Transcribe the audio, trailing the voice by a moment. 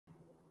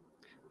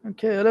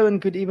Okay, hello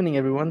and good evening,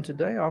 everyone.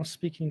 Today I'm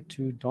speaking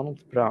to Donald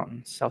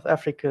Brown, South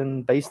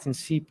African, based in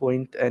Sea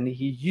Point, and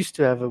he used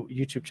to have a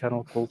YouTube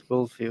channel called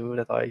WorldView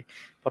that I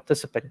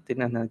participated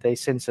in, and they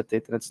censored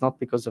it, and it's not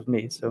because of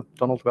me. So,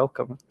 Donald,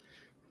 welcome.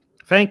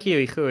 Thank you,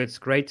 Ihu. It's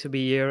great to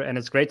be here, and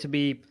it's great to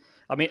be.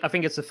 I mean, I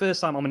think it's the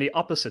first time I'm in the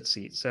opposite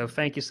seat. So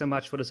thank you so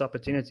much for this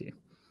opportunity.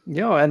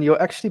 Yeah, and you're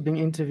actually being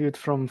interviewed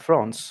from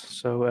France,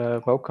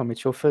 so welcome.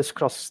 It's your first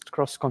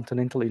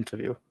cross-continental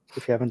interview,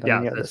 if you haven't done Yeah,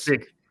 any that's others.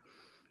 big.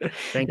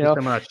 Thank you Yeah.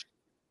 so much.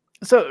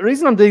 So, the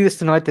reason I'm doing this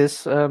tonight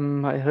is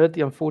I heard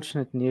the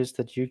unfortunate news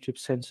that YouTube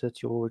censored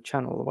your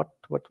channel.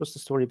 What was the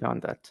story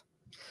behind that?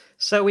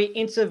 So we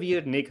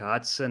interviewed Nick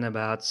Hudson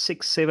about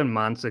 6, 7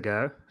 months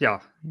ago. Yeah,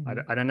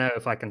 Mhm. I don't know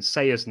if I can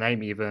say his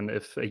name even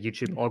if a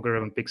YouTube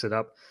algorithm picks it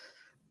up.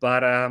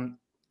 But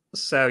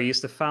so he's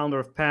the founder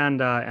of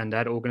Panda, and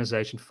that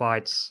organization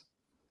fights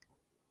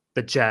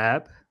the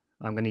jab.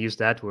 I'm going to use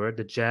that word,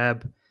 the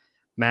jab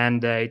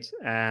mandate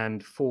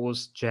and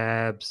forced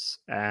jabs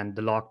and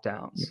the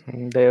lockdowns.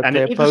 They And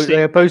they it's oppose they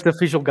interesting, oppose the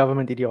official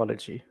government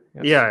ideology.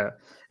 Yes. yeah.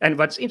 And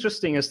what's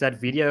interesting is that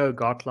video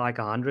got like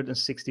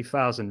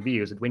 160,000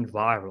 views. It went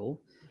viral.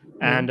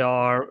 Mm. And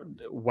our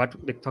what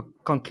the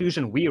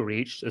conclusion we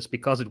reached is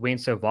because it went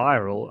so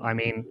viral. I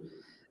mean,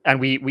 and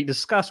we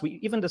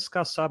even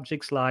discussed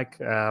subjects like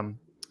the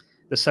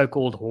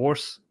so-called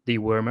horse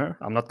dewormer.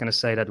 I'm not going to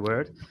say that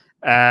word.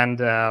 And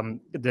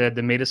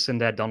the medicine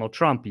that Donald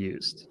Trump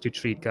used to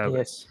treat COVID.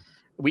 Yes.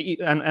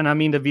 And I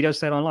mean the video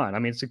stayed online. I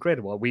mean it's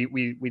incredible.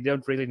 We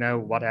don't really know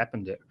what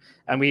happened there,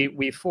 and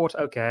we thought,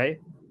 okay,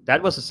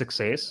 that was a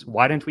success.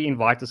 Why don't we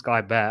invite this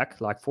guy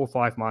back like 4 or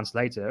 5 months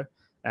later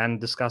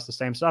and discuss the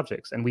same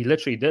subjects? And we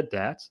literally did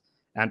that,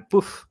 and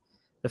poof,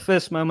 the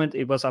first moment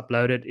it was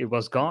uploaded, it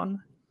was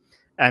gone.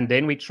 And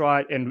then we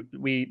tried, and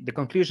the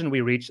conclusion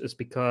we reached is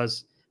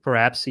because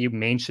perhaps he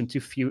mentioned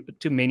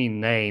too many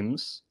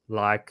names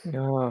like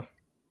Yeah.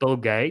 Bill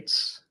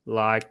Gates,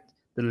 like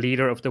the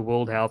leader of the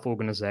World Health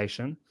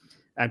Organization.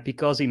 And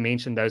because he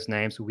mentioned those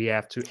names, we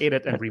have to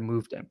edit and And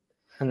remove them.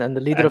 and And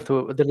the leader of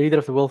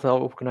the World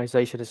Health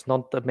Organization is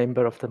not a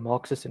member of the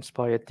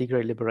Marxist-inspired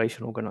Tigray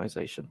Liberation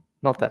Organization.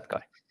 Not that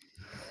guy.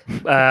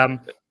 um,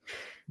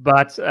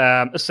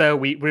 so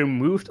we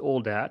removed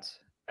all that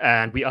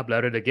and we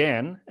uploaded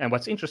again. And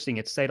what's interesting,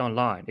 it stayed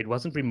online. It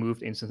wasn't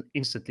removed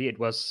instantly.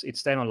 It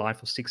stayed online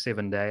for 6,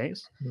 7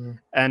 days. Mm.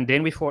 And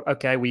then we thought,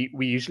 okay, we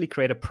usually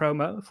create a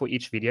promo for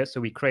each video.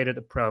 So we created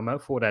a promo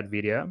for that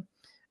video.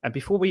 And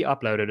before we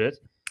uploaded it,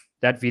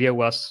 that video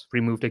was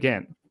removed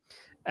again.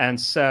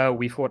 And so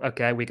we thought,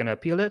 okay, we're going to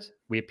appeal it.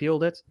 We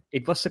appealed it.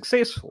 It was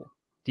successful.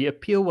 The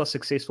appeal was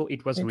successful.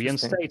 It was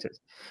Interesting. reinstated.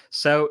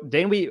 So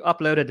then we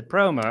uploaded the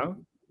promo.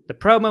 The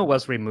promo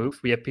was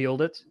removed. We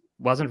appealed it.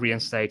 Wasn't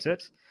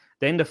reinstated.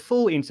 Then the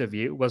full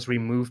interview was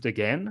removed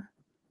again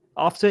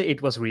after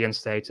it was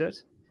reinstated.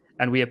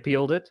 And we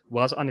appealed it.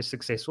 Was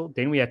unsuccessful.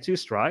 Then we had 2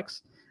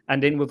 strikes.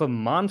 And then with a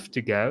month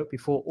to go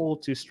before all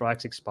 2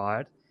 strikes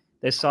expired,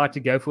 they decided to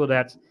go for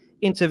that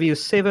interview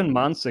 7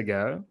 months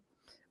ago,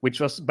 which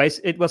was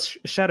it was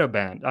shadow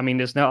banned. I mean,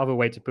 there's no other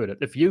way to put it.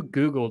 If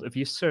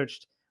you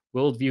searched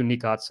Worldview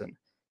Nick Hudson,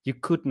 you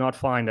could not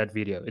find that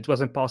video. It was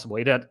impossible.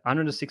 It had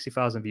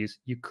 160,000 views.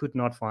 You could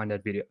not find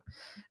that video.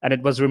 And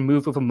it was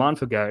removed with a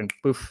month ago, and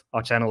poof,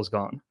 our channel is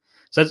gone.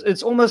 So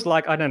it's almost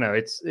like, I don't know,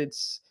 it's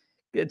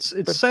But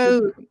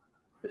so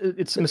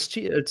it's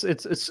mischievous.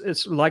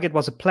 It's like it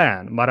was a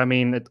plan, but I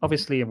mean,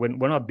 obviously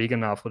we're not big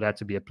enough for that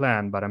to be a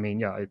plan. But I mean,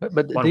 yeah,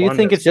 but do one you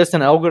think it's wonders. just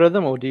an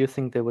algorithm, or do you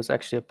think there was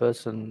actually a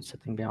person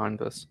sitting behind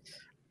this?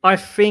 I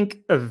think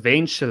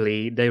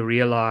eventually they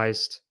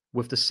realized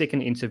with the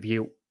second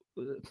interview,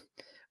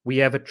 we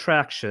have a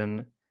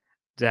traction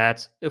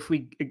that if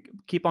we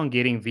keep on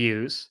getting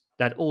views,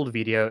 that old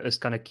video is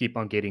going to keep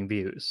on getting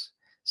views.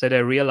 So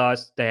they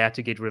realized they had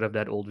to get rid of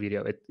that old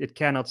video. It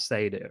cannot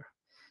stay there.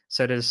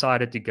 So they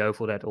decided to go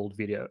for that old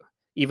video.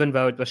 Even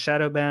though it was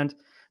shadow banned,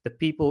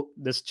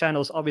 this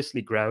channel is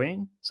obviously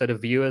growing. So the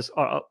viewers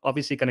are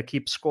obviously going to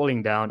keep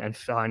scrolling down and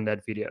find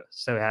that video.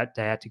 So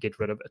they had to get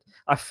rid of it.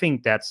 I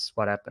think that's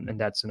what happened in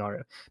that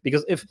scenario.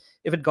 Because if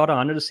it got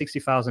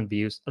 160,000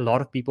 views, a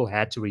lot of people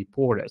had to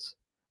report it.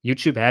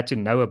 YouTube had to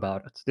know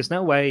about it. There's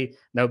no way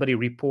nobody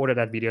reported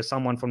that video.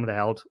 Someone from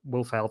the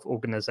Wolf Health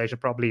Organization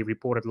probably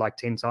reported like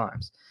 10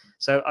 times.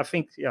 So I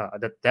think, yeah,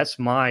 that's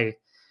my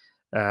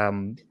It's what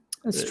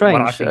I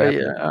strange. think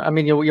happened. I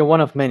mean, you're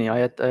one of many.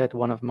 I had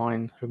one of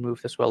mine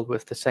removed as well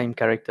with the same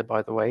character,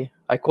 by the way.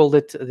 I called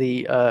it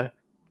the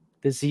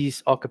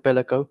disease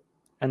archipelago,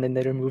 and then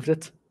they removed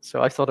it.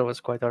 So I thought it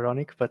was quite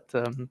ironic, but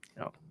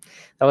that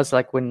was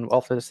like when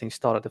after this thing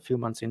started, a few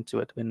months into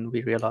it, when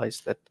we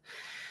realized that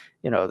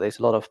there's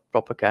a lot of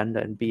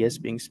propaganda and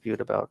BS being spewed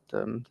about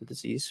the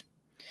disease.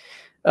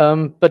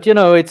 But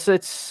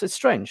it's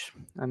strange.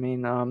 I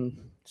mean,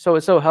 so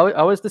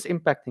how is this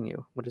impacting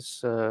you? What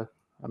is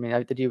I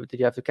mean, did you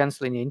have to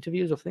cancel any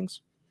interviews or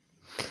things?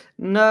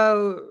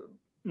 No,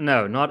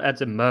 no, not at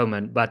the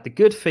moment. But the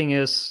good thing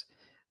is,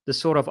 the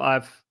sort of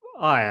I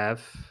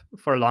have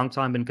for a long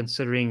time been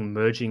considering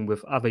merging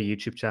with other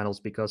YouTube channels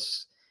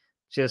because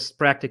just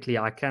practically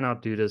I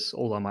cannot do this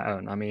all on my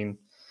own. I mean,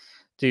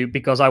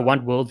 because I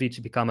want WorldView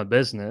to become a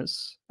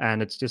business,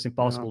 and it's just Yeah.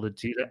 impossible to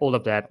do all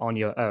of that on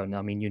your own.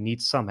 I mean, you need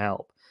some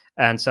help.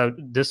 And so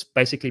this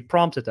basically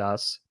prompted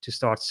us to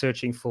start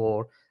searching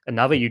for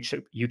another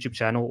YouTube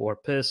channel or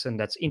person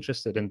that's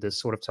interested in this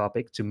sort of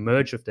topic, to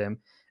merge with them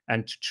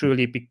and to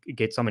truly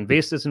get some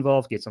investors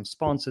involved, get some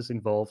sponsors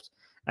involved.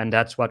 And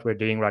that's what we're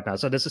doing right now.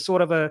 So this is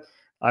sort of a,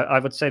 I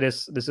would say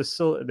this is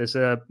so there's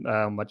a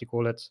what do you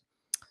call it?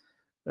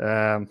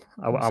 I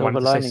Silver wanted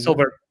to say lining. Yeah.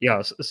 silver,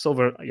 yeah,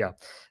 silver, yeah,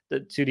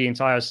 to the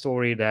entire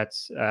story, that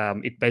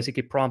it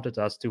basically prompted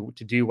us to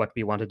do what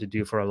we wanted to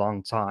do for a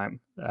long time.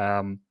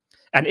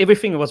 And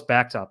everything was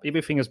backed up.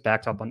 Everything is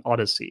backed up on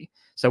Odyssey,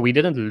 so we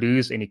didn't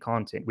lose any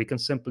content. We can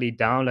simply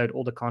download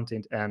all the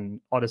content and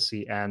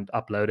Odyssey and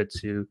upload it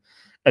to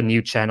a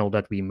new channel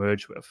that we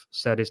merge with.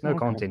 So there's no Okay.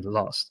 content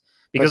lost,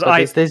 because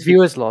But there's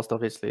viewers lost,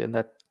 obviously, and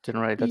that's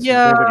some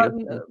yeah,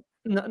 revenue.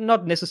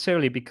 not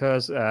necessarily,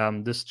 because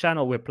this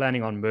channel we're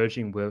planning on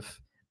merging with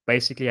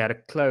basically had a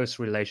close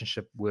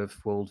relationship with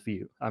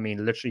WorldView. I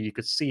mean, literally, you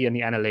could see in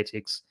the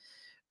analytics,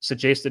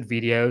 suggested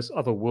videos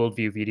of a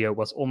WorldView video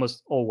was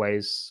almost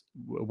always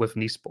with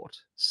Nisport.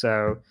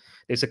 So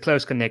there's a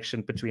close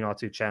connection between our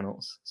two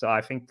channels. So I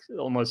think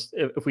almost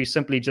if we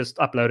simply just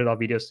uploaded our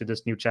videos to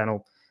this new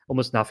channel,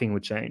 almost nothing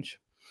would change.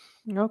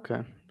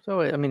 Okay.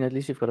 So I mean, at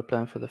least you've got a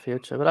plan for the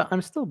future. But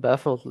I'm still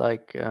baffled,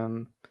 like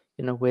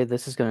where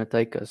this is going to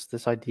take us.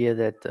 This idea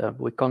that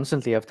we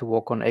constantly have to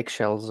walk on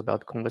eggshells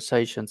about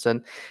conversations,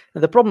 and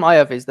the problem I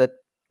have is that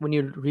when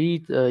you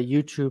read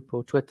YouTube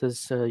or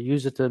Twitter's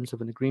user terms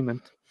of an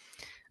agreement,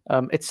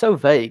 it's so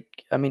vague.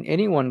 I mean,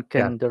 anyone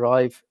Yeah. can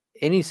derive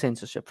any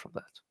censorship from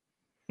that.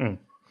 Mm.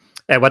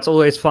 And what's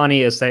always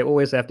funny is they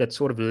always have that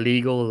sort of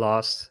legal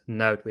last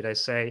note where they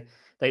say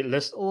they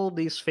list all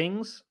these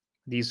things.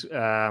 These,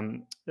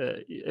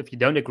 if you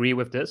don't agree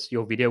with this,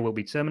 your video will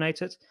be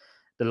terminated.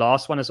 The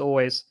last one is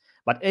always,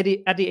 but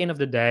at the end of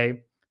the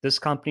day, this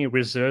company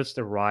reserves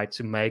the right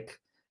to make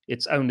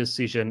its own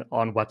decision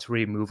on what to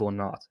remove or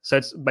not. So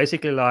it's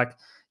basically like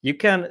you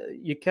can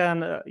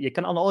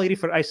on all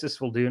vereistes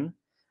voldoen.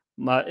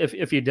 Maar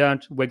if you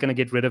don't, we're going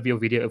to get rid of your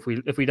video.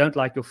 If we don't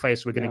like your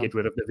face, we're going to Yeah. get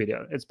rid of the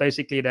video. It's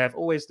basically they have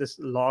always this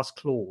last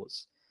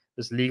clause,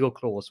 this legal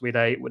clause where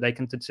they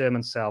can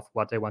determine self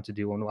what they want to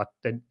do and what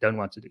they don't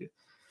want to do.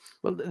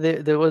 Well,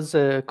 there was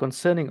a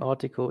concerning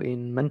article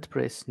in Mint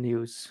Press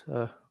News,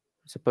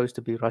 supposed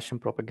to be Russian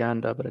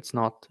propaganda, but it's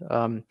not.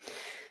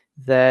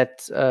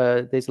 That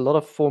there's a lot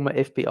of former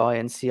FBI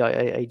and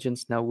CIA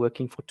agents now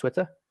working for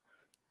Twitter.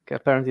 Okay,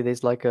 apparently,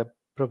 there's like a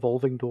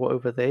revolving door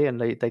over there, and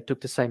they took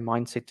the same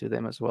mindset to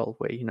them as well,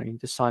 where you need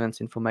to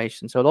silence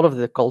information. So a lot of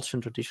the culture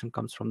and tradition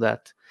comes from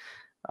that.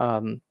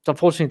 It's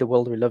unfortunately the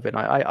world we live in.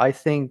 I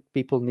think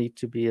people need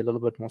to be a little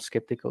bit more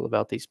skeptical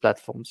about these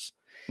platforms,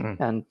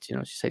 and as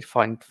you say,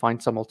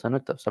 find some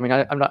alternatives. I mean,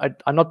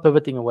 I'm not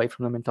pivoting away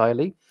from them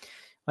entirely.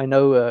 I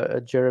know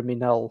Jeremy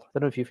Nell. I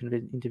don't know if you've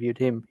interviewed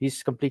him.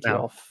 He's completely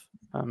No. off.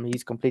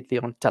 He's completely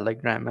on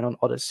Telegram and on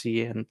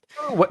Odyssey, and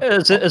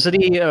Is it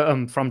he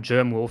from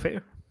Germ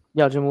Warfare?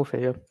 yeah, Jim Wolfe,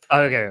 yeah.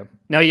 Oh, okay.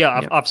 No,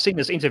 yeah, I've seen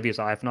his interviews.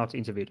 I have not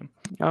interviewed him.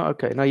 Oh,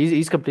 okay. No,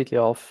 he's completely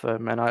off.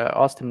 And I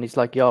asked him, and he's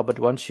like, "Yeah, but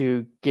once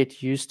you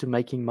get used to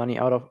making money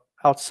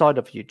outside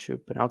of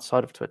YouTube and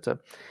outside of Twitter,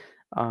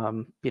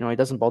 it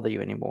doesn't bother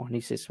you anymore." And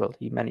he says, "Well,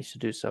 he managed to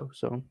do so.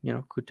 So,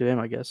 good to him,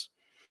 I guess."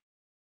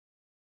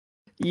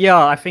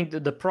 Yeah, I think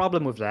that the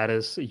problem with that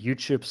is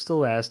YouTube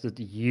still has that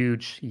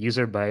huge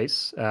user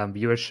base,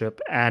 viewership,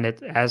 and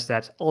it has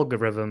that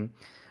algorithm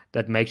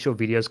that makes your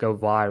videos go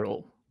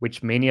viral,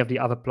 which many of the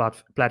other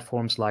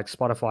platforms like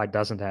Spotify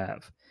doesn't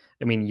have.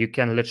 I mean, you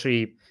can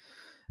literally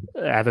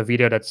have a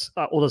video that's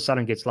all of a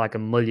sudden gets like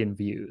 1 million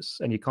views,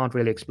 and you can't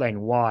really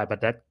explain why,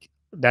 but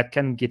that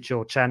can get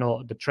your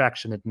channel the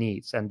traction it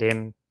needs, and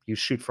then you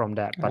shoot from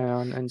that. But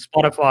And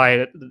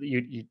Spotify,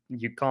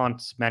 you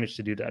can't manage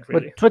to do that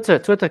really.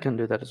 But Twitter can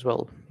do that as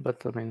well.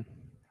 But I mean,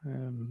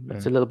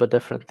 it's a little bit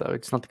different though.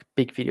 It's not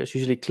big videos.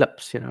 Usually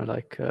clips,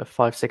 like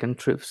 5-second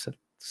truths that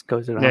just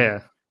goes around. Yeah.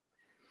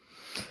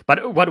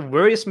 But what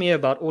worries me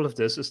about all of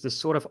this is the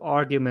sort of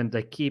argument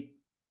they keep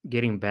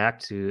getting back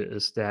to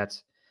is that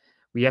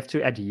we have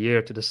to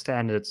adhere to the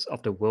standards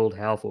of the World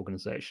Health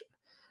Organization.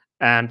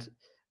 And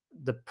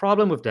the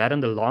problem with that in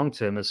the long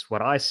term is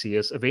what I see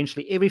is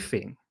eventually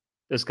everything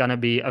is going to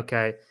be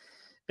okay.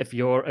 If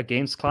you're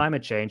against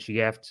climate change, you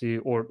have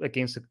to, or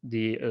against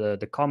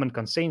the common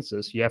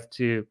consensus, you have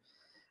to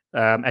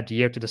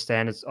adhere to the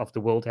standards of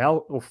the World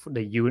Health of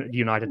the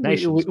United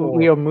Nations.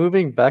 We are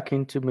moving back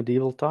into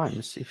medieval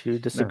times. If you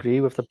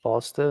disagree with the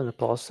pastor and the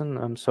parson,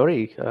 I'm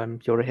sorry,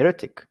 you're a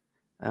heretic.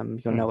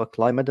 You're now a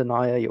climate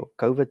denier, you're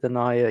a COVID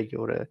denier,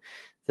 you're a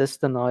this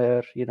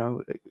denier,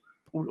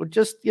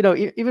 just,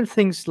 even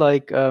things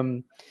like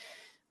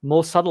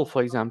more subtle,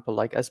 for example,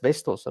 like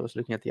asbestos, I was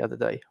looking at the other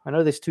day. I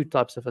know there's 2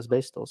 types of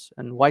asbestos,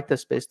 and white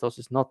asbestos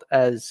is not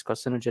as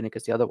carcinogenic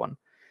as the other one.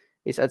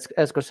 It's as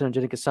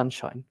carcinogenic as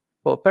sunshine.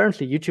 Well,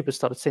 apparently YouTube has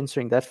started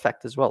censoring that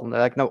fact as well. And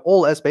they're like, no,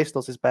 all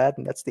asbestos is bad,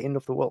 and that's the end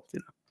of the world.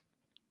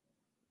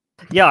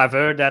 Yeah, I've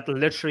heard that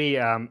literally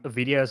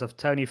videos of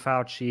Tony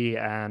Fauci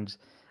and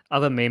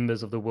other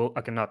members of the world.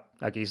 Okay, not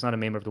like he's not a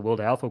member of the World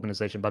Health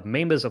Organization, but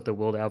members of the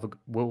World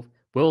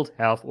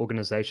Health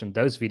Organization.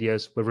 Those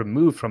videos were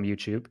removed from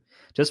YouTube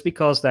just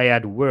because they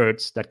had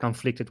words that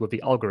conflicted with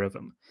the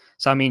algorithm.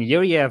 So I mean,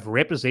 here you have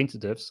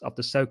representatives of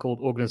the so-called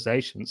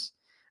organizations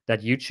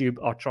that YouTube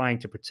are trying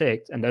to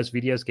protect, and those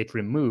videos get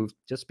removed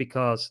just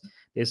because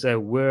there's a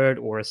word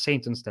or a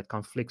sentence that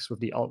conflicts with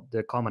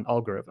the common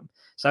algorithm.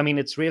 So I mean,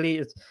 it's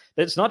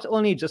not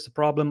only just a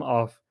problem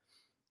of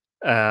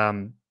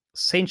um,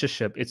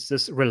 censorship; it's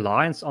this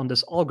reliance on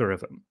this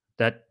algorithm.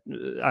 That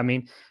I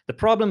mean, the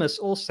problem is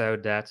also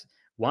that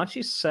once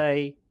you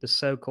say the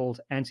so-called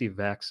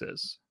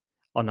anti-vaxxers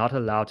are not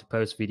allowed to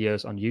post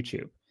videos on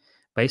YouTube,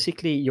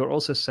 basically you're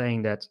also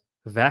saying that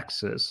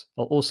vaxxers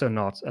are also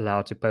not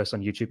allowed to post on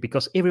YouTube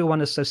because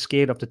everyone is so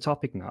scared of the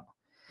topic now.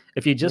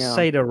 If you just Yeah.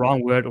 say the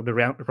wrong word or the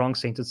wrong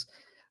sentence,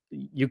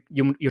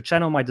 your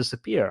channel might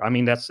disappear. I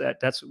mean, that's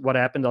what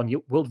happened on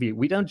Worldview.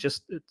 We don't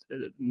just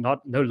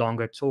not no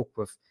longer talk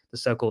with the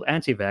so-called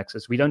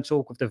anti-vaxxers. We don't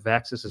talk with the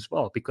vaxxers as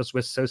well because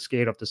we're so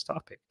scared of this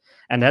topic.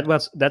 And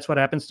that's what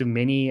happens to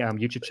many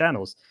YouTube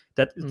channels.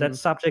 That Mm.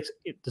 subject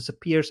it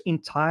disappears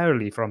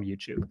entirely from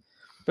YouTube.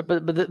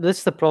 This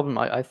is the problem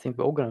I think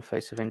we're all going to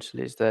face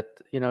eventually is that,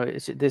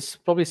 there's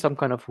probably some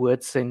kind of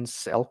word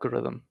sense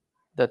algorithm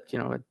that,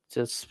 it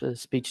just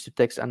speech to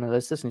text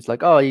analysis. And it's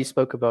like, oh, he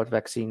spoke about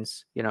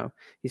vaccines,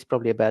 he's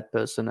probably a bad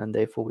person and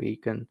therefore we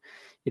can,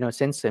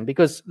 censor him.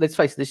 Because let's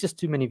face it, there's just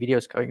too many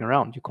videos going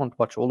around. You can't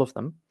watch all of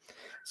them.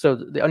 So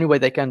the only way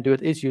they can do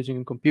it is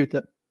using a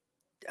computer.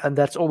 And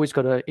that's always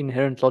got an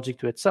inherent logic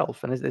to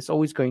itself. And there's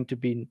always going to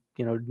be,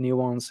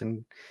 nuance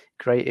and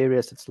gray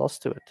areas that's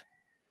lost to it.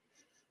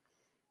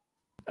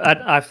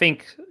 I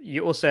think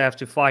you also have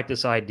to fight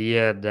this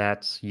idea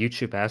that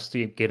YouTube has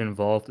to get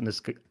involved in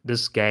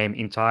this game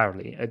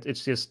entirely.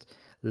 It's just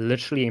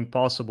literally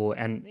impossible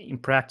and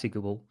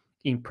impracticable.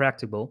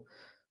 Impractical.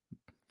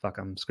 Fuck,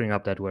 I'm screwing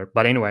up that word.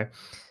 But anyway,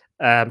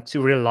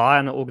 to rely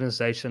on an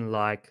organization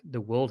like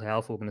the World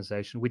Health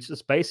Organization, which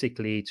is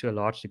basically to a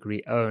large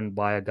degree owned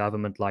by a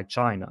government like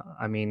China.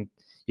 I mean,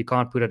 you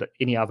can't put it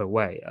any other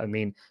way. I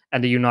mean,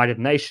 and the United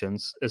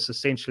Nations is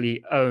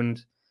essentially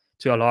owned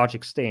to a large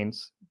extent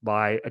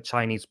by a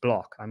Chinese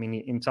bloc. I mean,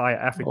 entire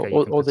Africa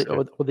you can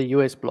consider. Or the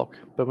US bloc,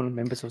 permanent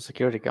members of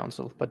Security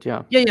Council. But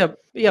yeah.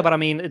 Yeah. But I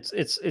mean, it's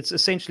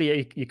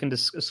essentially you can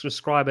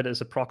describe it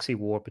as a proxy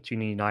war between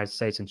the United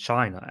States and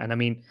China. And I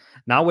mean,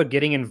 now we're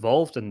getting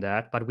involved in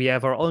that, but we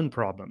have our own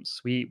problems.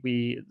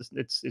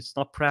 It's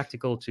not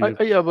practical to.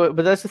 Yeah, but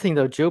that's the thing,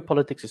 though.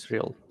 Geopolitics is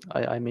real.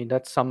 I mean,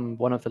 that's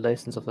one of the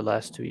lessons of the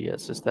last 2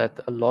 years is that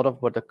a lot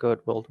of what occurred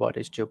worldwide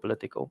is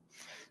geopolitical.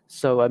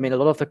 So, I mean, a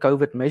lot of the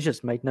COVID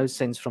measures made no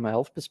sense from a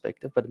health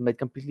perspective, but it made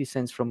completely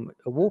sense from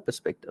a war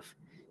perspective.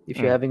 If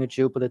you're having a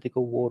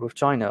geopolitical war with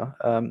China,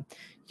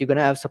 you're going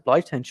to have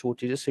supply chain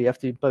shortages, so you have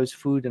to impose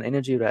food and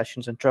energy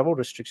rations and travel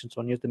restrictions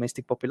on your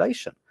domestic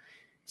population.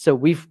 So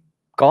we've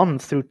gone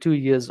through 2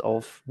 years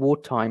of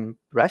wartime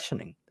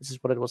rationing. This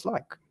is what it was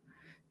like,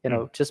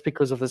 just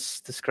because of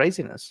this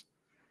craziness.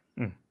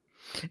 And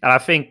I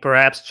think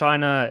perhaps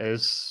China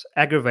is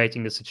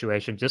aggravating the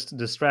situation just to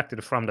distract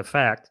it from the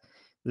fact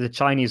that the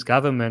Chinese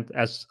government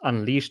has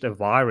unleashed a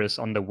virus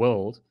on the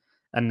world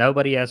and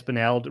nobody has been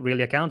held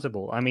really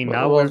accountable. I mean,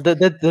 now we're.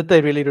 Did they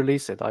really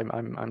release it?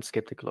 I'm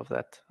skeptical of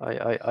that.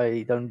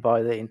 I don't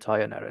buy the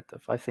entire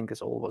narrative. I think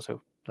this all was a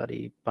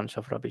bloody bunch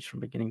of rubbish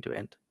from beginning to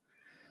end.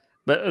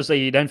 But so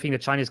you don't think the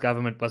Chinese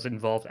government was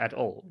involved at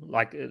all?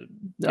 Like,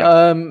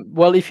 yeah.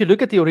 Well, if you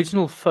look at the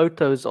original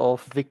photos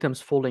of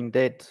victims falling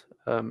dead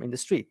in the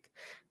street,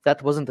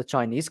 that wasn't the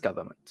Chinese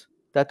government.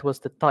 That was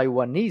the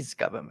Taiwanese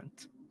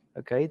government.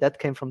 Okay, that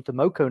came from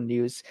Tomoko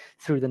News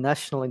through the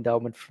National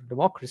Endowment for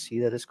Democracy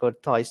that has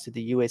got ties to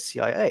the US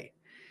CIA.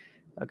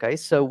 Okay,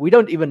 so we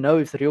don't even know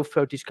if the real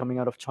footage coming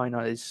out of China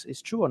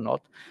is true or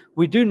not.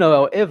 We do know,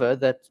 however,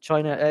 that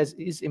China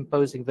is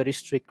imposing very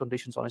strict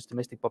conditions on its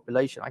domestic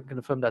population. I can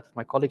confirm that with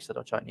my colleagues that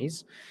are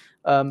Chinese.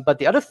 But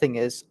the other thing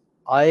is,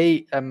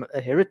 I am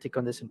a heretic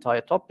on this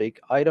entire topic.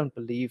 I don't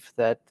believe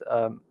that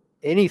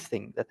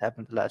anything that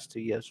happened the last 2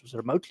 years was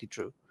remotely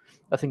true.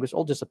 I think it was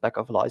all just a pack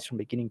of lies from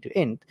beginning to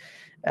end.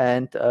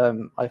 And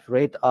I've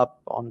read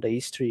up on the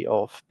history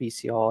of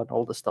PCR and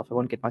all this stuff. I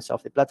won't get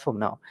myself the platform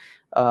now.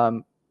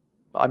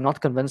 I'm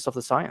not convinced of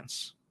the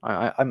science.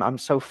 I'm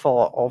so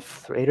far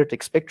off the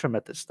heretic spectrum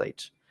at this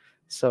stage.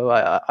 So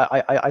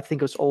I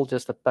think it's all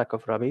just a pack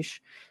of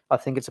rubbish. I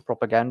think it's a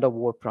propaganda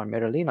war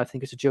primarily, and I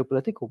think it's a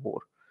geopolitical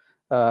war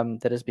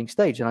that is being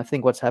staged. And I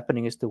think what's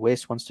happening is the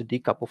West wants to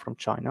decouple from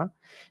China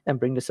and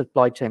bring the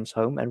supply chains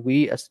home, and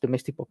we as the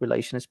domestic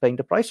population is paying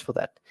the price for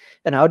that.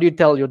 And how do you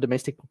tell your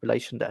domestic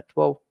population that?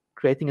 Well,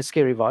 creating a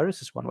scary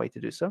virus is one way to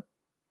do so.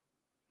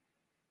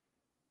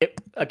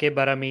 Okay,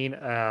 but I mean,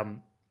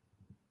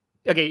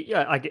 okay,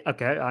 yeah, I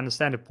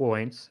understand the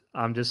point.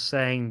 I'm just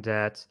saying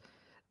that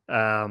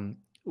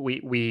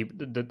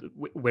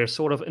we're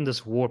sort of in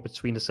this war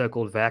between the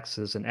so-called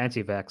vaxxers and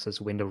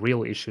anti-vaxxers when the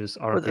real issues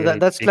are Well, very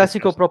that's bigger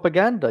classical questions.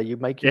 propaganda. You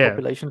make your Yeah,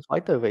 population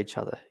fight over each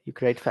other. You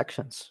create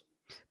factions.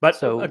 but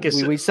So okay,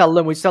 so we sell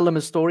them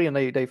a story, and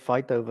they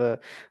fight over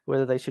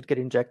whether they should get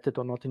injected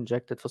or not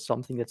injected for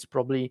something that's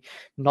probably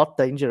not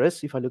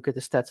dangerous. If I look at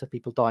the stats of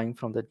people dying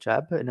from the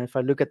jab, and if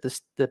I look at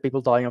the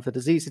people dying of the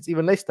disease, it's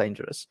even less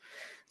dangerous.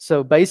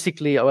 So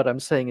basically, what I'm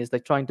saying is they're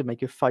trying to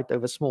make you fight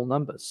over small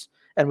numbers,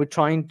 and we're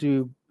trying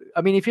to.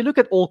 I mean, if you look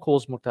at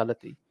all-cause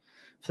mortality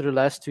for the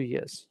last 2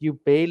 years, you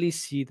barely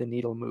see the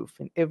needle move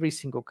in every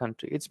single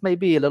country. It's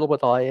maybe a little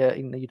bit higher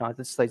in the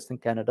United States than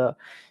Canada.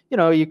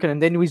 You can,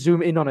 and then we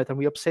zoom in on it and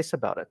we obsess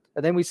about it.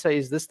 And then we say,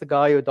 is this the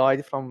guy who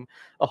died from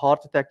a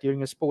heart attack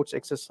during a sports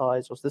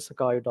exercise? Or is this a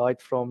guy who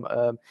died from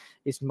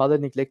his mother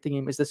neglecting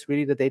him? Is this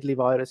really the deadly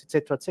virus,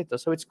 etc., etc.?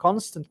 So it's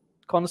constant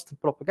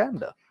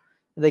propaganda.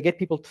 And they get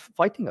people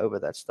fighting over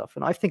that stuff.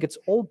 And I think it's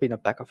all been a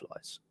pack of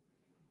lies.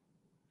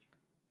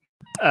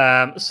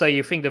 so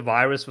you think the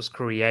virus was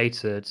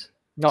created?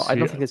 No, I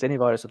don't think there's any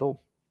virus at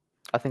all.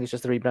 I think it's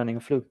just the rebranding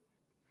of flu.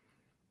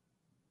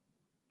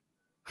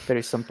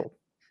 Very simple.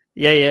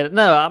 Yeah.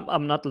 No,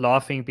 I'm not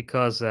laughing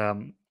because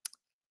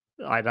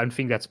I don't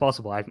think that's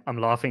possible. I'm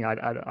laughing.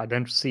 I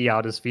don't see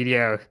how this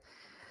video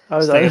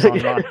stays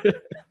online.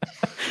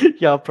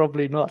 Yeah,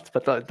 probably not.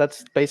 But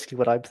that's basically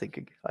what I'm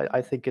thinking.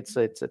 I think it's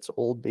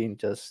all been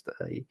just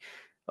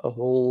a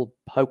whole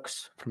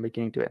hoax from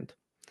beginning to end.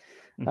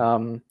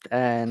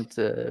 And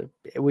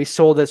we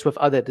saw this with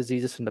other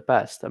diseases in the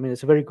past. I mean,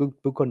 there's a very good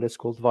book on this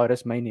called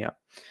Virus Mania,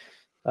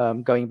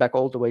 going back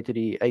all the way to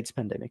the AIDS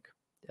pandemic.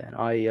 And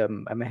I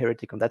am a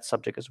heretic on that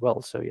subject as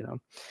well. So,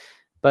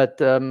 but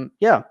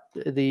yeah,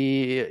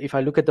 if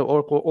I look at the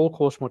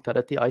all-cause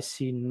mortality, I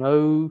see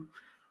no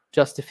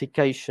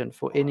justification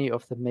for any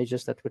of the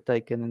measures that were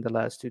taken in the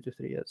last 2 to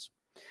 3 years.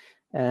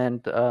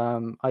 And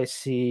I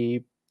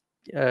see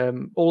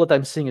all that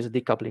I'm seeing is a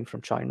decoupling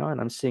from China,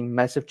 and I'm seeing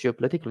massive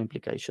geopolitical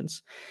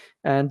implications.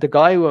 And the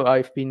guy who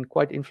I've been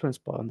quite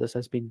influenced by on this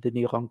has been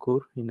Denis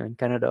Rancourt in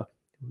Canada,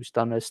 who's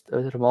done a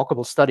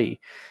remarkable study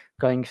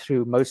going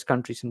through most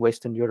countries in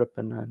Western Europe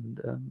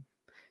and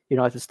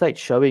United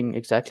States, showing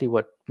exactly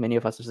what many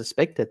of us have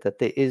suspected, that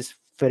there is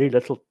very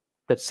little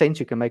that sense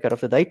you can make out of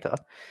the data.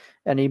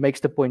 And he makes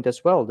the point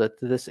as well that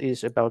this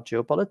is about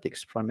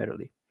geopolitics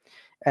primarily.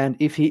 And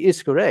if he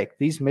is correct,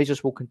 these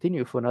measures will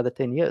continue for another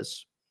 10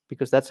 years,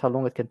 because that's how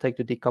long it can take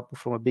to decouple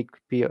from a big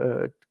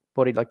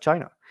body like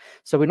China.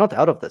 So we're not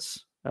out of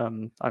this.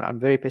 I'm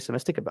very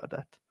pessimistic about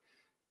that.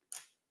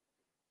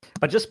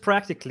 But just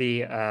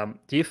practically,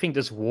 do you think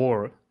this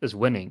war is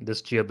winning,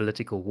 this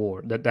geopolitical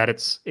war, that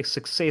it's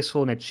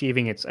successful in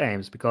achieving its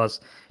aims?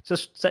 Because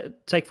just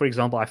take, for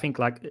example, I think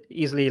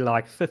easily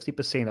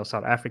 50% of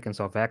South Africans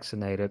are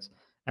vaccinated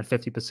and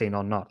 50%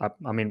 are not.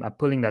 I mean, I'm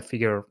pulling that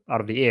figure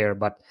out of the air,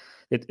 but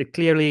it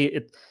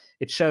clearly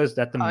shows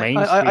that the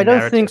mainstream I don't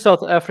narrative... think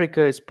South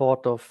Africa is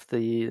part of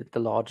the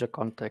larger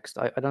context.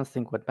 I don't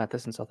think what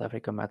matters in South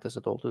Africa matters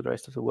at all to the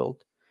rest of the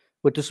world.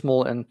 We're too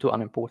small and too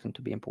unimportant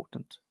to be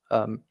important.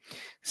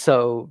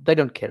 So they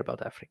don't care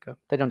about Africa.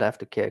 They don't have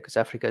to care, because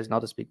Africa is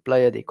not a big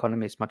player. The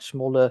economy is much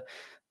smaller.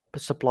 The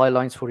supply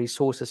lines for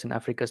resources in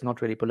Africa is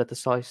not really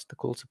politicized. The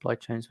coal supply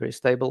chain is very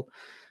stable.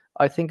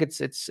 I think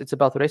it's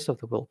about the rest of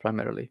the world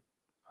primarily.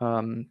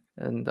 And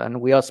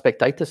we are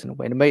spectators in a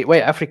way. In a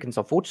way, Africans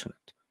are fortunate.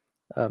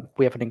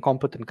 We have an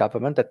incompetent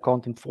government that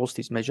can't enforce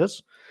these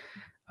measures.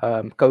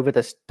 COVID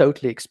has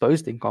totally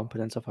exposed the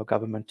incompetence of our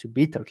government to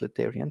be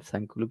totalitarian.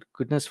 Thank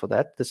goodness for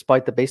that.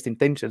 Despite the best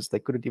intentions, they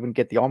couldn't even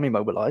get the army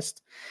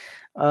mobilized.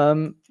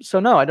 So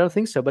no, I don't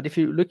think so. But if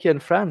you look here in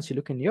France, you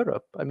look in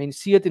Europe, I mean,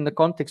 see it in the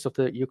context of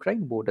the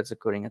Ukraine war that's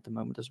occurring at the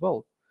moment as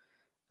well.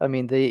 I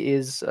mean, there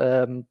is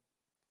the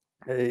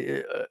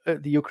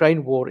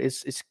Ukraine war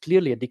is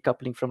clearly a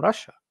decoupling from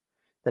Russia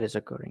that is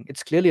occurring.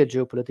 It's clearly a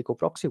geopolitical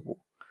proxy war.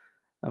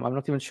 I'm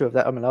not even sure if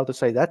that I'm allowed to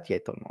say that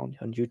yet on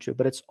YouTube,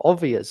 but it's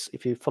obvious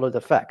if you follow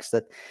the facts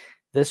that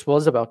this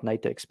was about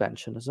NATO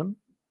expansionism.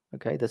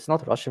 Okay, that's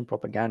not Russian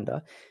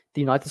propaganda.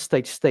 The United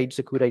States staged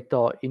a coup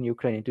d'etat in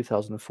Ukraine in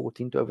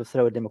 2014 to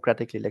overthrow a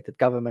democratically elected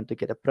government, to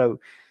get a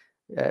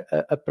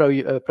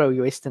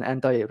pro-US and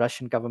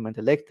anti-Russian government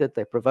elected.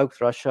 They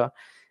provoked Russia,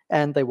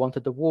 and they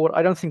wanted the war.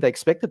 I don't think they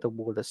expected the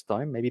war this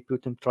time. Maybe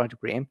Putin tried to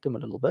preempt them a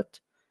little bit.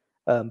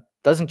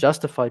 Doesn't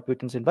justify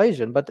Putin's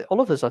invasion, but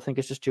all of this, I think,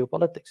 is just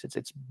geopolitics.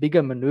 It's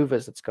bigger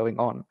maneuvers that's going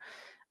on,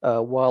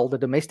 while the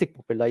domestic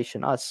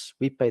population, us,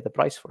 we pay the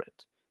price for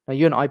it. Now,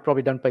 you and I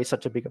probably don't pay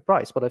such a bigger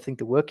price, but I think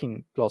the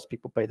working class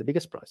people pay the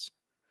biggest price.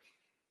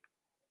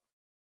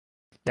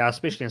 Yeah,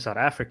 especially in South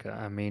Africa.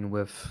 I mean,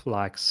 with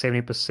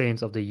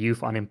 70% of the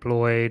youth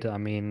unemployed. I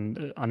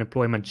mean,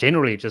 unemployment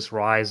generally just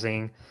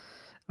rising.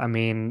 I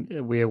mean,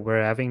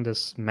 we're having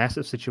this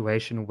massive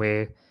situation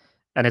where...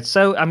 And it's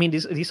so, I mean,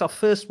 these are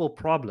first world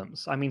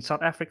problems. I mean,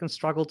 South Africans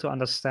struggle to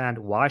understand,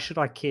 why should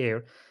I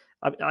care?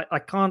 I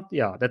can't,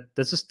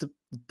 this is the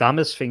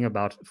dumbest thing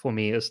for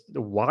me, is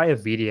why a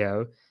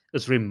video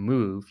is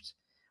removed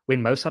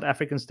when most South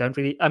Africans don't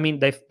really. I mean,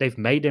 they've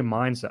made their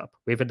minds up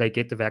whether they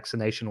get the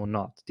vaccination or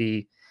not,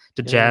 the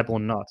Yeah. jab or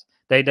not.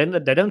 They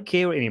don't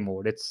care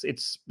anymore.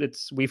 It's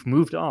we've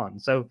moved on.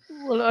 So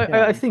Well,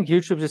 yeah. I think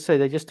YouTube just say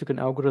they just took an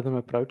algorithm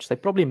approach. They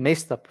probably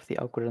messed up with the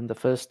algorithm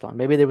the first time.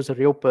 Maybe there was a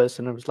real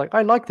person and was like,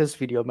 I like this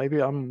video. Maybe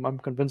I'm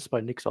convinced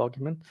by Nick's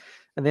argument.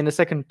 And then the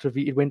second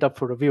review, it went up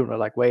for review, and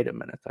we're like, wait a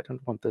minute, I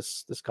don't want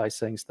this guy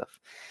saying stuff.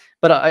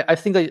 But I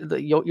think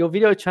that your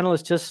video channel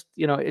is just,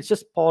 it's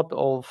just part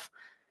of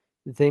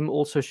them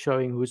also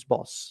showing who's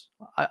boss.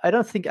 I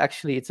don't think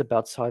actually it's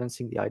about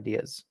silencing the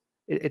ideas.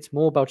 It's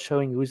more about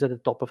showing who's at the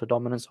top of a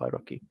dominance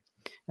hierarchy.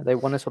 And they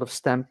want to sort of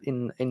stamp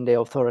in their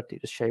authority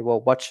to say,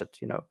 well, watch it,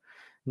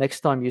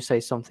 next time you say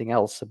something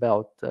else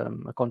about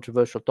a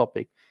controversial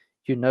topic,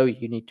 you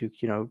need to,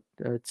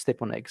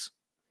 step on eggs.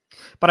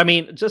 But I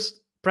mean,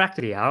 just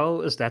practically,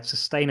 how is that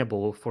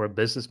sustainable for a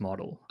business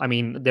model? I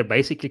mean, they're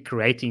basically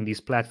creating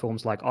these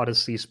platforms like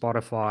Odyssey,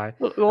 Spotify.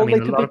 I Well, mean,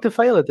 they're a too lot big of to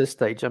fail at this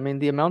stage. I mean,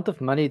 the amount of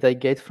money they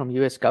get from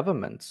US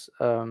governments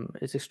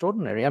is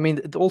extraordinary. I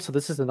mean, also,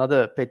 this is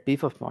another pet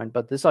peeve of mine,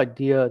 but this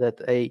idea that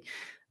a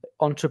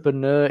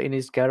entrepreneur in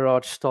his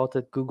garage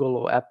started Google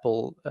or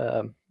Apple,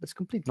 it's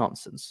complete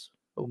nonsense,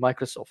 or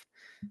Microsoft.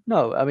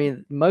 No, I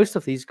mean, most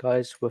of these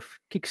guys were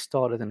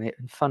kickstarted and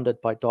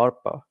funded by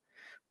DARPA,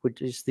 which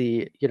is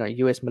the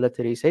US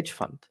military's hedge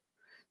fund.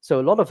 So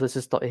a lot of this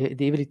is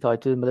heavily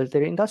tied to the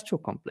military-industrial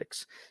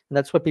complex, and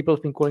that's why people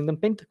have been calling them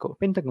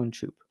Pentagon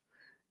tube.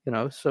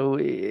 So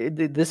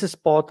this is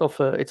part of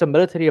it's a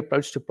military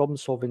approach to problem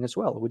solving as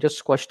well. We just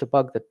squash the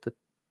bug that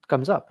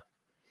comes up.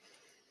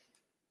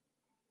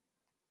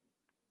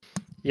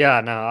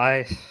 yeah,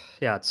 no,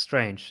 yeah, it's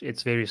strange.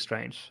 It's very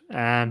strange,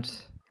 and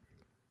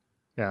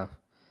yeah.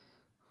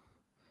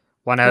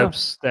 One Yeah.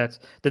 hopes that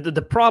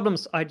the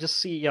problems I just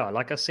see, yeah,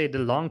 like I said, the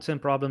long-term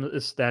problem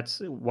is that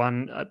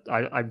one,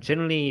 I'm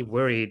generally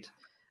worried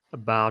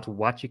about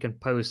what you can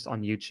post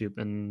on YouTube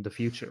in the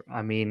future.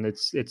 I mean,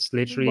 it's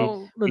literally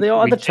Well, there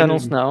are we other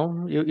channels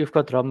generally. now. You've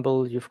got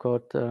Rumble, you've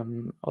got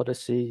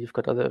Odyssey, you've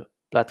got other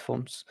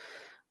platforms.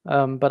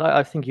 But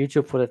I think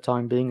YouTube, for the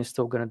time being, is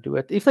still going to do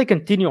it. If they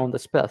continue on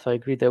this path, I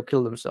agree they'll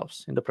kill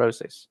themselves in the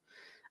process.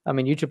 I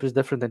mean, YouTube is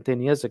different than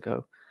 10 years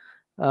ago.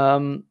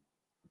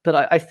 But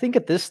I think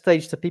at this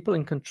stage, the people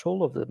in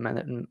control of the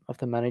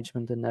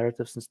management and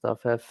narratives and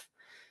stuff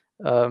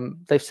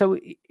they've so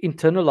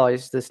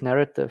internalized this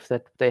narrative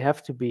that they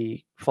have to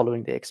be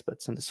following the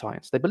experts and the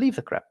science. They believe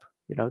the crap.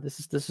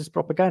 This is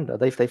propaganda.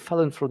 They've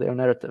fallen for their own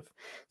narrative.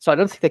 So I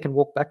don't think they can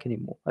walk back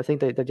anymore. I think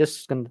they're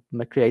just going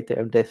to create their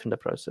own death in the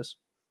process.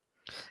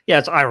 Yeah,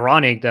 it's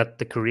ironic that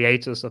the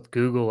creators of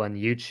Google and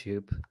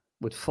YouTube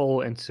would fall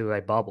into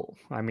a bubble.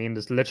 I mean,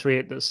 there's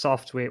literally the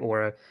software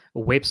or a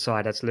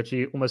website that's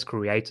literally almost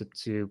created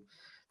to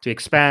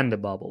expand the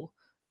bubble.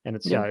 And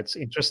it's Yeah. it's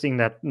interesting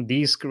that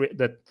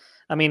that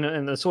I mean,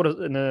 in a sort of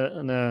in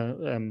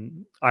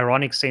a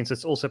ironic sense,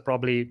 it's also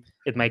probably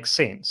it makes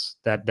sense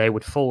that they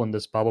would fall in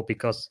this bubble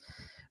because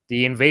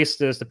the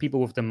investors, the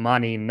people with the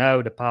money,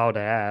 know the power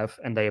they have,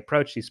 and they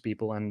approach these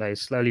people and they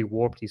slowly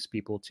warp these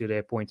people to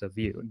their point of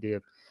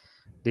view.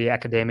 The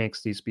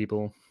academics, these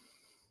people.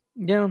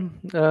 Yeah.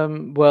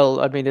 Well,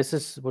 I mean, this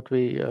is what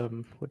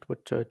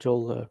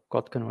Joel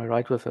Kotkin, I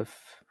write with,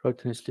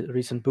 wrote in his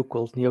recent book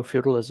called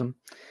Neo-Feudalism.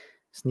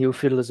 It's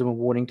Neo-Feudalism, a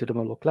warning to the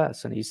middle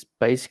class. And he's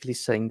basically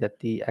saying that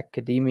the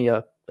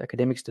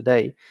academics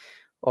today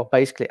are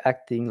basically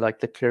acting like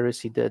the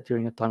clerisy did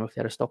during the time of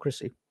the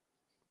aristocracy.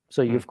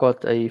 So you've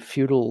got a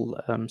feudal,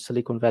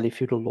 Silicon Valley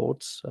feudal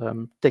lords,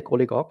 tech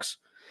oligarchs,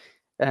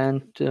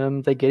 and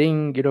they're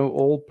getting,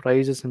 all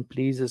praises and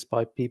pleases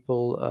by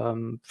people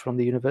from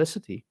the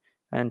university,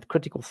 and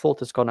critical thought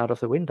has gone out of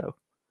the window.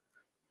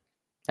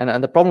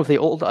 And the problem with the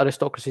old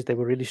aristocracies, they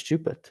were really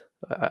stupid.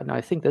 And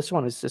I think this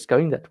one is just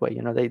going that way.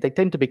 They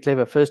tend to be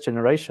clever first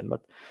generation,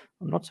 but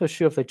I'm not so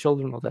sure if their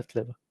children are that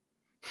clever.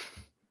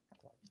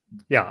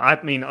 Yeah,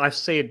 I mean, I've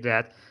said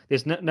that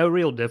there's no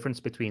real difference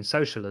between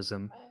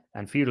socialism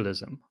and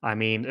feudalism. I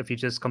mean, if you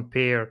just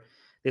compare,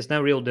 there's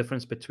no real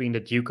difference between the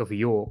Duke of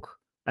York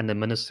and the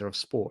Minister of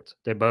Sport.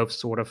 They're both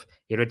sort of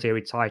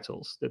hereditary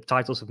titles, the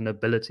titles of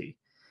nobility.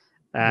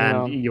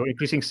 And Yeah. you're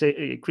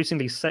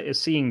increasingly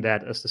seeing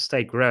that as the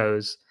state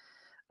grows.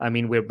 I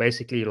mean, we're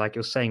basically, like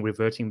you're saying,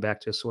 reverting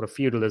back to a sort of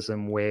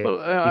feudalism where Well,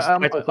 these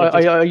titles are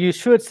just. are you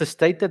sure it's the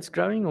state that's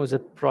growing, or is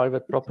it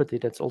private property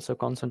that's also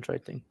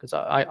concentrating? Because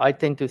I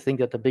tend to think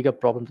that the bigger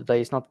problem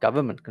today is not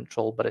government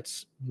control, but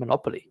it's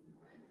monopoly,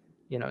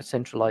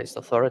 centralized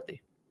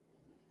authority.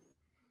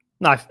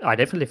 No, I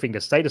definitely think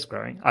the state is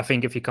growing. I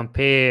think if you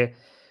compare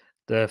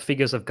the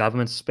figures of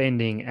government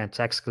spending and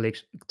tax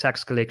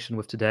collection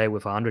with today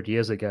with 100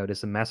 years ago,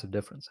 there's a massive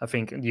difference. I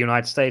think in the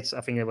United States, I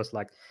think it was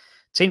like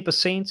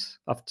 10%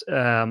 of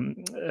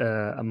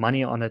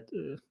money on it.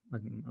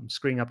 I'm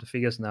screwing up the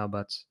figures now,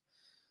 but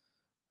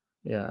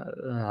yeah,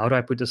 how do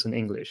I put this in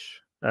English?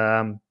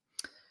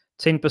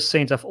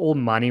 10% of all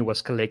money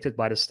was collected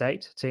by the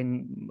state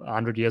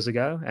 100 years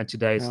ago, and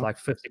today it's Yeah. like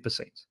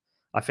 50%.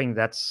 I think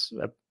that's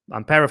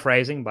I'm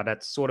paraphrasing, but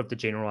that's sort of the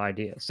general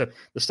idea. So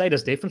the state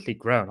has definitely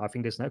grown. I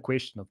think there's no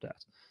question of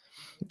that.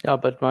 Yeah,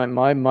 but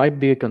my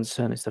bigger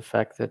concern is the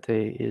fact that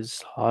there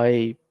is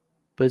high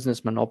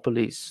business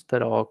monopolies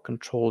that are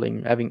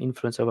controlling, having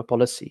influence over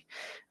policy,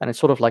 and it's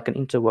sort of like an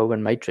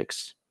interwoven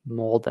matrix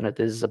more than it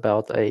is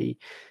about a,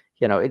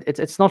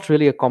 it's not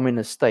really a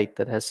communist state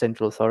that has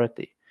central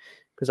authority.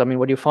 Because I mean,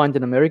 what you find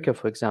in America,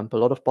 for example,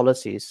 a lot of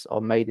policies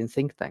are made in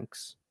think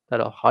tanks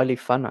that are highly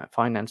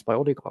financed by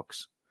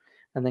oligarchs,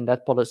 and then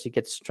that policy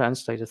gets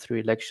translated through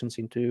elections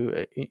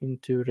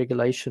into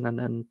regulation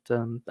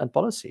and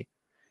policy.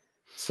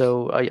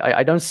 So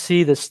I don't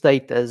see the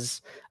state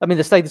as, I mean,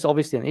 the state is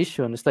obviously an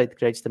issue, and the state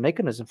creates the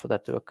mechanism for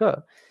that to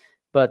occur.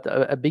 But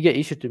a bigger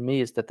issue to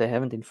me is that they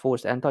haven't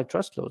enforced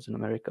antitrust laws in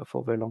America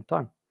for a very long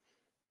time.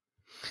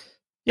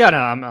 Yeah, no,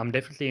 I'm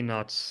definitely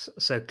not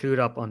so clued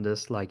up on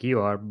this like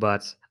you are,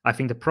 but I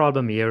think the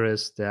problem here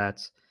is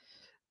that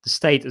the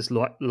state is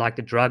like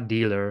the drug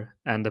dealer,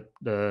 and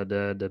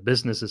the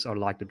businesses are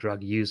like the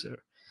drug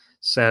user.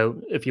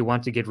 So if you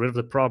want to get rid of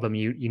the problem,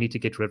 you need to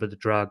get rid of the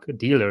drug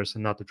dealers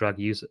and not the drug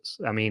users.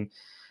 I mean,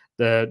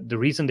 the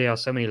reason there are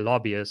so many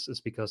lobbyists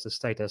is because the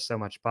state has so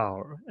much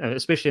power,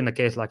 especially in a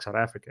case like South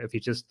Africa. If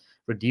you just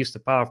reduce the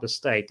power of the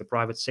state, the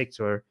private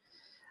sector.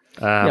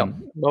 Yeah,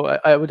 well,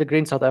 I would agree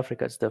in South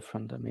Africa it's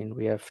different. I mean,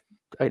 we have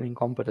an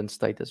incompetent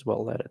state as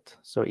well at it.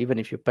 So even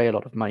if you pay a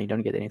lot of money, you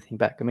don't get anything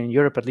back. I mean, in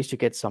Europe, at least you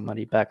get some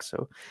money back.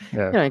 So,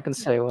 you can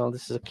say, well,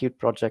 this is a cute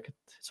project. It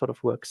sort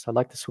of works. I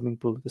like the swimming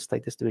pool the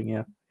state is doing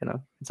here. In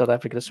South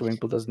Africa, the swimming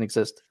pool doesn't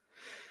exist.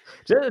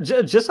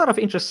 Just out of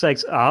interest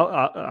sakes,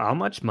 how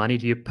much money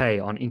do you pay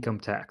on income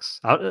tax?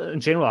 In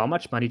general, how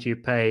much money do you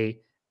pay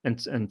in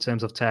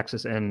terms of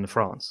taxes in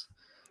France?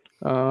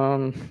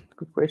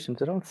 Good question.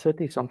 It's around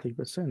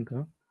 30-something%,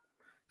 huh?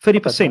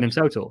 30% in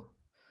total.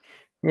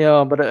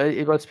 Yeah, but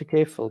let's be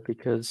careful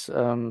because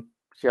so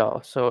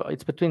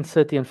it's between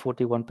 30 and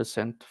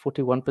 41%.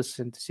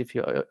 41% is if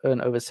you earn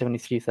over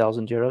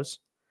 73,000 euros,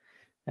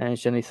 and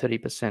it's only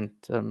 30%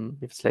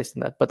 if it's less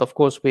than that. But of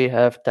course, we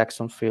have tax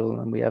on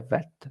fuel and we have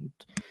VAT, and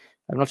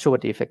I'm not sure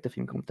what the effective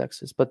income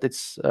tax is, but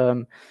it's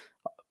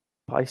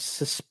I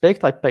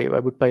suspect I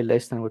would pay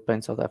less than I would pay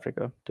in South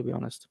Africa, to be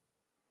honest.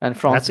 And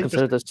France is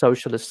considered a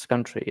socialist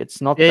country.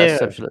 It's not that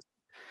socialist.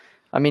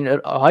 I mean,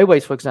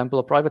 highways, for example,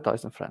 are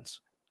privatized in France.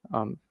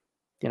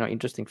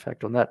 Interesting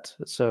fact on that.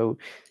 So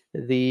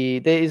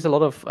there is a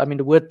lot of, I mean,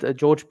 the word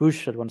George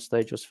Bush at one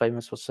stage was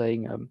famous for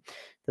saying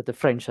that the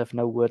French have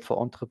no word for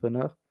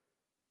entrepreneur.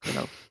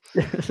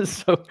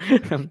 So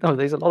no,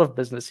 there's a lot of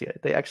business here.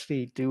 They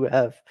actually do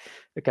have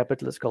a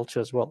capitalist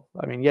culture as well.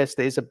 I mean, yes,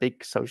 there is a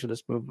big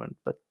socialist movement,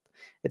 but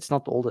it's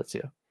not all that's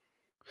here.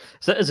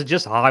 So is it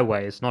just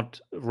highways, not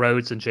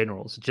roads in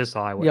general? It's just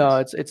highways.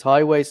 Yeah, it's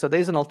highways. So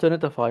there's an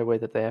alternative highway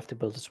that they have to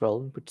build as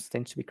well, which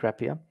tends to be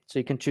crappier. So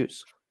you can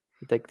choose.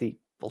 You take the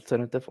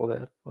alternative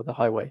or the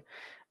highway.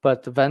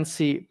 But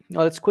Vancy,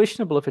 it's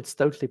questionable if it's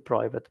totally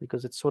private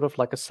because it's sort of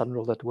like a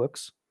sunroll that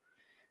works.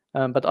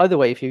 But either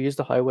way, if you use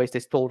the highways,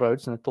 there's toll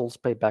roads and the tolls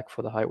pay back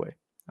for the highway.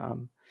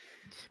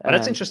 But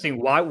that's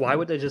interesting. Why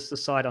would they just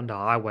decide on the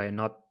highway and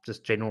not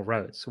just general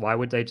roads? Why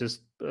would they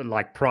just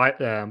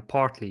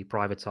partly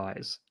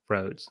privatize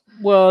roads?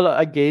 Well,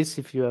 I guess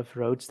if you have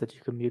roads that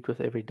you commute with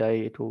every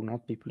day, it will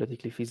not be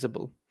politically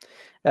feasible.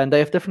 And they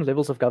have different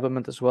levels of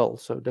government as well.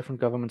 So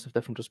different governments have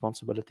different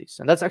responsibilities.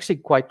 And that's actually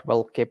quite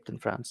well kept in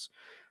France.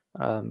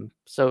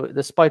 So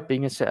despite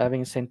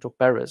having a central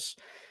Paris,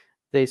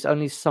 there's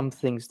only some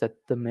things that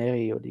the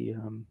mairie or the,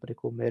 what they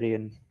call mairie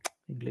in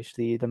English,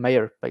 the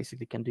mayor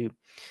basically can do.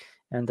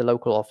 And the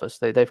local office,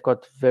 they've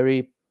got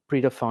very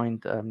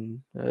predefined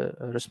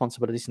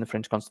responsibilities in the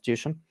French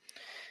constitution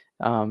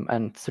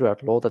and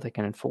throughout law that they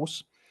can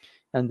enforce.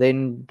 And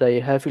then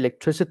they have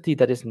electricity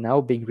that is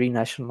now being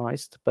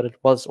renationalized, but it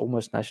was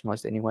almost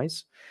nationalized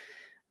anyways.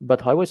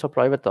 But highways are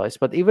privatized.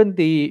 But even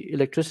the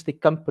electricity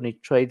company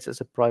trades as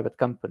a private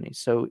company.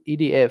 So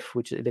EDF,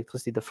 which is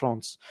Electricité de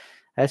France,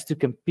 has to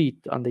compete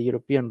under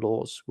European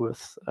laws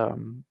with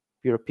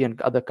European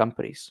other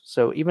companies.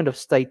 So even the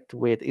state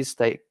where it is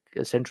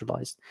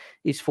centralized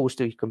is forced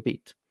to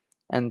compete.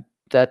 And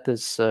that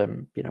has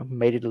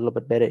made it a little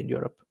bit better in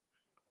Europe.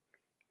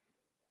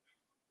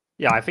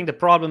 Yeah, I think the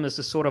problem is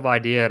the sort of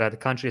idea that the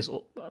country is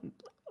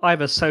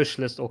either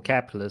socialist or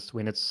capitalist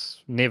when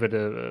it's never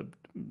the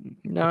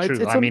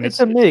truth. It's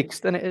a mix,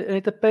 and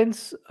it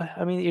depends.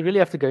 I mean, you really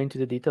have to go into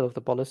the detail of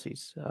the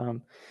policies,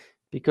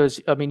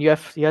 because I mean, you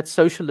had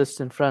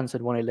socialists in France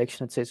at one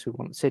election that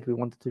said we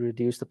wanted to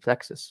reduce the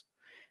taxes.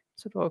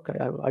 I said, well, okay,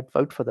 I'd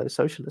vote for those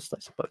socialists, I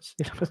suppose.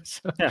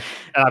 So, yeah,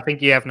 and I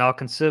think you have now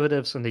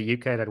conservatives in the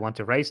UK that want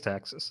to raise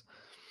taxes.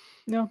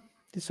 Yeah,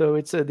 so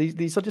it's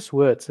these are just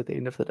words at the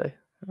end of the day.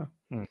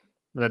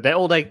 Yeah.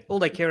 All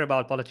they care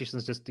about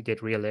politicians just to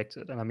get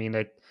re-elected, and I mean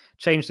they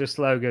change their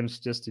slogans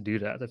just to do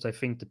that. If they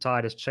think the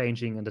tide is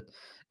changing and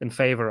in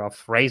favor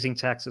of raising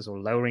taxes or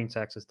lowering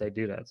taxes, they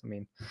do that. I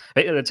mean,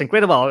 it's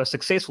incredible how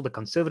successful the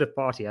Conservative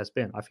Party has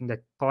been. I think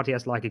that party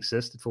has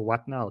existed for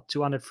what now,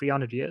 200,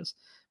 300 years,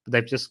 but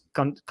they've just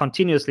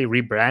continuously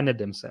rebranded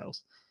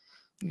themselves.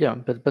 Yeah,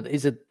 but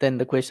is it then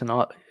the question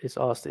is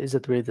asked? Is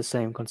it really the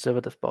same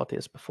Conservative Party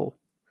as before?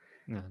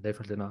 No,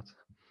 definitely not.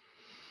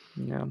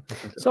 Yeah.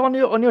 Definitely So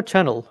on your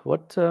channel,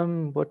 what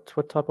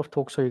type of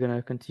talks are you going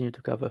to continue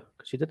to cover?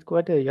 Because you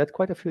had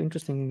quite a few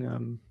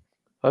interesting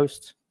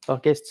hosts or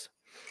guests.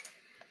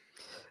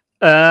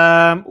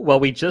 Well,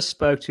 we just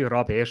spoke to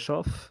Rob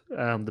Hershoff,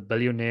 the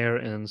billionaire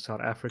in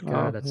South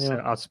Africa Oh, that's yeah. so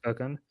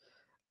outspoken.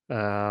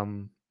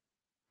 Um,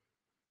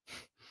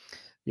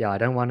 yeah, I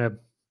don't want to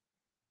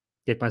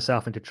get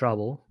myself into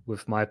trouble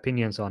with my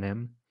opinions on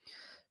him,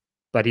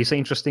 but he's an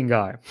interesting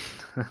guy.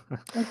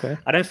 Okay.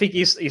 I don't think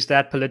he's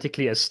that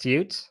politically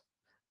astute.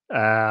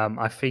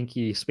 I think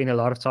he spent a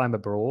lot of time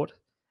abroad,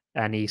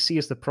 and he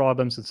sees the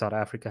problems in South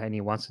Africa, and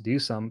he wants to do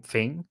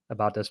something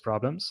about those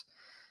problems.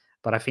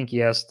 But I think he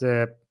has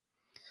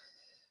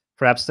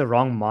perhaps the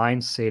wrong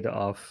mindset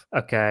of,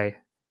 okay,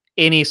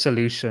 any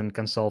solution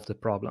can solve the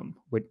problem.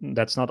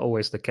 That's not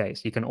always the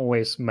case. You can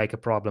always make a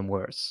problem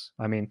worse.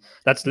 I mean,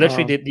 that's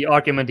literally Oh, the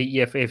argument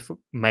the EFF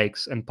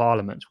makes in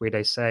Parliament, where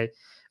they say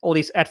all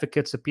these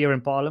advocates appear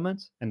in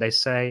Parliament and they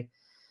say,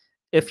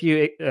 if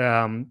you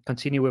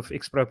continue with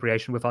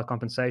expropriation without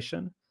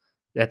compensation,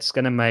 that's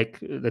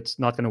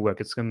not going to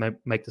work. It's going to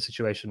make the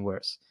situation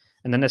worse.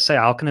 And then they say,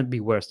 how can it be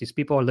worse? These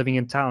people are living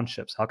in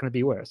townships. How can it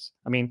be worse?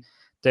 I mean,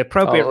 the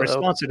appropriate oh,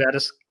 response to that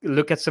is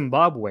look at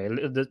Zimbabwe.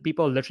 The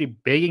people are literally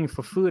begging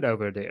for food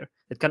over there.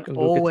 It can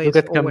always look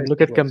get at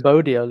worse.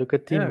 Cambodia, look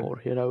at Yeah,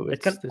 Timor. You know, it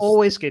it's can this.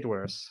 always get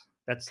worse.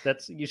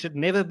 That's you should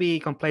never be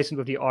complacent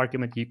with the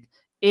argument.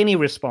 Any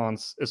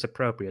response is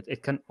appropriate.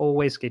 It can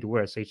always get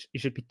worse. So you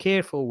should be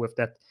careful with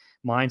that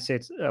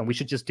mindset. We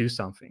should just do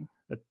something.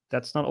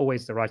 That's not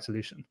always the right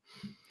solution.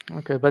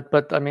 Okay,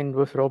 but I mean,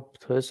 with Rob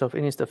Hershoff,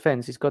 in his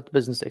defense, he's got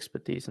business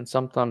expertise, and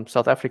sometimes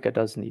South Africa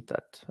does need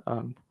that.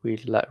 We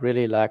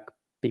really lack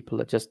people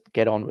that just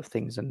get on with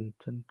things and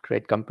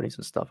create companies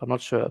and stuff. I'm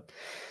not sure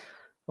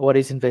what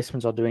his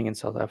investments are doing in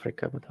South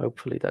Africa, but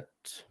hopefully that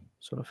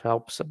sort of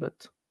helps a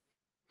bit.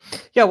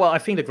 Yeah, well, I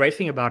think the great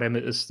thing about him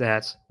is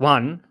that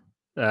one,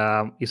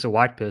 he's a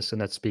white person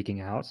that's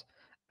speaking out,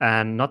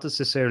 and not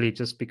necessarily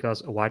just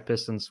because a white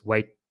person's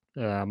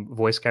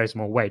voice carries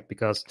more weight.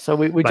 So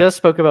we But just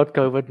spoke about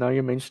COVID. Now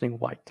you're mentioning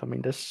white. I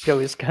mean, this show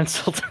is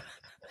cancelled.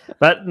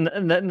 no,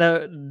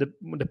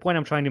 the point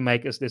I'm trying to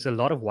make is there's a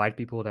lot of white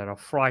people that are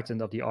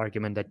frightened of the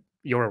argument that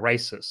you're a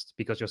racist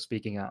because you're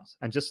speaking out,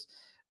 and just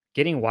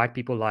getting white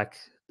people like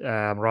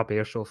Rob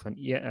Hershoff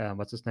and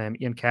what's his name,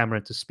 Ian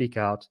Cameron, to speak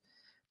out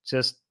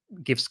just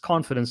gives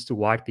confidence to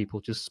white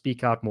people to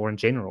speak out more in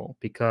general,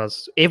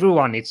 because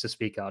everyone needs to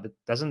speak out. It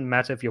doesn't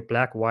matter if you're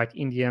black, white,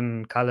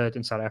 Indian, colored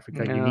in South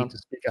Africa, you Yeah. need to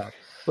speak out.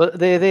 Well,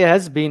 there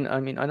has been. I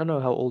mean, I don't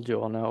know how old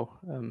you are now.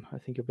 I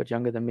think you're a bit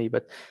younger than me,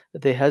 but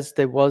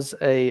there was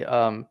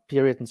a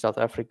period in South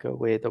Africa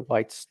where the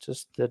whites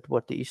just did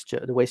what the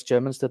West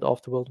Germans did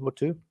after World War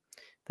II.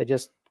 They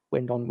just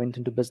went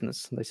into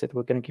business, and they said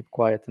we're going to keep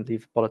quiet and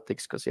leave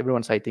politics because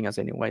everyone's hating us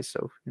anyway.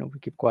 So we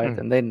keep quiet,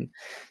 and then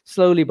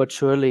slowly but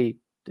surely.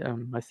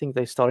 I think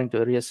they're starting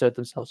to reassert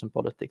themselves in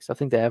politics. I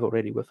think they have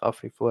already with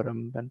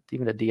AfriForum and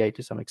even the DA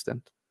to some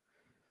extent.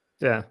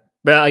 Yeah.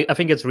 But I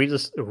think it's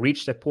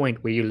reached a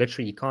point where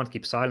you can't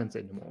keep silent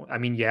anymore. I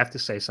mean, you have to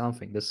say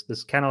something.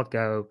 This cannot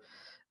go.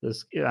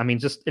 I mean,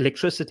 just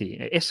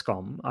electricity,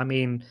 Eskom. I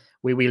mean,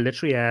 we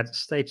literally had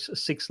stage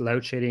 6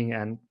 load shedding,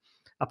 and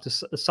up to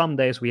some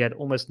days we had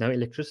almost no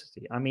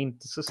electricity. I mean,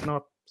 this is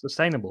not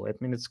sustainable. I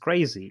mean, it's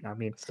crazy. I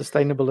mean,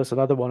 Sustainable is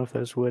another one of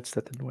those words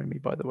that annoy me,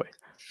 by the way.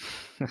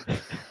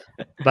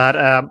 but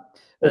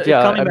But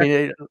yeah, coming I back,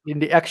 mean, in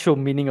the actual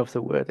meaning of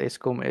the word,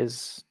 Eskom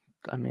is,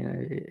 I mean,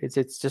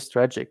 it's just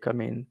tragic. I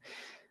mean,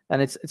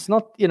 and it's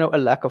not a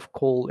lack of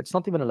call. It's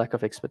not even a lack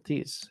of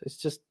expertise. It's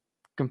just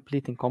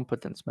complete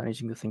incompetence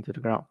managing the thing to the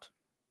ground.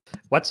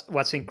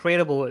 what's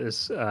incredible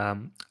is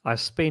I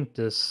spent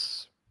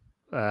this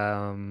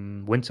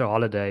winter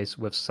holidays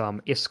with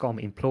some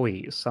Eskom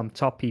employees, some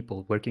top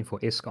people working for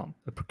Eskom,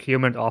 a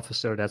procurement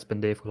officer that's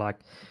been there for like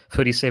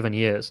 37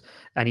 years.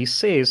 And he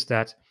says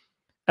that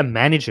a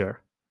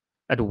manager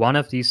at one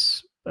of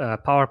these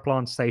power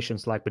plant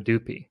stations like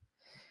Badupi,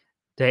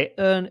 they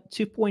earn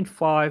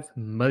 2.5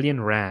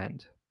 million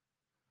rand.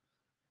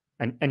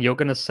 And you're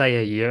going to say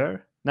a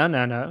year? No,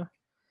 no, no.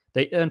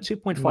 They earn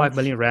 2.5 Month.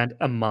 million rand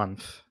a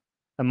month.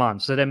 A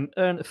month. So they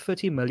earn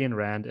 30 million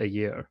rand a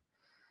year.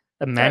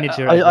 A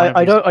manager at one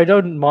of these. I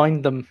don't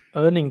mind them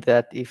earning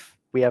that if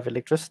we have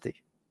electricity,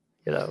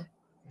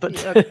 But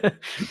Yeah,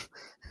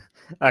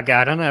 okay,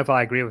 I don't know if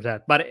I agree with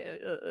that, but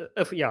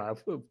if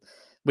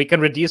we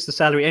can reduce the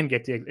salary and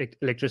get the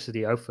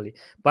electricity, hopefully.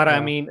 But I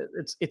yeah, mean,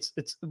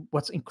 it's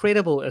what's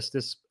incredible is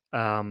this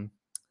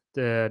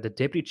the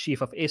deputy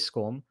chief of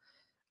Eskom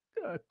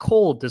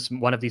called this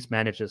one of these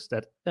managers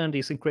that earned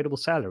these incredible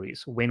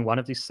salaries when one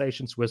of these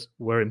stations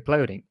were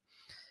imploding,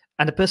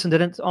 and the person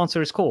didn't answer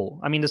his call.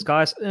 I mean, this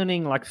guy's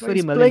earning like well, 30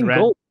 he's million playing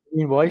rand. golf. I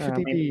mean, why should I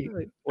he mean, be?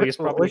 or he's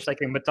Why probably should,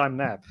 taking a midtime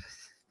nap.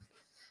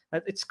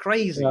 It's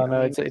crazy. yeah, I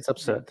no, mean, it's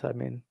absurd. I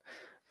mean,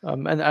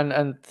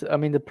 and I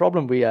mean the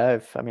problem we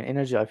have. I mean,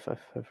 energy. I've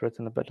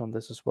written a bit on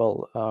this as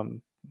well.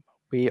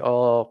 we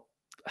are.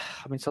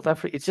 I mean, South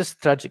Africa. It's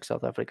just tragic,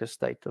 South Africa's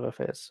state of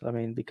affairs. I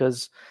mean,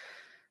 because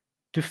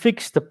to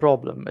fix the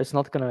problem, it's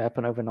not going to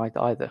happen overnight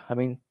either. I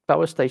mean,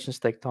 power stations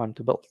take time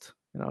to build.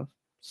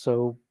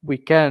 So we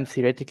can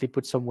theoretically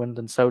put some wind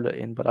and solar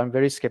in, but I'm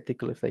very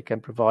skeptical if they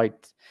can provide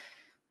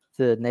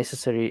the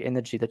necessary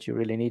energy that you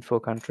really need for a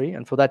country.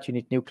 And for that, you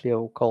need nuclear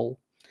or coal,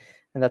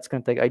 and that's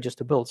going to take ages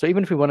to build. So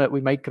even if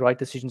we make the right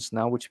decisions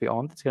now, which we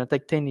aren't, it's going to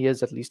take 10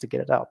 years at least to get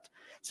it out.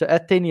 So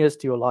add 10 years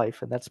to your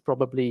life, and that's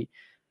probably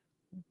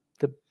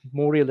the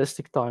more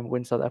realistic time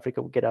when South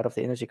Africa will get out of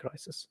the energy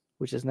crisis,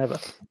 which is never.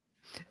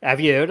 Have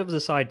you heard of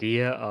this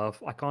idea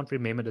of, I can't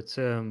remember the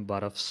term,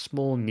 but of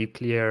small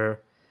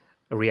nuclear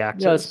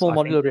reactors? Yeah, a small I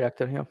think, modular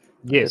reactor. Yeah.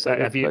 yes. I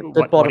Have you? did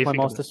What part do of you my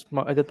think of it? master's.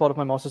 I did part of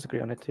my master's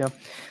degree on it. Yeah.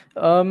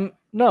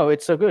 No,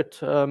 it's so good.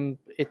 I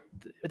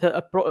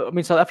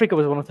mean, South Africa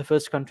was one of the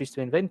first countries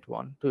to invent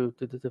one, to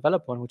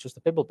develop one, which was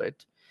the pebble bed.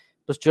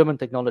 It was German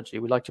technology.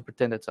 We like to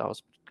pretend it's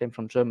ours. It came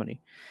from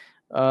Germany.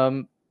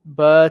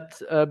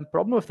 But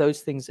problem with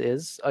those things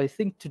is, I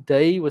think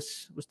today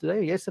was today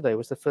or yesterday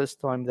was the first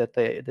time that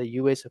the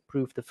US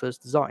approved the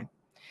first design.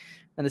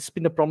 And it's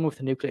been a problem with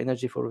the nuclear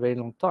energy for a very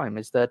long time,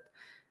 is that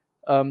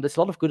there's a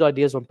lot of good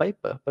ideas on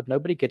paper, but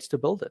nobody gets to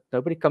build it.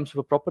 Nobody comes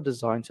with a proper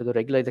design so the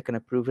regulator can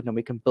approve it and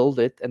we can build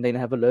it and then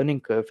have a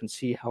learning curve and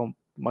see how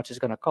much it's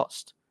going to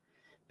cost.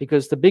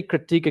 Because the big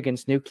critique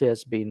against nuclear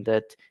has been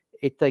that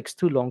it takes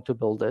too long to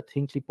build it.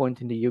 Hinkley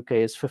Point in the UK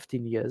is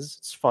 15 years.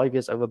 It's 5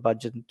 years over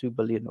budget and 2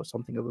 billion or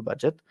something over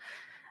budget.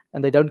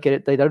 And they don't get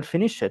it. They don't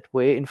finish it.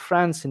 Where in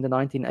France in the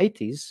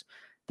 1980s,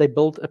 they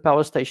built a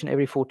power station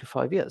every 4 to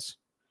 5 years.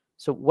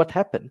 So what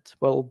happened?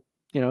 Well,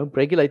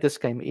 regulators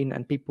came in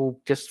and people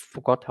just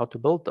forgot how to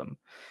build them.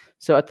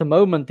 So at the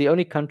moment, the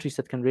only countries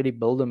that can really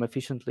build them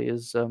efficiently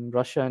is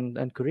Russia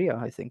and Korea,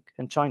 I think,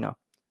 and China.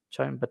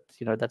 But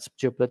that's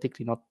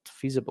geopolitically not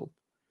feasible.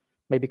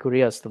 Maybe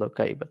Korea is still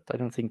okay, but I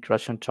don't think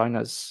Russia and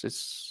China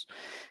is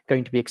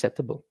going to be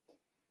acceptable.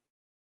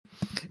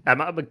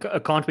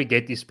 Can't we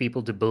get these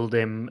people to build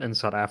them in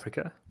South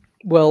Africa?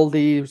 Well,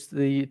 the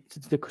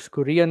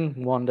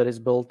Korean one that is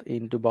built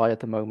in Dubai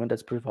at the moment,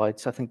 that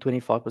provides, I think,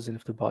 25%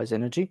 of Dubai's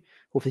energy,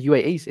 of the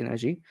UAE's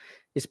energy,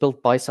 is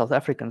built by South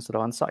Africans that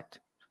are on site.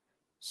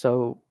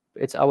 So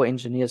it's our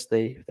engineers.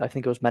 I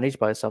think it was managed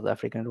by a South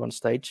African at one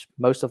stage.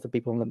 Most of the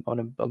people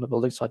on the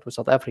building site were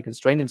South Africans,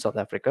 trained in South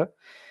Africa.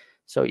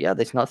 So yeah,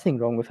 there's nothing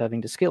wrong with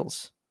having the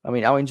skills. I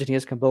mean, our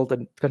engineers can build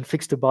and can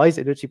fix Dubai's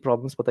energy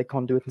problems, but they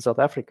can't do it in South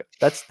Africa.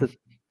 That's the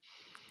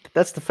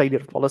failure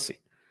of policy.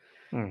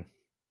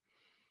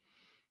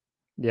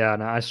 Yeah,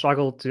 no, I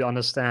struggle to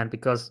understand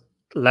because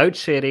load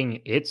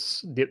shedding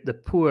hits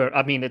the poor.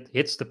 I mean, it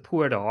hits the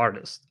poor the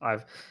hardest.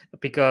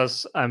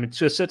 Because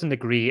to a certain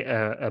degree,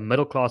 a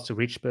middle class to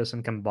rich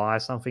person can buy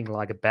something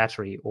like a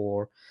battery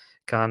or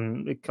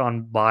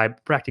can buy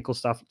practical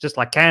stuff, just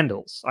like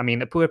candles. I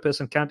mean, a poor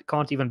person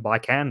can't even buy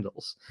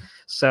candles.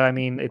 So I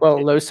mean,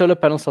 those solar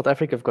panels South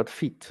Africa have got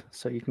feet,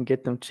 so you can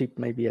get them cheap,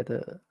 maybe at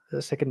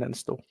a second-hand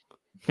store.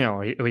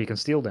 Or you can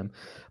steal them,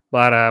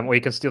 but or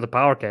you can steal the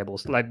power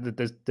cables. Like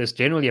there's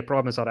generally a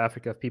problem in South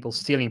Africa of people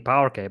stealing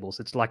power cables.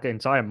 It's like an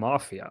entire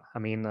mafia. I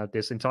mean,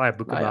 this entire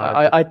book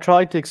about it. I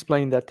tried to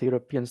explain that to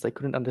Europeans. They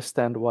couldn't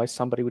understand why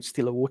somebody would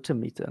steal a water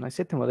meter, and I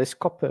said to them, "Well, there's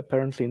copper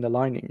apparently in the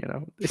lining,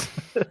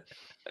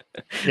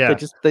 Yeah,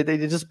 they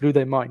just blew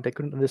their mind. They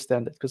couldn't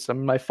understand it because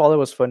my father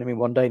was phoning me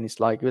one day, and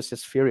he was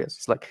just furious.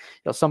 It's like,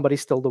 somebody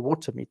stole the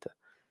water meter,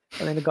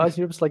 and then the guys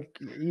in Europe was like,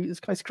 "This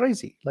guy's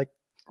crazy. Like,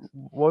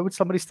 why would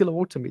somebody steal a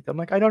water meter?" I'm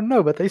like, I don't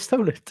know, but they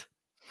stole it.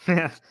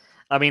 Yeah.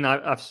 I mean,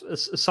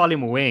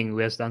 Salim Wing, who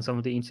has done some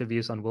of the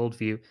interviews on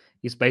WorldView,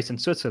 is based in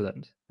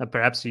Switzerland. And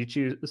perhaps you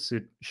two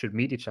should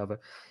meet each other.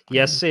 He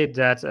has said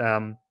that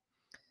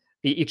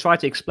he tried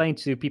to explain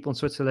to people in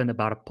Switzerland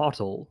about a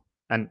pothole,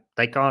 and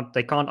they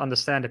can't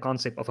understand the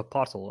concept of a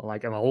pothole,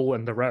 like a hole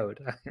in the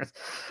road.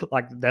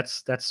 Like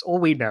that's all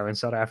we know in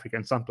South Africa.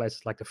 In some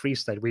places like the Free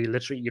State, we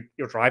literally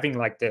you're driving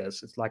like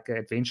this. It's like an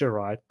adventure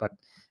ride, but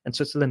in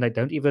Switzerland they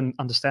don't even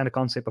understand the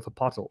concept of a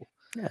pothole.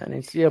 Yeah, and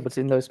but it's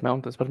in those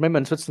mountains. But remember,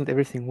 in Switzerland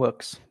everything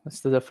works.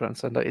 That's the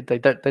difference, and they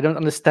don't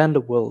understand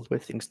the world where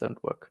things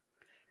don't work.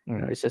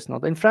 It's just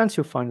not. In France,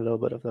 you'll find a little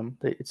bit of them.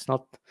 It's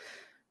not.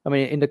 I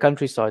mean, in the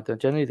countryside,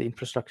 generally the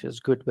infrastructure is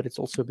good, but it's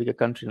also a bigger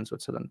country than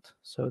Switzerland.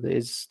 So there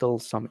is still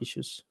some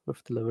issues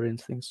with delivering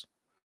things.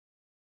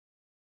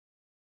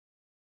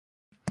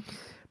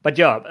 But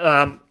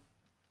yeah,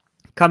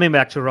 coming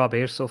back to Rob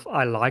Hersov,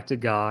 I like the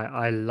guy.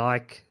 I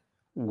like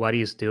what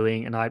he's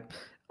doing, and I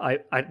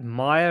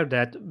admire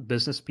that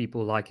business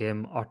people like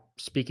him are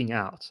speaking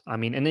out. I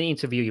mean, in the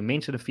interview, you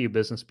mentioned a few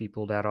business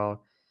people that are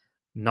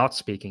not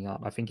speaking out.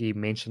 I think he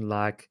mentioned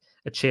like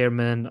a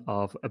chairman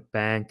of a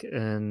bank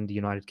in the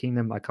United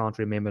Kingdom. I can't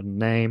remember the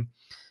name,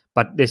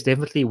 but there's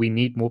definitely, we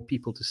need more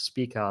people to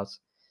speak out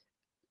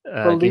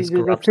against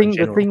corruption.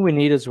 The thing we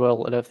need as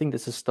well, and I think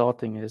this is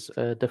starting, is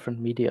different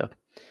media.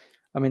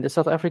 I mean, the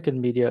South African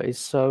media is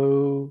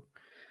so.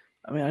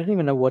 I mean, I don't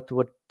even know what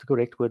the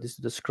correct word is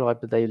to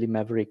describe the Daily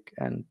Maverick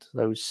and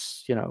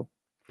those,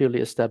 purely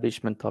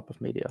establishment type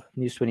of media,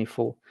 News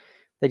 24.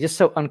 They're just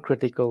so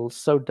uncritical,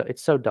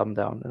 it's so dumbed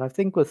down. And I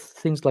think with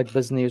things like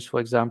Biz News, for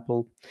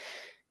example,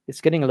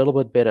 it's getting a little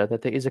bit better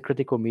that there is a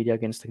critical media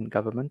against the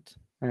government,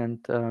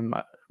 and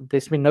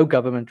there's been no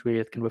government really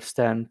that can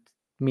withstand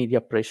media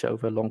pressure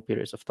over long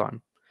periods of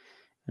time,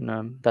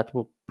 and that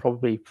will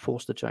probably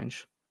force the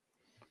change.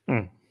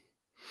 Mm.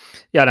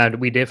 Yeah, no,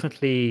 we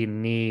definitely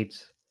need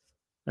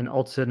an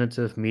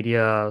alternative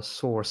media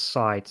source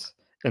site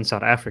in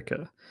South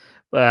Africa.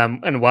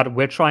 And what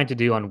we're trying to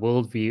do on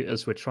WorldView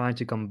is we're trying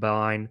to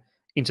combine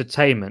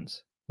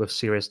entertainment with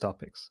serious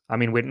topics. I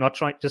mean, we're not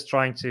trying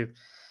to.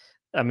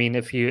 I mean,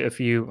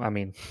 I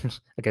mean,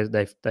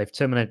 okay, they've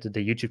terminated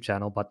the YouTube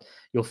channel, but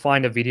you'll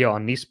find a video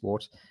on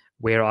Nisport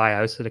where I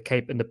hosted a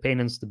Cape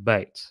Independence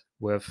debate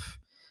with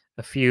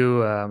a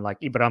few like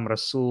Ibrahim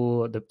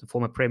Rasool, the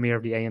former premier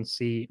of the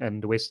ANC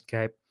and the Western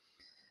Cape,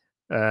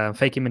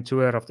 Faki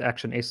Mentour of the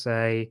Action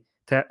SA,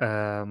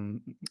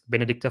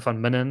 Benedicta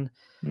van Minnen.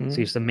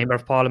 She's the Member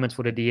of Parliament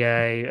for the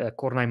DA,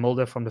 Cornay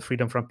Mulder from the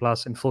Freedom Front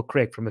Plus, and Phil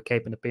Craig from the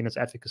Cape Independence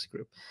Advocacy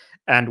Group.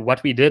 And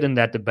what we did in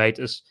that debate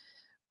is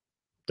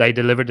they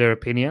delivered their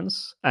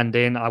opinions, and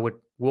then I would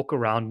walk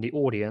around the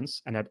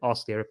audience and I'd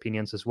ask their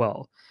opinions as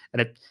well.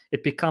 And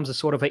it becomes a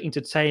sort of an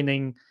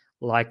entertaining,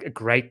 like a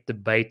great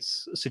debate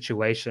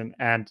situation.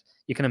 And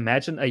you can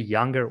imagine a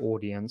younger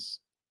audience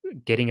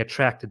getting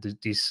attracted to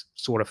these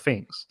sort of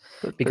things,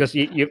 because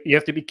you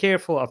have to be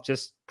careful of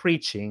just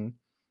preaching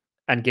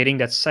and getting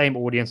that same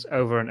audience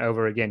over and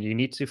over again. You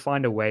need to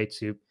find a way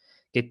to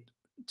get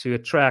to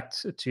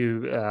attract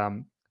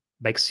to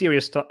make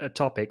serious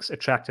topics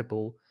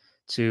attractable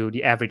to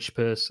the average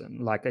person,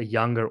 like a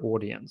younger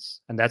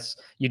audience, and that's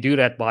you do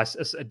that by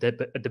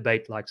a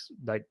debate like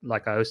I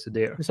hosted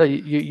there. So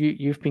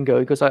you've been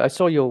going, because I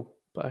saw your,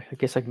 I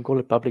guess I can call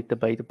it public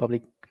debate, a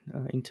public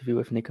interview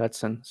with Nick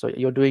Hudson. So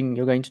you're going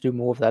to do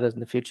more of that in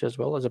the future as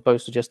well, as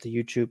opposed to just the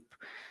YouTube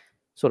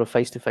sort of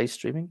face-to-face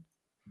streaming.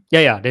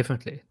 Yeah,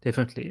 definitely.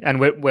 And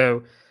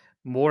we're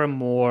more and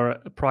more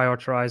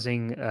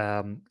prioritizing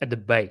a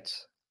debate,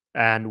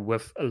 and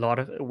with a lot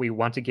of, we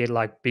want to get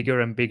like bigger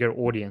and bigger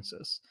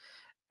audiences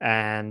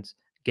and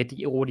get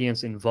the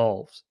audience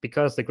involved,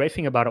 because the great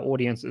thing about an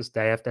audience is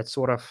they have that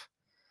sort of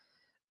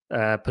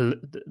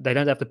they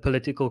don't have the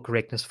political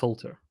correctness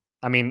filter.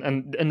 I mean,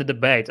 and in the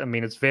debate, I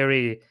mean, it's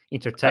very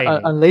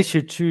entertaining. Unless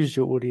you choose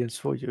your audience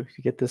for you,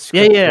 you get this.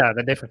 Yeah,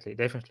 definitely.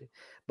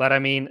 But I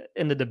mean,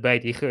 in the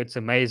debate, it's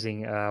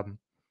amazing.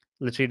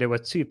 Literally, there were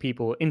two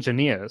people,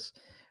 engineers,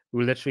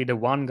 who literally, the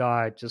one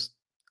guy just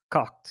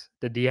cocked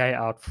the DA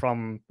out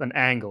from an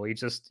angle.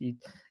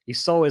 He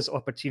saw his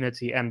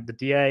opportunity, and the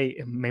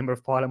DA, member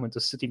of parliament,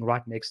 is sitting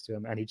right next to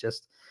him, and he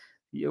just,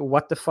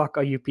 what the fuck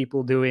are you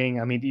people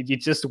doing? I mean, you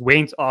just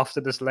went after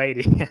this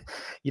lady.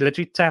 You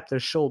literally tapped her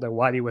shoulder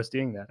while he was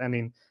doing that. I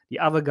mean, the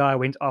other guy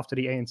went after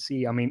the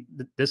ANC. I mean,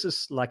 this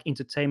is like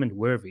entertainment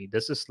worthy.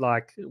 This is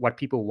like what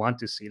people want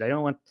to see. They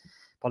don't want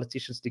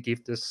politicians to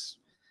give this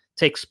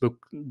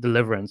textbook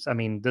deliverance. I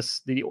mean,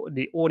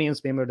 the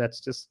audience member that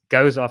just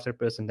goes after a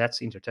person,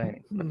 that's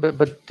entertaining.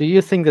 But do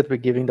you think that we're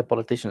giving the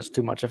politicians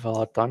too much of a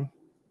hard time,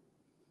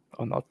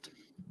 or not?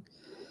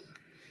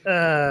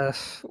 Not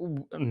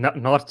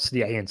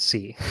the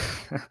ANC.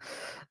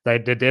 they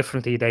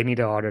definitely need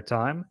a harder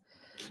time.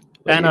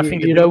 And I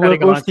think, with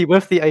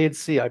the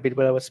ANC, I mean,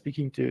 when I was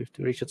speaking to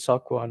Richard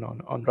Sakwan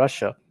on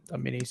Russia, I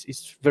mean,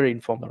 he's very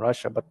informed on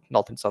Russia, but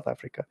not in South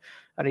Africa.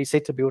 And he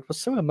said to me, what was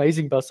so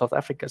amazing about South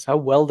Africa is how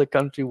well the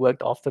country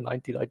worked after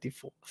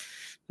 1994.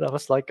 And I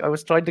was like, I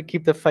was trying to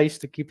keep the face,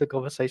 to keep the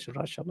conversation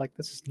Russia. I'm like,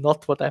 this is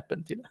not what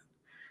happened, you know.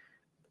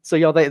 So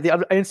yeah,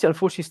 the ANC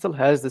unfortunately still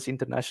has this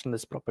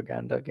internationalist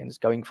propaganda against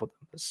going for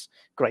them, this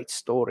great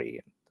story.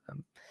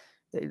 And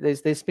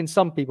there's been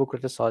some people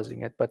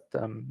criticizing it, but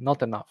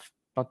not enough.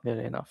 Not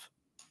nearly enough.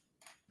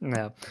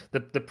 No,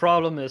 the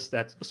problem is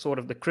that sort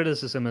of the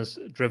criticism is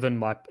driven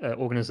by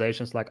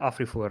organizations like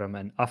AfriForum,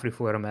 and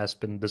AfriForum has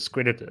been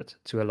discredited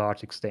to a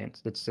large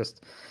extent. It's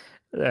just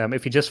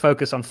if you just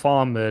focus on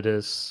farm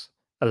murders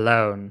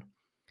alone,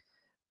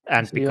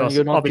 and so because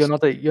you're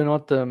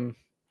not an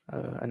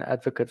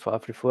advocate for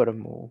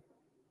AfriForum, or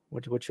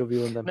what's your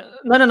view on them?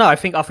 No. I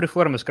think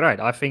AfriForum is great.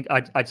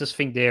 I just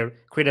think their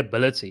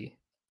credibility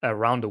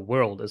around the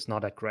world is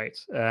not that great,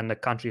 and the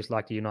countries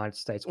like the United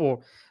States, or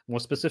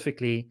more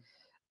specifically,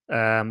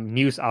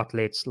 news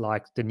outlets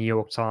like the New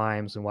York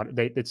Times and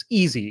it's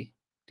easy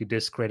to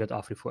discredit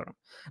AfriForum.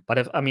 But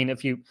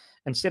if you,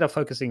 instead of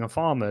focusing on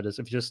farm murders,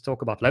 if you just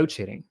talk about load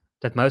shedding,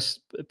 that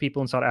most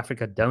people in South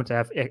Africa don't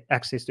have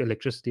access to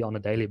electricity on a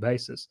daily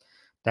basis,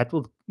 that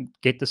will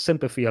get the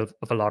sympathy of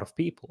a lot of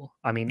people.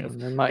 I mean,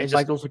 it might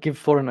also give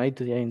foreign aid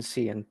to the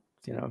ANC and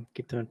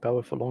keep them in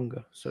power for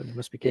longer. So you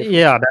must be careful.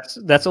 Yeah,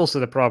 that's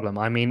also the problem.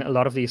 I mean, a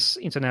lot of these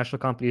international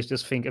companies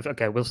just think,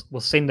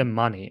 we'll send them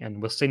money,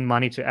 and we'll send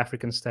money to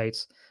African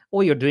states.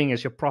 All you're doing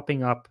is you're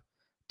propping up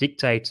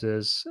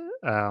dictators,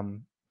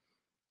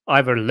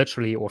 either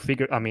literally or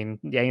figure. I mean,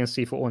 the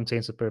ANC, for all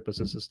intents and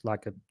purposes, is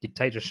like a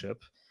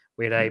dictatorship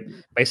where they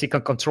basically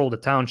can control the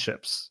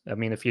townships. I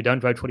mean, if you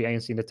don't vote for the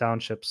ANC in the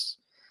townships,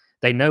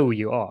 they know who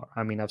you are.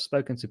 I mean, I've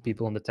spoken to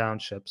people in the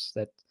townships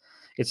that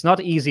it's not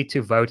easy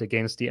to vote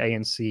against the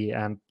ANC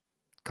and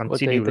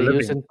continue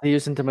living. They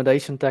use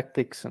intimidation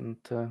tactics and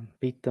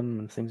beat them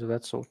and things of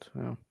that sort.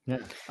 Yeah,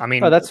 I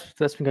mean, that's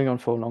been going on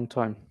for a long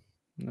time.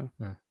 Yeah.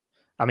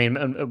 I mean,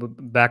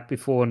 back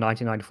before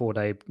 1994,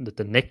 they did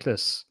the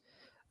necklace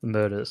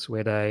murders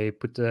where they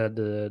put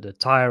the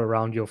tire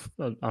around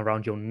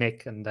your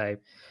neck, and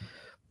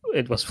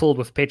it was filled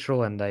with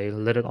petrol, and they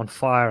lit it on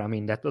fire. I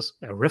mean, that was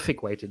a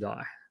horrific way to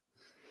die.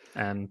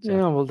 And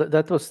well,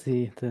 that was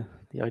the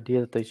idea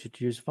that they should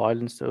use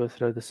violence to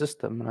overthrow the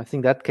system, and I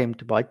think that came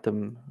to bite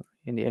them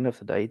in the end of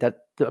the day.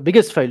 That the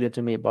biggest failure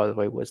to me, by the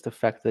way, was the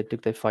fact that they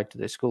took their fight to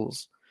their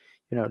schools.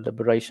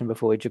 Liberation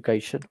before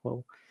education.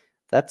 Well,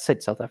 that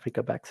set South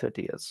Africa back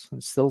 30 years,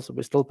 and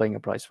we're still paying a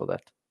price for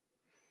that.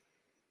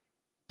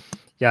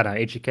 Yeah, no,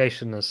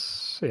 education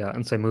is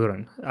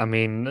insemuren. I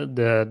mean,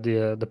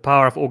 the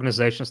power of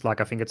organizations like,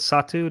 I think it's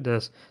SATU,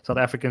 the South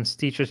African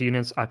Teachers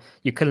Unions.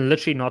 You can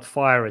literally not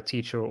fire a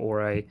teacher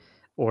or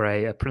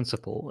a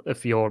principal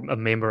if you're a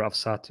member of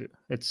SATU.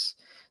 It's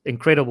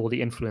incredible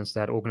the influence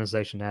that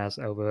organization has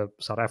over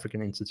South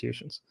African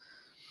institutions.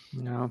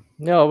 No,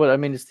 but I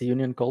mean, it's the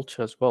union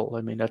culture as well.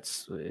 I mean,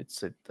 it's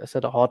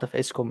at the heart of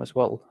ESCOM as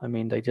well. I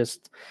mean, they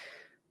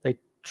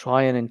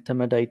try and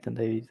intimidate, and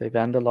they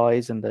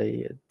vandalize, and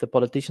the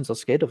politicians are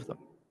scared of them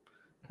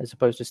as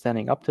opposed to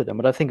standing up to them.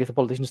 But I think if the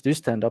politicians do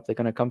stand up, they're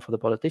going to come for the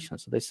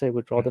politicians. So they say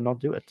we'd rather not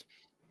do it.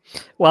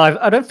 Well,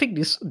 I don't think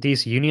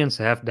these unions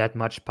have that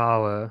much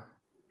power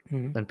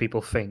than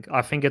people think.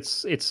 I think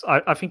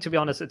I think, to be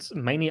honest, it's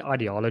mainly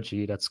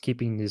ideology that's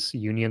keeping these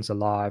unions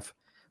alive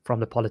from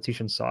the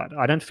politician side.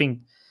 I don't think.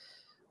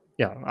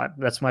 Yeah,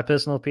 that's my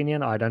personal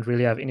opinion. I don't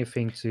really have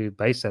anything to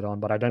base that on,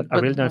 but I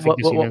really don't think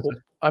these unions.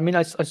 I mean,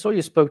 I saw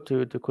you spoke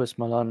to Chris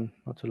Malan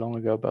not too long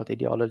ago about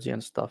ideology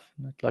and stuff.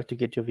 I'd like to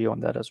get your view on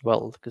that as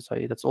well, because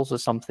that's also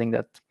something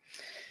that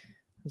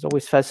has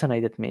always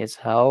fascinated me, is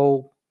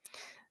how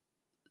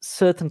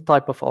certain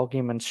type of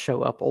arguments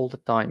show up all the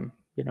time,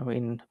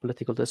 in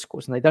political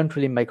discourse, and they don't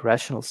really make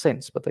rational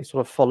sense, but they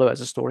sort of follow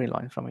as a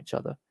storyline from each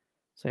other.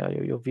 So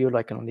your view,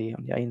 like on the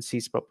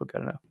ANC's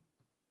propaganda.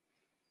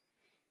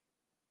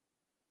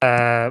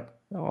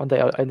 On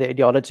the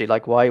ideology,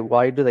 like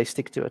why do they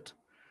stick to it?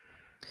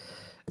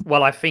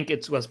 Well, I think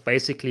it was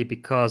basically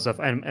because of,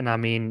 and I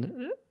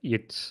mean,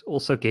 you'd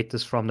also get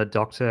this from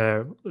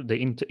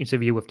the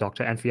interview with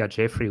Dr. Anthea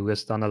Jeffrey, who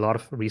has done a lot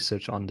of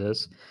research on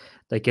this.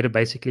 They get it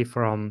basically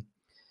from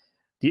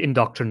the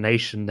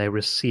indoctrination they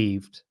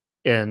received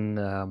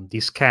in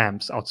these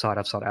camps outside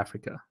of South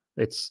Africa.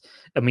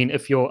 Salim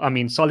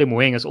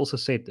Moeng has also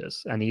said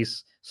this, and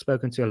he's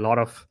spoken to a lot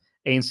of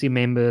ANC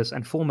members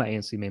and former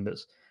ANC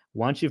members.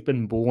 Once you've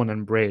been born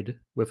and bred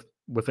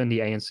within the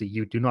ANC,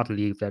 you do not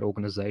leave that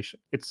organization.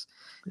 It's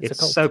a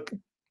cult.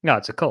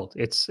 It's a cult.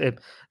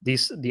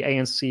 The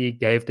ANC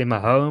gave them a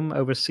home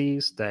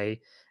overseas.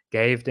 They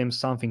gave them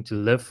something to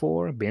live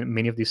for.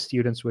 Many of these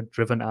students were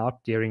driven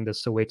out during the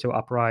Soweto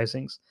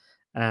uprisings,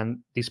 and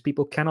these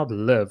people cannot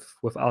live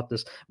without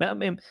this. I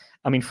mean,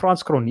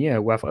 Frans Cronje,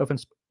 who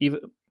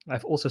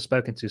I've also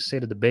spoken to,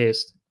 said it the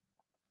best.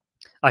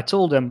 I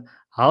told him,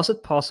 how is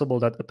it possible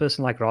that a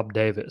person like Rob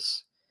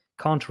Davis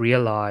can't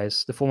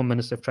realize, the former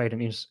Minister of Trade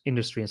and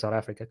Industry in South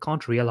Africa,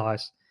 can't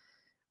realize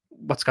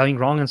what's going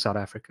wrong in South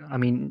Africa? I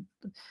mean,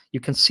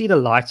 you can see the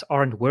lights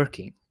aren't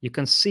working. You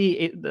can see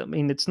it. I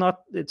mean, it's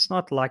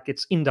not like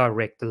it's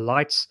indirect. The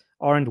lights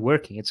aren't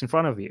working. It's in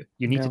front of you.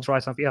 You need to try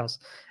something else.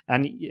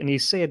 And he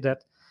said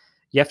that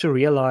you have to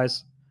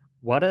realize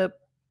what a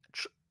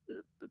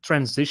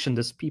transition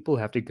these people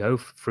have to go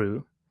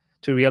through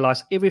to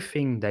realize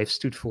everything they've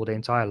stood for their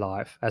entire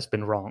life has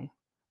been wrong.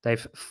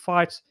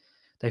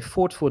 They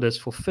fought for this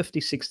for 50,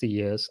 60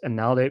 years, and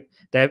now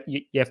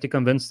you have to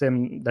convince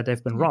them that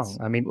they've been wrong.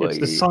 I mean, it's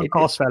the sunk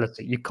cost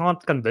fallacy. You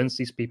can't convince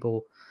these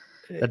people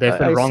that they've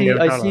been wrong.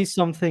 I see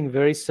something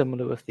very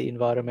similar with the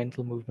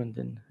environmental movement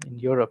in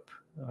Europe.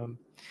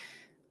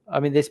 I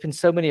mean, there's been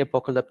so many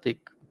apocalyptic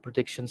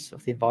predictions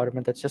of the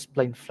environment that's just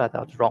plain flat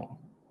out wrong.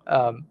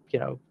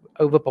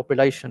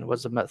 Overpopulation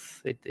was a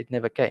myth. It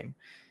never came,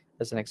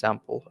 as an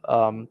example.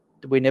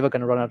 We're never going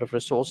to run out of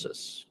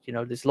resources.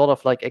 There's a lot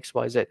of like X,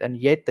 Y, Z, and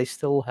yet they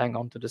still hang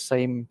on to the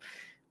same,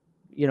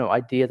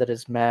 idea that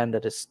it's man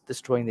that is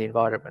destroying the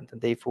environment, and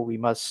therefore we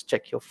must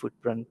check your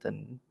footprint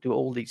and do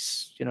all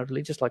these,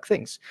 religious-like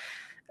things.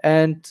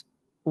 And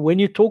when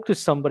you talk to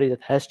somebody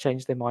that has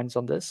changed their minds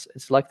on this,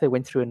 it's like they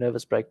went through a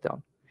nervous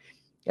breakdown.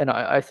 And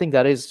I think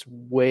that is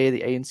where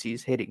the ANC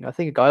is heading. I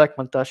think a guy like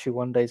Mantashe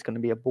one day is going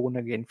to be a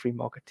born-again free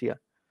marketeer.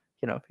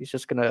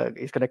 He's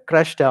gonna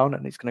crash down,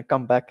 and he's gonna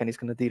come back, and he's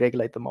gonna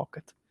deregulate the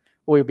market,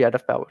 or he'll be out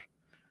of power.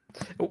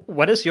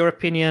 What is your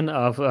opinion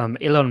of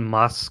Elon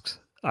Musk's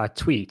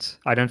tweet?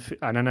 I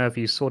don't know if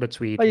you saw the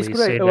tweet. Oh, he's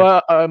great.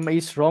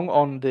 He's wrong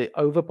on the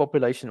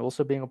overpopulation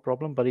also being a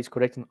problem, but he's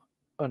correct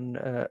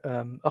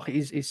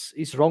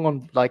he's wrong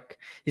on, like,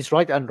 he's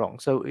right and wrong.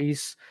 So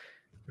he's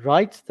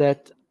right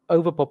that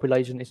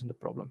overpopulation isn't a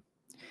problem,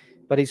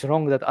 but he's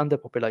wrong that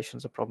underpopulation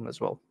is a problem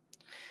as well.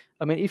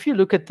 I mean, if you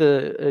look at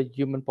the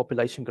human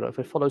population growth,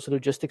 it follows a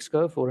logistics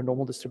curve or a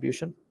normal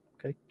distribution.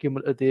 Okay,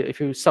 if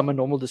you sum a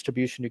normal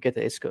distribution, you get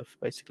the S curve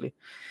basically.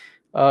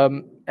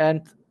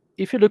 And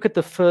if you look at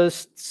the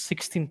first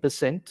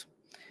 16%,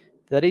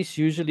 that is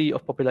usually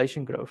of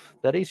population growth.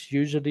 That is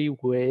usually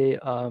where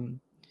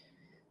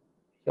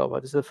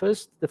what is the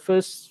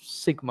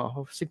first sigma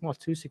of sigma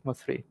 2, sigma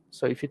 3.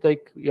 So if you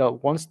take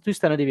two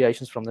standard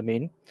deviations from the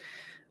mean,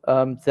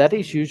 that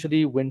is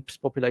usually when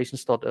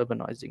populations start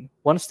urbanizing.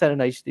 One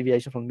standard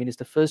deviation from the mean is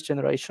the first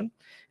generation,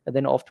 and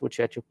then afterwards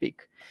you're at your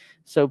peak.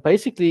 So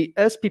basically,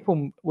 as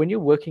people, when you're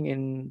working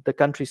in the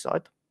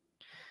countryside,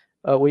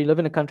 when you live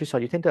in the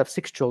countryside, you tend to have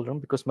 6 children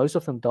because most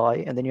of them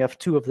die, and then you have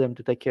 2 of them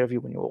to take care of you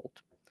when you're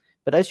old.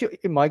 But as you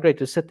migrate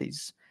to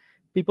cities,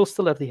 people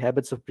still have the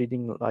habits of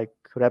breeding like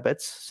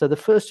rabbits. So the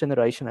first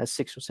generation has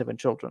 6 or 7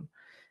 children,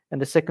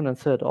 and the second and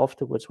third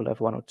afterwards will have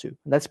 1 or 2.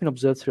 And that's been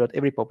observed throughout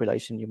every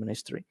population in human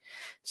history.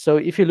 So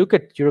if you look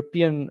at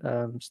European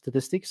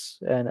statistics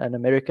and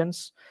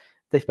Americans,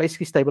 they've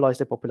basically stabilized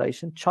their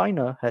population.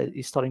 China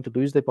is starting to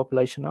lose their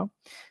population now.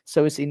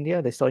 So is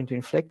India. They're starting to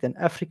inflect. And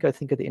Africa, I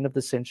think at the end of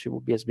the century, will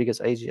be as big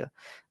as Asia.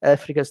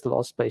 Africa is the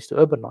last place to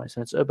urbanize,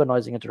 and it's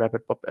urbanizing at a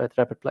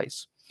rapid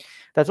pace.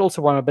 That's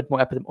also why I'm a bit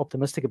more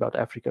optimistic about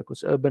Africa,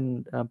 because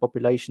urban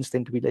populations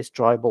tend to be less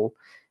tribal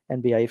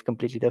and behave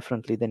completely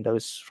differently than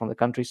those from the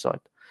countryside.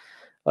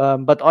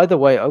 But either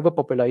way,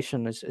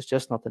 overpopulation is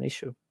just not an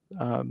issue.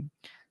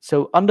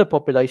 So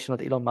underpopulation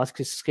that Elon Musk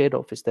is scared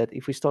of is that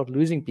if we start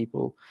losing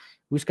people,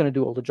 who's going to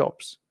do all the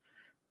jobs?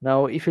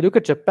 Now, if you look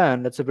at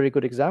Japan, that's a very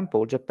good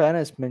example. Japan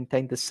has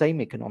maintained the same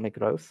economic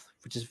growth,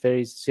 which is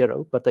very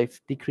zero, but they've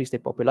decreased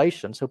their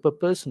population. So per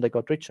person, they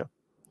got richer.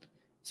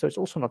 So it's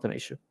also not an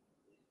issue.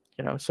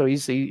 So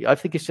I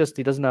think it's just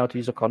he doesn't know how to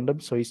use a condom,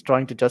 so he's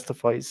trying to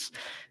justify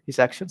his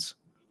actions.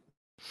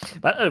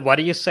 But what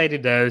do you say to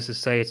those who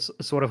say it's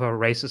sort of a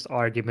racist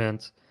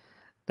argument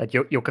that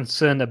you're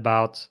concerned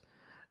about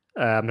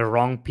the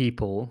wrong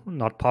people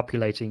not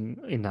populating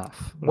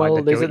enough?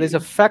 Well, like there's a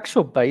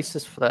factual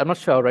basis for that. I'm not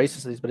sure how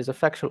racist it is, but there's a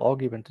factual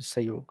argument to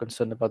say you're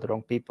concerned about the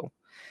wrong people.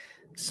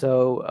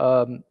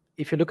 So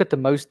if you look at the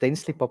most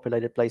densely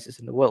populated places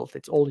in the world,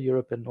 it's all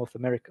Europe and North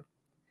America.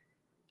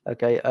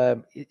 Okay,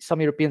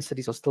 some European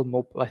cities are still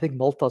more. I think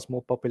Malta is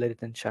more populated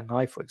than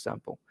Shanghai, for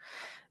example.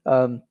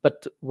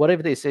 But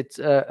whatever it is,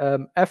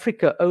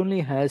 Africa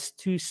only has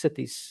 2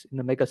 cities in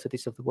the mega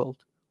cities of the world,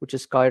 which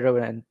is Cairo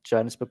and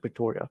Johannesburg,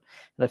 Pretoria.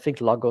 And I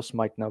think Lagos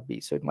might now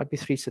be. So it might be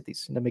 3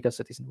 cities in the mega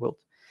cities in the world.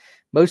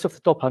 Most of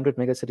the top 100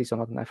 mega cities are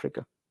not in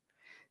Africa.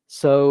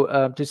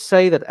 So to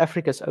say that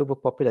Africa is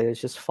overpopulated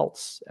is just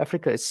false.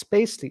 Africa is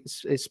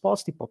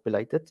sparsely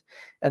populated,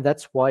 and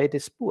that's why it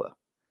is poor.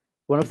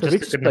 One of the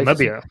richest places.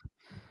 Namibia.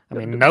 I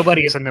mean,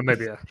 nobody is in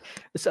Namibia.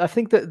 So I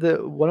think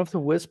that one of the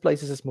worst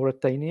places is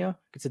Mauritania.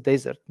 It's a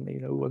desert.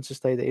 Who wants to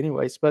stay there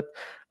anyways? But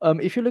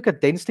if you look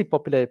at densely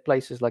populated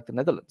places like the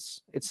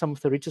Netherlands, it's some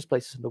of the richest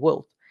places in the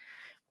world.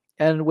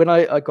 And when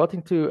I got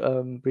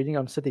into reading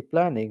on city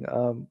planning,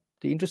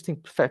 the interesting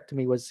fact to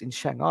me was in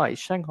Shanghai.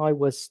 Shanghai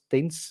was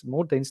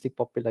more densely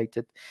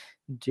populated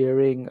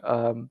during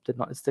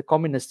the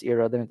communist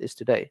era than it is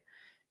today.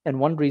 And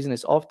one reason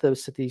is after the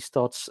city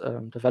starts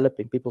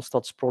developing, people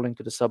start sprawling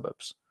to the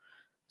suburbs.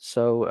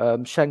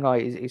 So Shanghai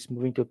is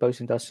moving to a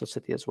post-industrial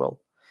city as well.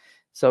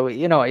 So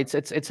it's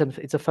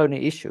a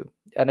phony issue,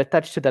 and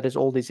attached to that is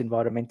all these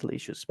environmental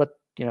issues. But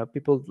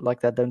people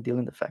like that don't deal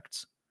in the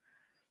facts.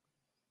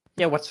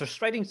 Yeah, what's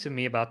frustrating to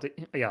me about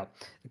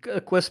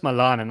Chris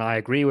Milan, and I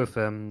agree with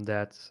him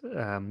that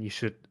you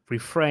should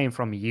refrain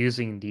from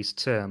using these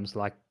terms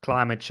like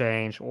climate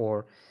change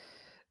or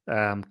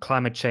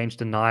climate change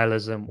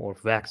denialism or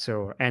vaxxer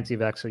or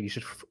anti-vaxxer. You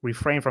should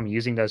refrain from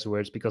using those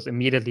words because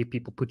immediately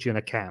people put you in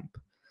a camp.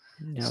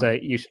 Yeah. So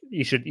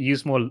you should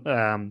use more.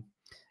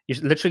 You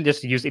should literally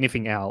just use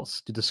anything else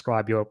to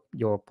describe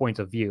your point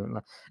of view.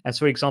 As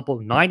for example,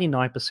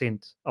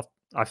 99% of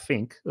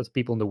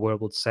people in the world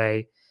would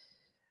say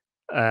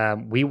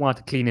we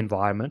want a clean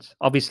environment.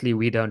 Obviously,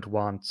 we don't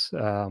want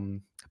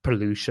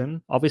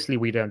pollution. Obviously,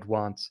 we don't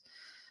want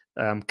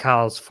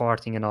cows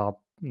farting in our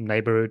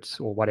neighborhoods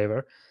or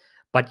whatever.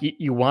 But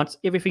you want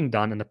everything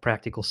done in a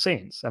practical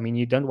sense. I mean,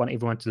 you don't want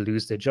everyone to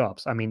lose their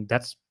jobs. I mean,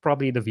 that's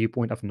probably the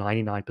viewpoint of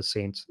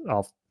 99%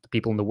 of the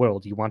people in the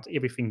world. You want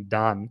everything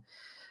done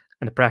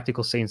in a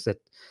practical sense that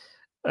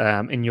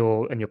in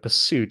your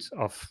pursuit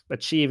of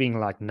achieving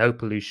like no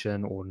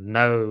pollution or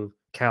no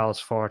cows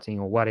farting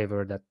or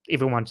whatever, that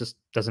everyone just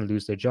doesn't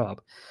lose their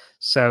job.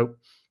 So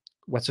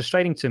what's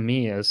frustrating to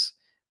me is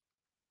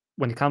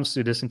when it comes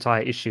to this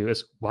entire issue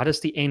is what is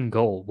the end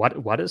goal?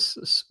 What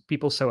is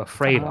people so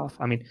afraid of?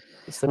 I mean,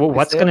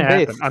 what's going to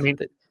happen? I mean,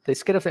 they're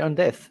scared of their own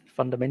death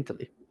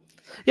fundamentally.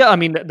 Yeah, I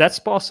mean that's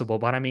possible,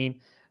 but I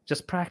mean,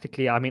 just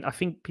practically, I mean, I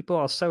think people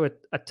are so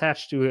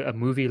attached to a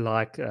movie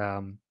like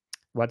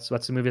what's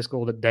the movie is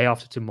called, The Day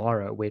After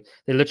Tomorrow, where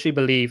they literally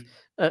believe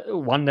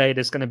one day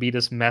there's going to be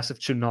this massive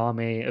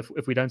tsunami.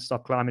 If we don't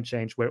stop climate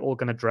change, we're all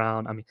going to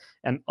drown. I mean,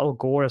 and Al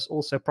Gore has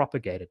also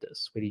propagated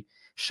this, where he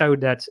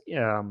showed that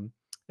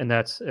in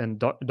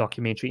that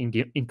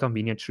documentary,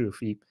 Inconvenient Truth,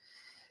 he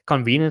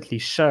conveniently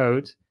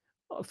showed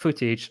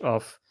footage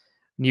of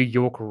New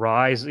York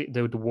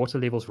the water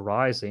levels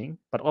rising,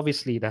 but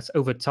obviously that's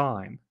over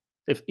time.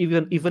 If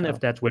even if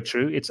that were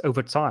true, it's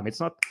over time. It's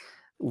not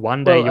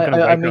one day Well, you're going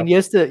to I wake mean, up.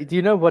 yes. Do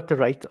you know what the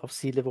rate of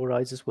sea level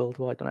rise is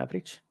worldwide on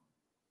average?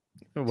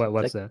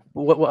 What's Like,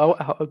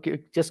 that?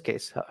 just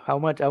guess how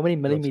many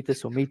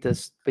millimeters or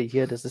meters per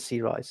year does the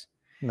sea rise?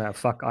 No,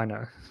 fuck, I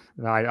know.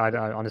 No,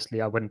 I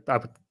honestly, I wouldn't. I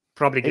would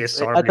probably guess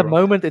At horribly the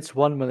wrong. moment, it's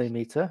 1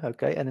 millimeter.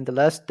 Okay, and in the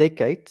last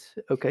decade,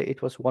 okay,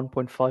 it was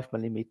 1.5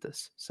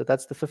 millimeters. So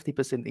that's the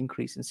 50%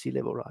 increase in sea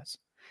level rise.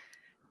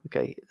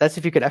 Okay, that's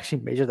if you can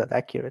actually measure that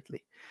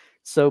accurately.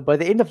 So by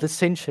the end of the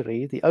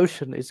century, the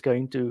ocean is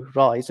going to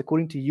rise,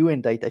 according to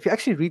UN data. If you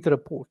actually read the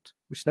report,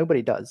 which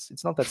nobody does,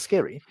 it's not that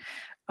scary.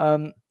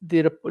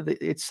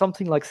 It's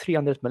something like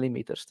 300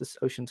 millimeters. This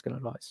ocean's going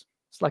to rise.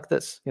 It's like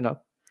this, you know.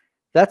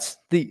 That's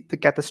the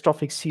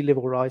catastrophic sea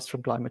level rise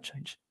from climate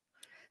change.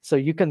 So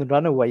you can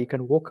run away, you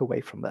can walk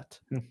away from that.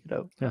 You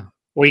know. Yeah.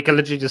 Or you can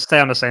literally just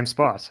stay on the same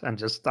spot and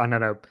just, I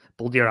don't know,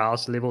 build your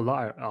house a level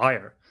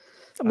higher.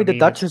 I mean, the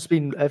Dutch have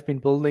been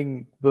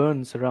building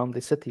burns around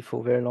the city for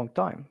a very long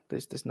time.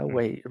 There's no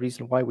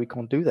reason why we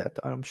can't do that.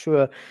 I'm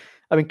sure.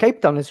 I mean,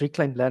 Cape Town has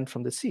reclaimed land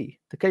from the sea.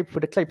 Where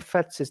the Cape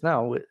Flats is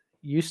now, it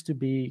used to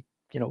be,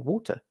 you know,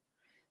 water.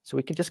 So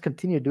we can just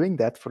continue doing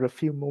that for a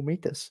few more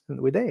meters,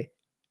 and we're there.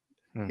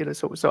 You know,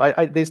 so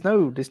there's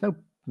no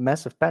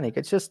massive panic.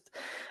 It's just,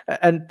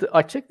 and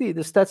I checked the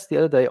stats the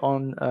other day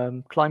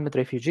on climate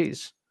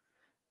refugees.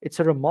 It's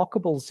a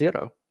remarkable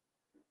zero.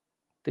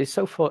 There's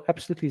so far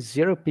absolutely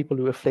zero people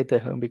who have fled their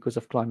home because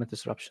of climate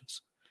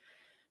disruptions.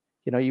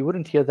 You know, you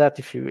wouldn't hear that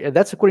and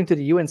that's according to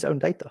the UN's own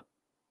data.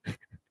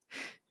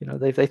 You know,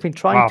 they've been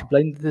trying to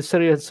blame the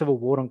Syrian civil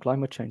war on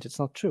climate change. It's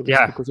not true.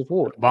 It's because of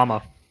war.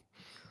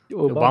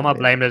 Obama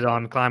blamed it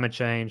on climate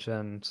change,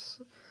 and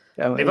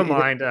never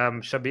mind.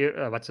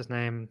 Shabir, what's his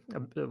name?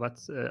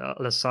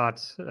 Al-Assad.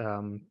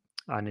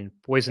 I mean,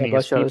 poisoning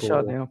his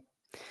people.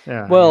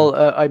 Yeah. Well,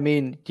 I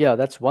mean, yeah,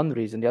 that's one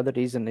reason. The other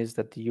reason is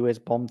that the US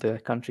bombed the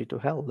country to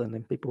hell, and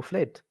then people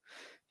fled.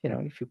 You know,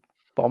 if you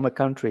bomb a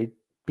country,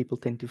 people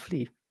tend to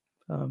flee.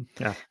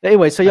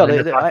 Anyway, so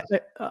yeah,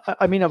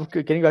 I mean, I'm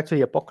getting back to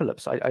the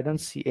apocalypse. I don't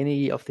see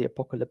any of the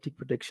apocalyptic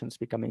predictions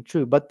becoming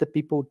true, but the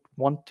people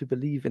want to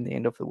believe in the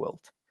end of the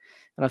world,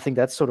 and I think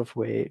that's sort of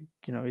where,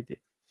 you know,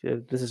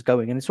 this is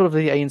going, and it's sort of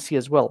the ANC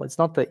as well. It's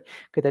not that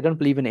they don't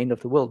believe in the end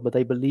of the world, but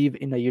they believe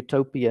in a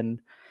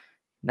utopian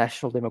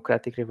national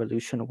democratic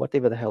revolution or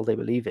whatever the hell they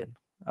believe in.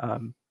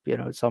 You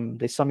know,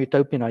 there's some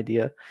utopian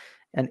idea,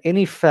 and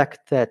any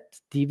fact that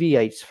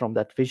deviates from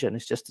that vision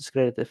is just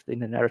discredited in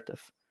the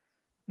narrative.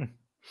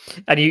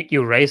 And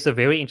you raised a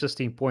very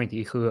interesting point,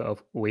 Ihu,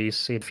 of where you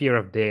said fear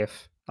of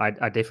death.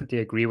 I definitely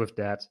agree with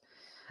that.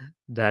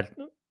 That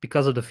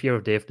because of the fear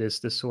of death, there's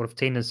this sort of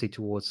tendency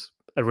towards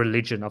a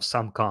religion of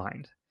some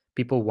kind.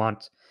 People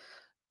want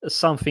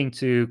something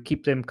to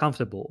keep them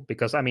comfortable,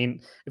 because I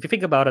mean, if you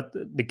think about it,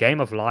 the game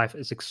of life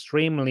is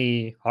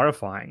extremely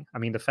horrifying. I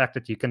mean, the fact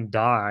that you can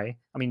die,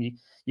 I mean,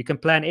 you can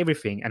plan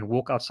everything and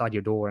walk outside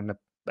your door and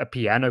a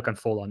piano can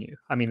fall on you.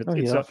 I mean,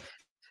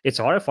 it's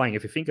horrifying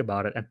if you think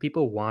about it, and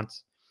people want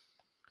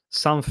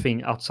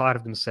something outside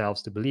of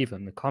themselves to believe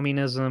in,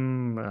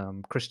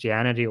 communism,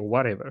 Christianity, or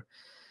whatever.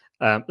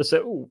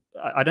 So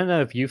I don't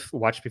know if you've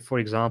watched, for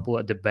example,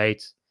 a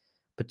debate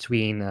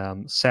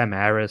between Sam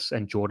Harris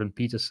and Jordan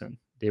Peterson.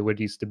 There were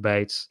these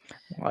debates.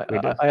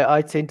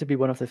 I tend to be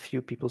one of the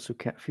few people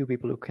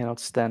who cannot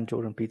stand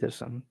Jordan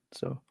Peterson.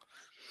 So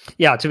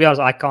yeah, to be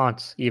honest, I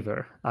can't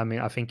either. I mean,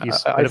 I think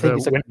he's a bit of a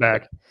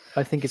windbag.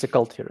 I think he's a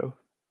cult hero.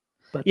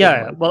 But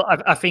yeah, well,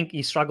 I think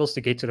he struggles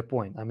to get to the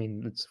point. I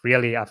mean, it's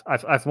really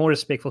I've more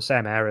respect for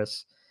Sam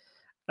Harris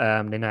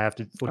than I have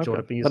for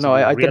Jordan Peterson. No,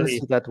 I didn't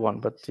see that one,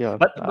 but yeah.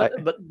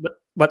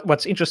 But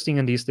what's interesting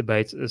in these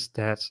debates is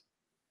that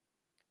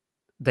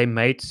they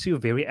made two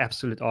very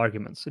absolute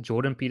arguments.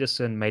 Jordan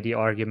Peterson made the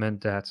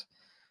argument that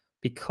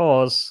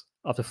because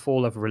of the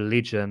fall of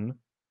religion,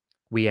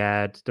 we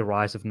had the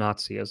rise of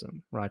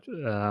Nazism, right,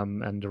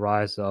 and the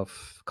rise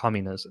of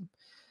communism.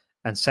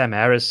 And Sam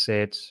Harris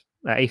said,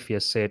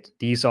 atheist said,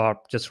 these are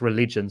just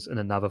religions in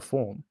another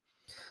form.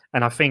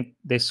 And I think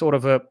there's sort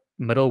of a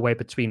middle way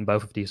between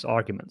both of these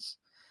arguments.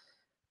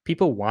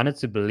 People wanted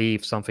to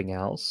believe something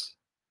else,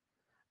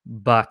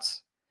 but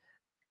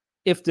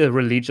if the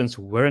religions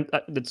weren't,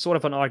 it's sort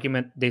of an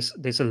argument,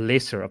 there's a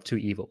lesser of two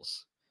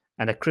evils.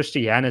 And a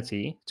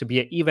Christianity, to be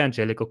an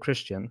evangelical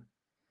Christian,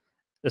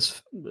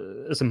 is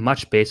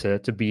much better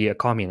to be a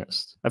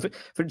communist.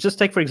 Just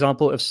take, for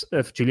example,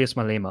 if Julius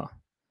Malema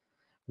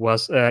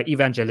was an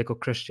evangelical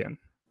Christian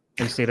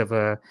instead of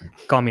a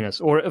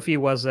communist, or if he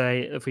was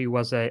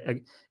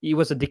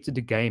addicted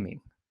to gaming,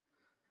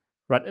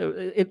 right?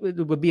 It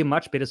would be a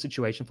much better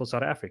situation for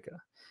South Africa.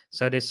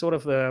 So there's sort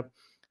of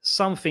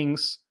some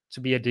things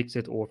to be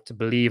addicted or to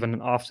believe in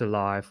an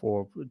afterlife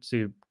or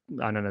to,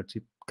 I don't know,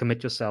 to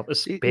commit yourself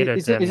is better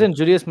than. Isn't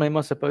Julius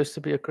Memo supposed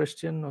to be a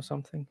Christian or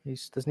something?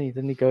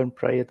 Didn't he go and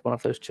pray at one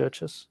of those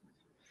churches?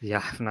 Yeah,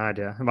 I have no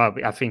idea. Well,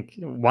 I think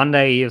one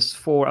day he is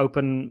for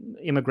open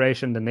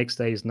immigration, the next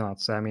day he's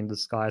not. So I mean,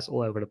 this guy is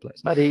all over the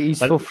place. But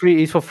he's for free.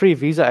 He's for free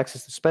visa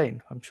access to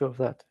Spain. I'm sure of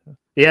that.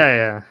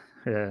 Yeah,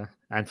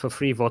 and for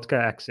free vodka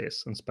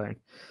access in Spain.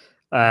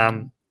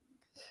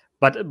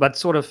 But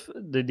sort of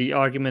the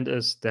argument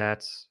is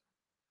that,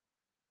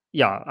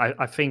 yeah,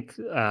 I think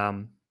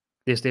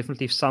there's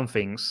definitely some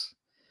things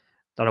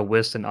that are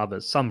worse than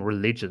others, some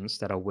religions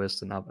that are worse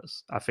than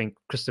others. I think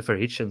Christopher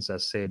Hitchens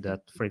has said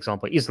that, for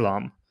example,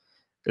 Islam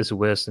is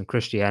worse than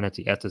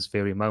Christianity at this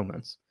very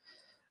moment.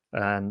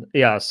 And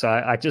yeah, so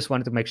I just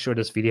wanted to make sure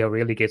this video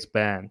really gets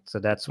banned. So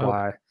that's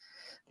why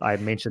I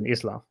mentioned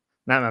Islam.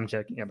 No, I'm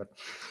joking.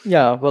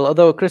 Yeah, well,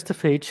 although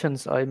Christopher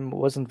Hitchens, I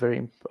wasn't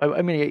very.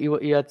 I mean,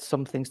 he had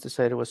some things to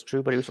say that was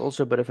true, but he was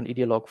also a bit of an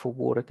ideologue for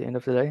war at the end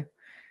of the day.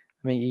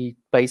 I mean, he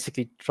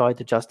basically tried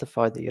to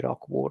justify the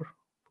Iraq war.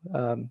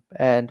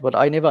 And what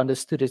I never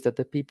understood is that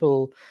the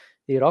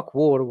Iraq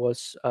war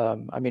was,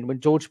 I mean, when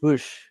George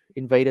Bush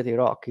invaded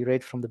Iraq, he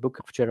read from the book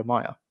of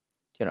Jeremiah,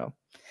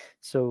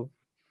 So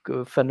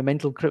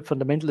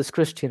fundamentalist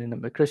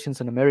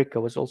Christians in America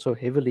was also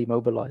heavily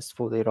mobilized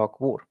for the Iraq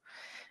war.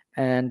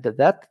 And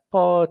that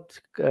part,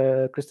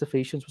 Christopher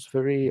Hitchens was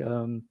very,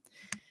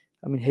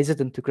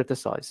 hesitant to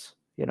criticize.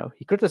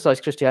 He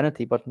criticized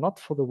Christianity, but not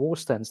for the war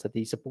stance that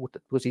he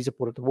supported, because he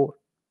supported the war.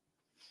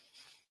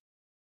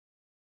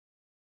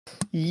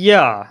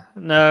 Yeah,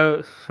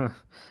 no,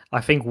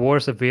 I think war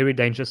is a very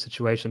dangerous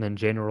situation in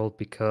general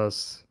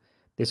because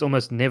there's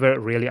almost never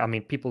really, I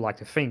mean, people like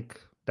to think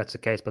that's the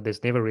case, but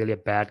there's never really a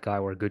bad guy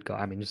or a good guy.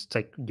 I mean, just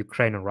take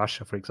Ukraine and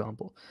Russia, for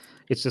example.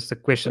 It's just a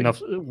question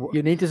of...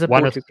 You need to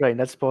support Ukraine.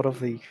 That's part of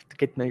the...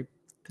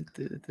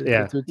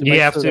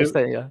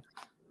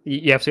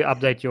 You have to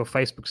update your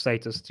Facebook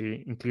status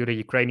to include a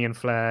Ukrainian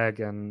flag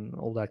and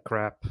all that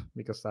crap,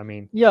 because I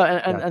mean,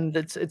 and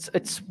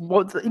it's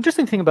what the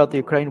interesting thing about the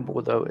Ukraine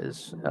war though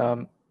is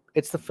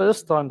it's the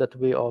first time that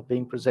we are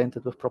being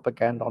presented with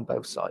propaganda on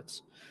both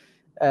sides,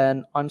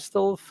 and I'm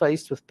still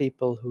faced with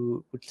people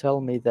who would tell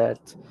me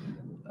that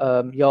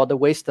the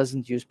West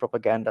doesn't use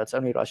propaganda; it's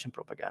only Russian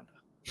propaganda,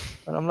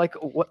 and I'm like,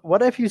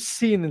 what have you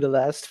seen in the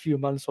last few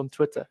months on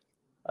Twitter?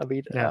 I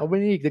mean,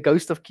 the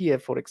Ghost of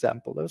Kiev, for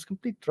example, that was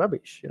complete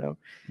rubbish.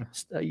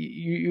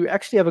 You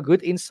actually have a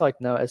good insight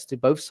now as to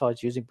both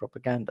sides using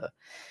propaganda,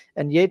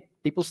 and yet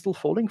people still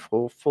falling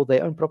for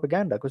their own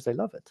propaganda because they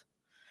love it.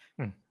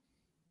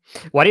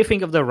 What do you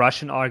think of the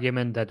Russian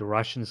argument that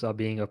Russians are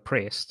being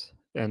oppressed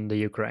in the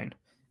Ukraine?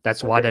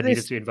 That's why they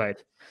needed to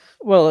invade.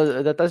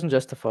 Well, that doesn't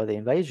justify the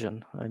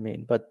invasion. I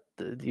mean, but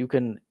you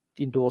can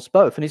endorse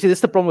both. And you see, this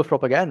is the problem with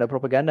propaganda.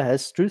 Propaganda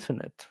has truth in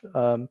it.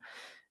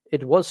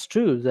 It was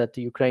true that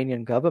the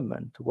Ukrainian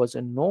government was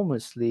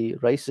enormously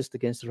racist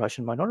against the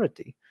Russian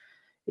minority.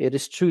 It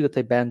is true that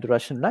they banned the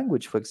Russian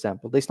language, for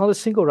example. There's not a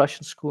single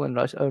Russian school in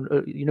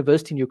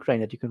university in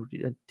Ukraine that you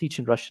can teach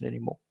in Russian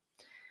anymore.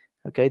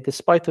 Okay,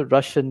 despite the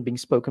Russian being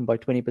spoken by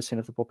 20%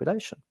 of the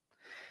population.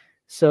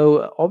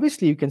 So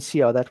obviously you can see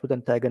how that would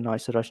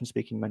antagonize the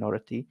Russian-speaking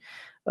minority.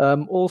 There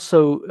was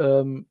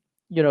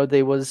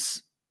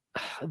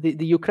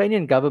the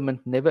Ukrainian government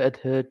never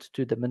adhered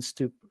to the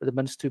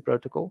Minsk II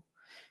protocol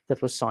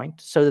that was signed.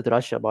 So did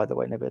Russia, by the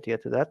way, never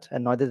adhered to that,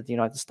 and neither did the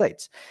United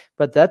States.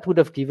 But that would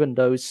have given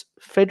those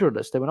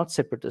federalists, they were not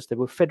separatists, they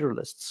were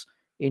federalists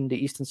in the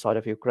eastern side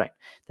of Ukraine.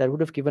 That would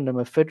have given them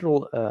a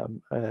federal,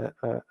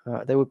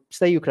 they would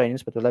stay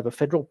Ukrainians, but they'll have a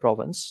federal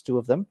province, two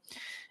of them,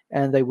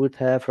 and they would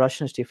have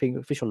Russian as the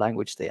official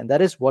language there. And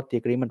that is what the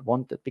agreement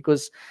wanted,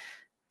 because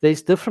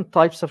there's different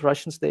types of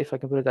Russians there, if I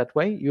can put it that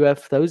way. You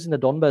have those in the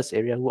Donbass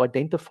area who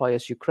identify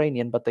as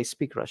Ukrainian, but they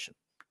speak Russian.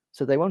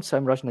 So they won't say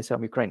I'm Russian, they say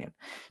I'm Ukrainian.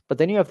 But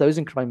then you have those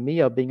in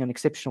Crimea being an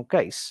exceptional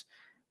case,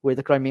 where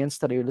the Crimeans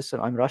tell you, listen,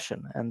 I'm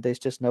Russian, and there's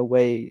just no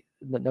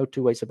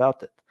two ways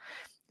about it.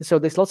 So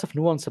there's lots of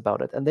nuance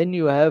about it. And then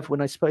you have,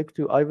 when I spoke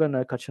to Ivan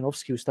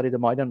Kachanovsky, who studied the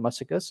Maidan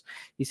massacres,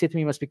 he said to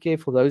me, you must be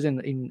careful, those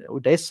in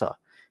Odessa,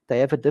 they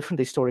have a different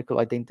historical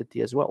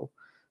identity as well.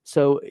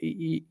 So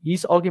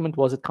his argument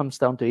was it comes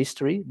down to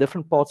history.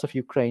 Different parts of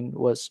Ukraine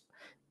was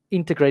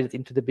integrated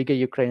into the bigger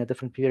Ukraine at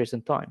different periods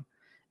in time.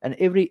 And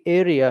every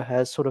area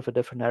has sort of a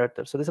different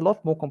narrative. So there's a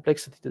lot more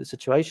complexity to the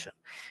situation.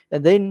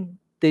 And then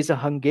there's a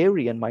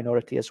Hungarian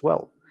minority as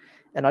well.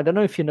 And I don't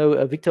know if you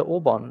know Viktor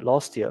Orban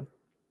last year,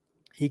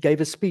 he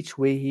gave a speech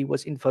where he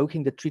was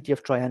invoking the Treaty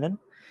of Trianon,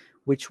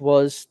 which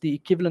was the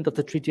equivalent of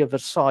the Treaty of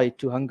Versailles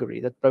to Hungary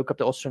that broke up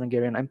the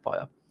Austrian-Hungarian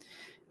Empire.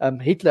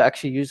 Hitler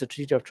actually used the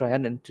Treaty of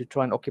Trianon to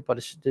try and occupy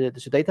the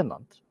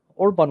Sudetenland.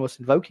 Orban was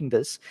invoking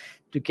this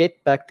to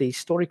get back the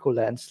historical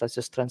lands, such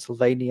as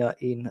Transylvania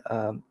in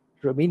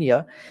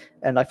Romania,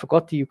 and I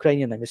forgot the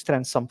Ukrainian name, it's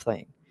Trans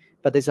something.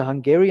 But there's a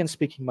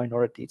Hungarian-speaking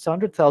minority. It's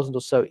 100,000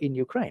 or so in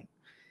Ukraine.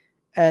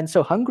 And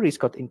so Hungary's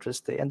got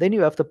interest there. And then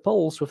you have the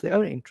Poles with their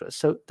own interests.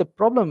 So the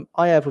problem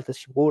I have with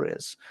this war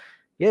is,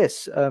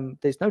 yes,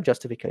 there's no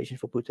justification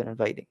for Putin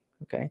invading.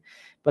 Okay,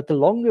 but the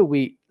longer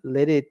we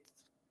let it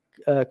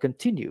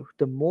continue,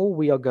 the more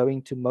we are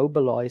going to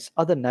mobilize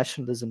other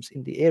nationalisms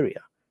in the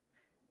area,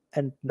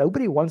 and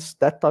nobody wants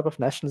that type of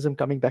nationalism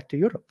coming back to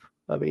Europe.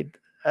 I mean,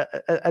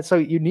 and so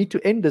you need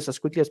to end this as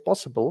quickly as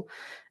possible,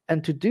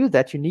 and to do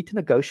that, you need to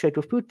negotiate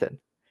with Putin.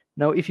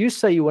 Now, if you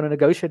say you want to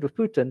negotiate with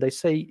Putin, they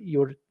say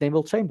you're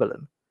Neville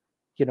Chamberlain.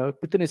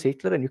 Putin is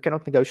Hitler and you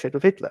cannot negotiate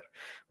with Hitler.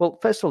 Well,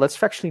 first of all, that's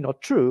factually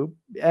not true.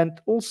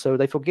 And also,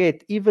 they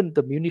forget even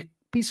the Munich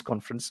Peace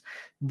Conference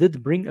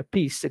did bring a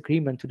peace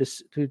agreement to the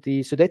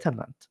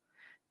Sudetenland.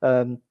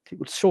 It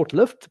was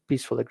short-lived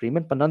peaceful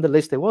agreement, but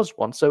nonetheless there was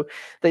one. So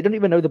they don't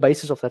even know the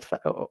basis of that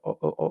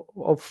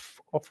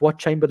of what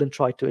Chamberlain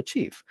tried to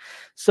achieve.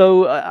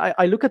 So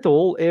I look at the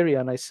whole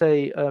area and I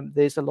say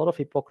there's a lot of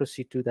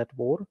hypocrisy to that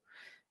war,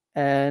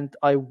 and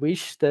I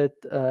wish that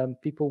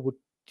people would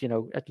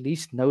at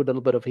least know a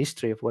little bit of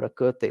history of what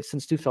occurred there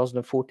since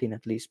 2014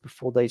 at least,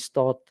 before they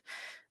start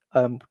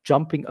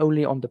jumping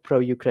only on the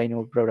pro-Ukrainian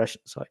or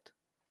pro-Russian side.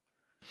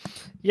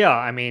 Yeah,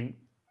 I mean,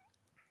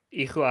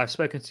 I've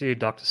spoken to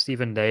Dr.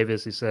 Stephen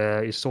Davis. He's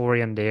a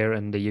historian there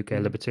in the UK,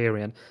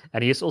 libertarian,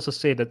 and he has also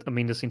said that, I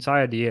mean, this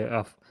entire idea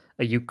of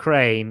a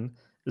Ukraine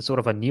is sort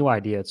of a new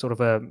idea. It's sort of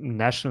a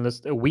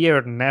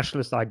weird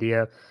nationalist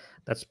idea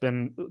that's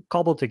been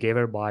cobbled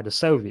together by the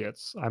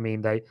Soviets. I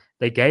mean,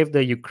 they gave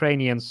the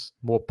Ukrainians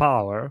more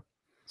power,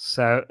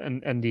 so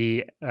in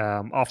the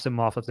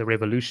aftermath of the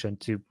revolution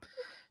to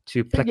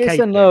placate. Yes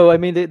and no. I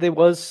mean, there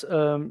was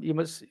you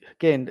must,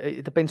 again,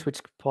 it depends which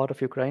part of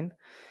Ukraine.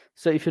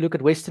 So if you look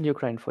at Western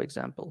Ukraine, for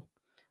example,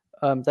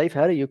 they've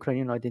had a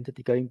Ukrainian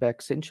identity going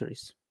back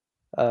centuries.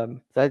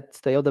 That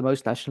they are the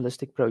most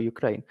nationalistic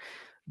pro-Ukraine.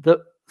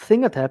 The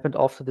thing that happened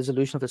after the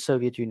dissolution of the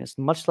Soviet Union is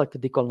much like the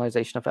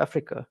decolonization of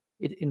Africa.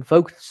 It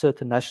invoked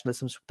certain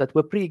nationalisms that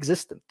were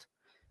pre-existent.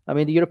 I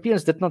mean, the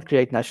Europeans did not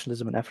create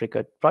nationalism in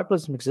Africa.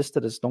 Tribalism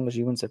existed as long as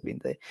humans have been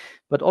there.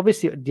 But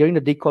obviously, during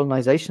the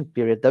decolonization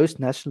period, those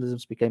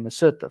nationalisms became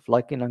assertive,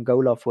 like in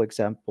Angola, for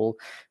example,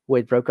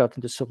 where it broke out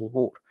into civil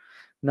war.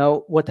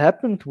 Now, what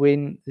happened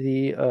when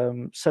the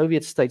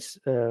Soviet states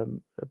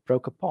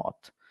broke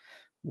apart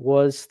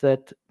was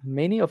that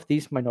many of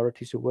these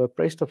minorities who were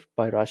oppressed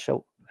by Russia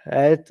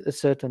had a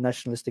certain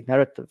nationalistic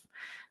narrative.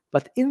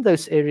 But in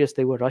those areas,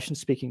 they were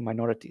Russian-speaking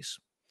minorities.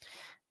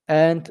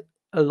 And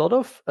a lot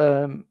of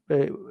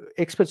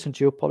experts in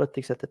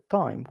geopolitics at the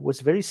time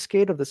was very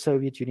scared of the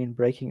Soviet Union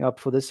breaking up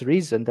for this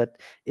reason, that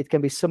it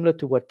can be similar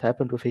to what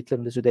happened with Hitler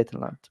in the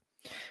Sudetenland.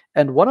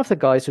 And one of the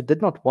guys who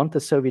did not want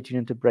the Soviet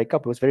Union to break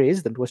up, who was very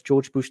hesitant, was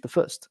George Bush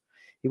I.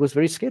 He was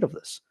very scared of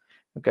this,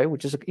 okay,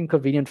 which is an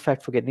inconvenient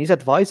fact for getting. His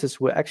advisors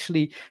were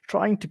actually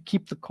trying to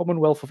keep the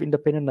Commonwealth of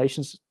Independent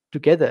Nations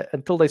together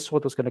until they saw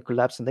it was going to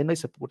collapse, and then they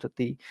supported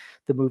the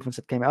movements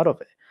that came out of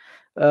it.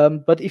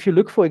 But if you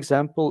look, for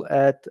example,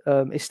 at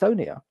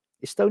Estonia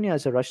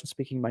is a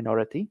Russian-speaking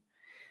minority,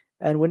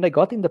 and when they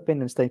got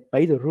independence, they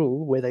made a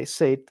rule where they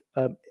said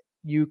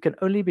you can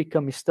only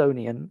become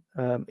Estonian.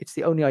 It's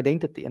the only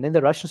identity. And then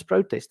the Russians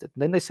protested.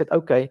 And then they said,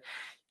 okay,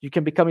 you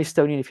can become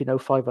Estonian if you know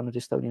 500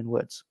 Estonian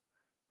words.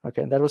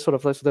 Okay, and that was sort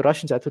of, so the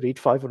Russians had to read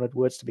 500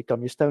 words to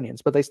become Estonians,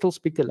 but they still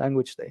speak the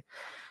language there.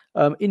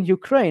 In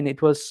Ukraine,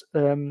 it was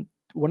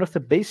one of the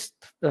best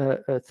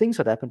things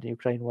that happened in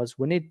Ukraine was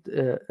when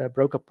it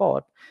broke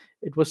apart,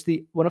 it was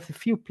one of the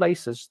few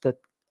places that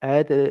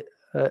had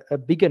a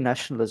bigger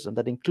nationalism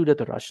that included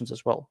the Russians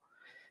as well.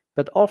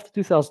 But after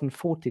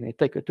 2014,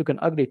 it took an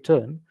ugly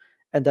turn,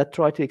 and that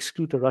tried to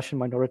exclude the Russian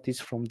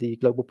minorities from the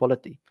global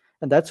polity.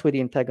 And that's where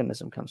the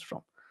antagonism comes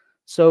from.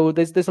 So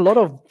there's a lot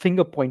of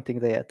finger pointing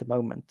there at the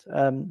moment.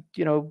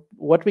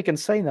 What we can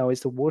say now is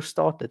the war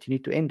started. You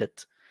need to end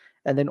it.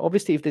 And then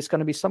obviously, if there's going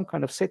to be some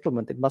kind of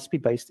settlement, it must be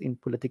based in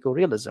political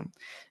realism,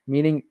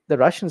 meaning the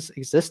Russians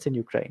exist in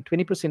Ukraine.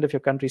 20% of your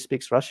country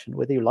speaks Russian,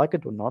 whether you like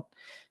it or not.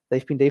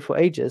 They've been there for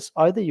ages.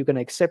 Either you're going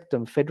to accept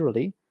them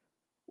federally,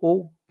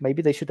 or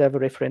maybe they should have a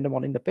referendum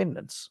on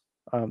independence,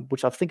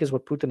 which I think is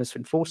what Putin is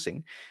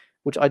enforcing,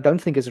 which I don't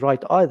think is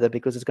right either,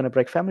 because it's going to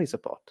break families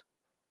apart.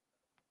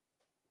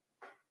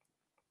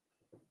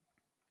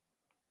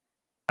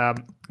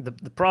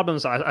 The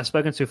problems I've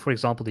spoken to, for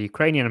example, the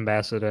Ukrainian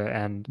ambassador,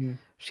 and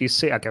she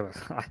said, okay,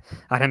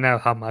 I don't know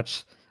how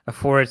much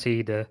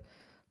authority the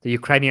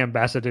Ukrainian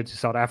ambassador to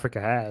South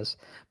Africa has,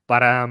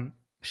 but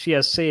she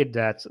has said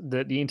that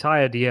the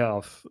entire idea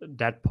of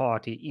that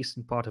part, the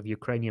eastern part of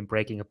Ukrainian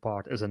breaking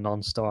apart, is a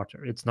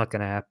non-starter. It's not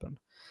going to happen.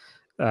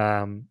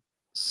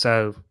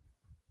 So,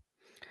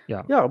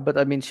 yeah. Yeah, but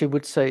I mean, she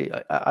would say,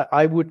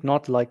 I would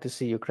not like to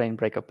see Ukraine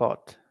break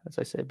apart, as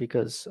I say,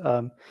 because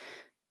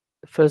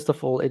first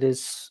of all, it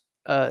is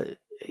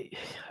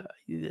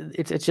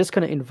it's just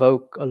going to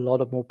invoke a lot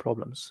of more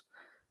problems.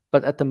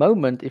 But at the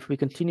moment, if we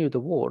continue the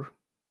war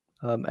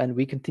and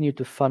we continue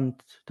to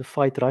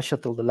fight Russia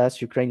till the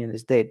last Ukrainian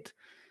is dead,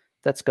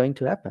 that's going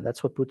to happen.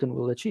 That's what Putin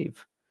will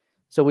achieve.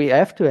 So we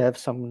have to have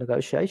some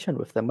negotiation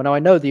with them. Now, I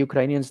know the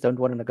Ukrainians don't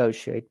want to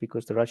negotiate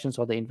because the Russians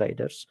are the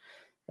invaders.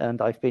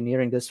 And I've been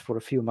hearing this for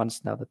a few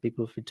months now, that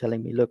people have been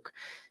telling me, look,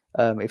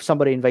 If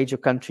somebody invades your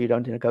country, you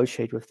don't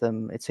negotiate with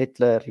them. It's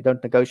Hitler. You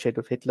don't negotiate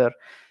with Hitler.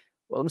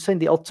 Well, I'm saying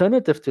the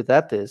alternative to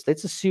that is,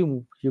 let's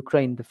assume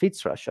Ukraine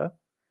defeats Russia.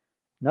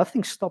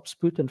 Nothing stops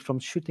Putin from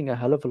shooting a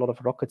hell of a lot of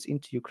rockets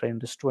into Ukraine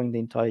and destroying the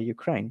entire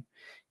Ukraine.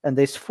 And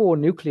there's 4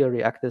 nuclear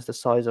reactors the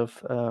size of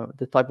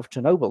the type of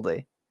Chernobyl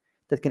there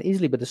that can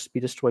easily be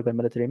destroyed by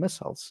military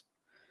missiles.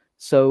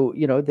 So,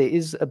 there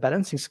is a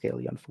balancing scale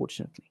here,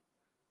 unfortunately.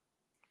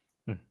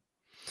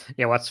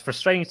 Yeah, what's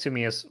frustrating to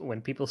me is when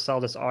people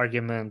sell this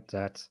argument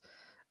that,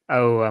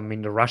 oh, I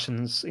mean, the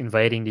Russians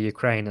invading the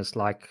Ukraine is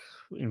like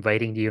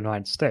invading the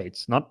United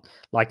States. Not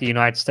like the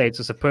United States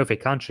is a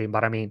perfect country,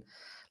 but I mean,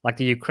 like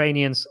the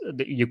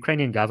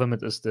Ukrainian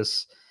government is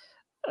this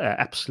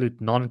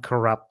absolute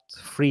non-corrupt,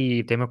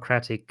 free,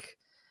 democratic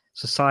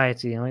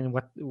society. I mean,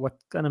 what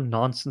kind of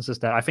nonsense is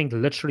that? I think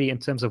literally in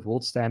terms of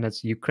world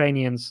standards, the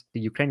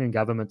Ukrainian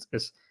government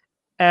is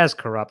as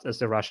corrupt as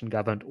the Russian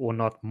government, or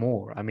not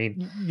more. I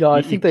mean, yeah,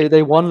 I think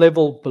they one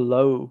level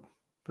below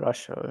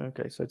Russia.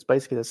 Okay, so it's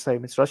basically the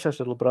same. It's Russia's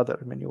little brother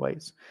in many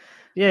ways.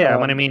 Yeah,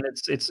 I mean,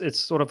 it's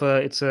sort of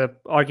a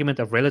argument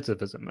of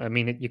relativism. I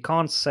mean, you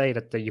can't say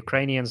that the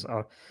Ukrainians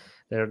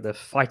they're the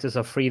fighters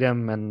of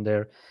freedom and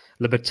they're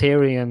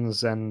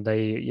libertarians and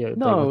they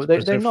no, want to they're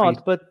preserve not.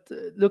 freedom. But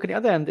look, at the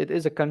other hand, it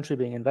is a country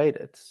being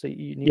invaded, so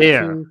you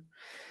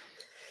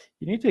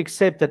need to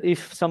accept that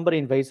if somebody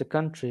invades a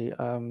country,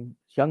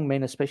 young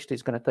men especially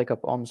is going to take up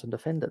arms and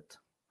defend it,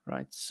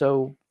 right?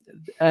 So,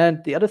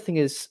 and the other thing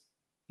is,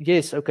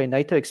 yes, okay,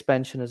 NATO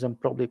expansionism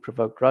probably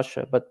provoked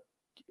Russia, but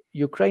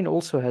Ukraine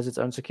also has its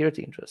own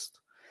security interest.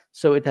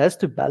 So it has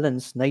to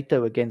balance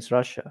NATO against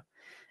Russia.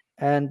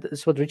 And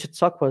it's what Richard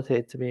Sackwood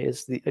said to me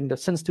is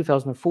since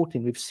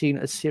 2014, we've seen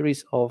a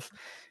series of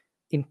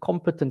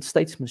incompetent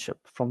statesmanship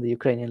from the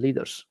Ukrainian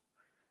leaders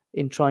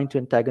in trying to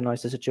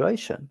antagonize the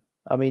situation.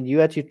 I mean, you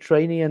had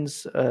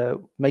Ukrainians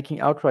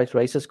making outright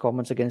racist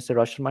comments against the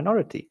Russian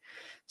minority.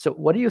 So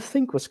what do you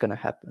think was going to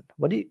happen?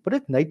 What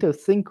did NATO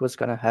think was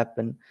going to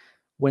happen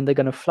when they're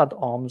going to flood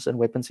arms and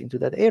weapons into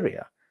that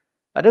area?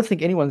 I don't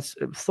think anyone's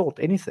thought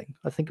anything.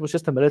 I think it was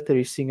just the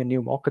military seeing a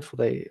new market for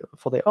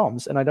their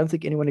arms, and I don't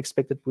think anyone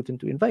expected Putin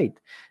to invade.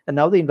 And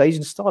now the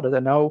invasion started,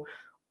 and now,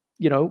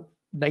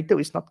 NATO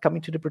is not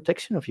coming to the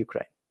protection of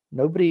Ukraine.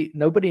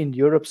 Nobody in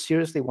Europe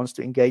seriously wants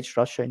to engage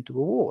Russia into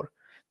a war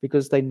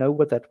because they know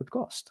what that would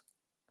cost.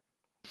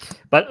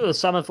 But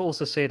some have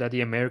also said that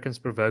the Americans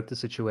provoked the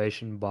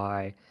situation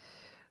by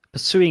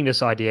pursuing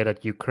this idea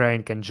that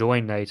Ukraine can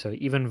join NATO,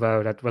 even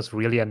though that was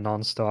really a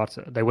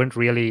non-starter. They weren't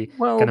really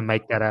going to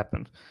make that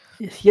happen.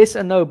 Yes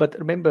and no, but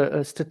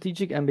remember,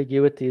 strategic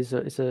ambiguity is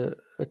a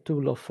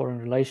tool of foreign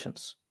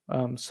relations.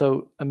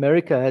 So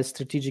America has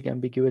strategic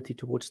ambiguity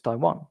towards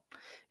Taiwan.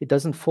 It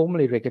doesn't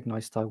formally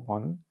recognize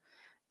Taiwan.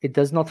 It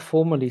does not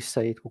formally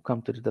say it will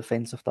come to the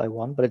defense of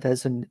Taiwan, but it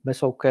has a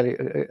missile I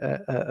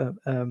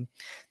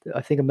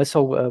think a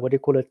missile, what do you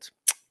call it?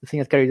 The thing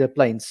that carries the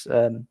planes,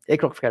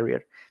 aircraft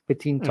carrier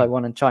between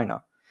Taiwan and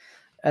China.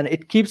 And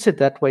it keeps it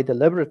that way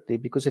deliberately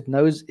because it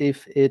knows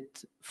if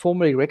it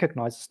formally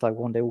recognizes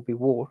Taiwan, there will be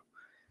war.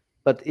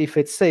 But if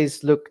it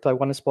says, look,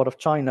 Taiwan is part of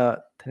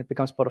China, then it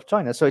becomes part of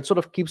China. So it sort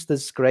of keeps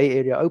this gray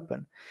area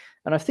open.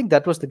 And I think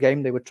that was the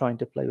game they were trying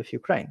to play with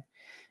Ukraine.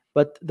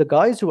 But the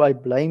guys who I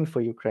blame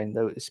for Ukraine,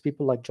 though, is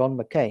people like John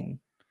McCain,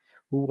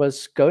 who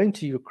was going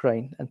to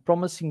Ukraine and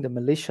promising the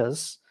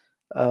militias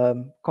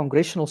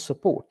congressional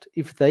support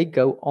if they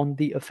go on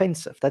the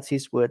offensive. That's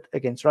his word,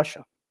 against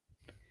Russia.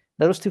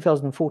 That was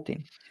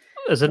 2014.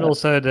 Is it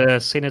also the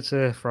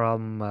senator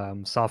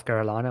from South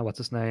Carolina? What's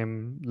his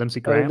name?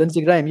 Lindsey Graham?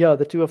 Lindsey Graham, yeah,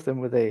 the two of them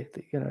were there.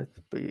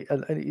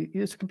 And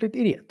he's a complete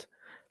idiot.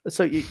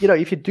 So,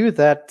 if you do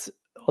that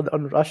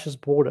on Russia's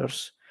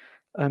borders,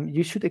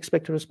 you should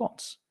expect a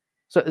response.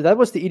 So that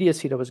was the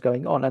idiocy that was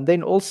going on. And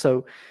then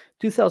also,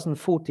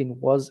 2014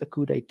 was a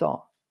coup d'etat.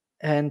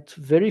 And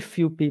very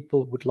few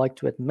people would like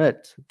to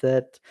admit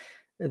that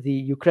the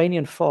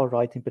Ukrainian far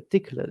right, in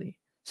particularly,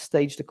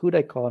 staged a coup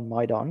d'etat on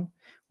Maidan,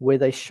 where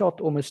they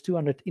shot almost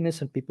 200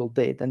 innocent people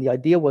dead. And the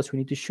idea was we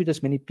need to shoot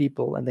as many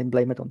people and then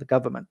blame it on the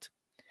government.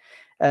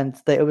 And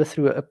they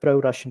overthrew a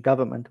pro-Russian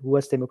government who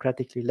was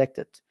democratically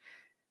elected.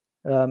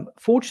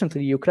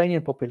 Fortunately, the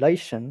Ukrainian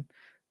population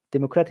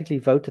democratically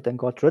voted and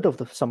got rid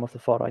of some of the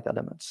far-right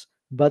elements.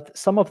 But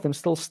some of them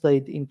still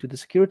stayed into the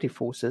security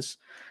forces,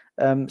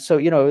 and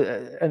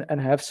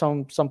have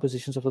some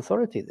positions of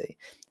authority there.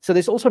 So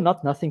there's also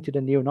nothing to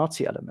the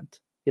neo-Nazi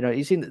element.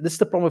 You see, this is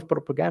the problem with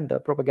propaganda.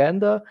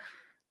 Propaganda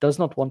does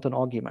not want an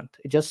argument.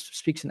 It just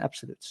speaks in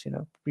absolutes.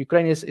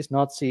 Ukraine is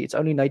Nazi. It's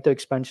only NATO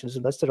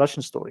expansionism. That's the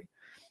Russian story.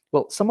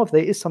 Well,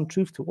 there is some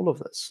truth to all of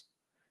this.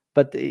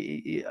 But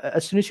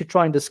as soon as you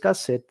try and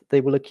discuss it, they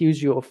will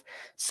accuse you of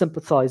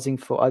sympathizing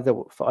for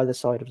either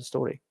side of the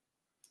story.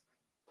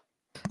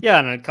 Yeah,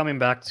 and coming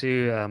back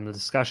to the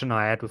discussion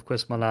I had with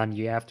Chris Milan,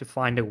 you have to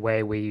find a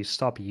way where you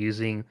stop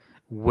using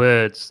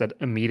words that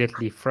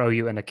immediately throw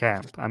you in a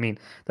camp. I mean,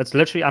 that's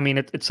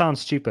literally, it sounds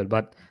stupid,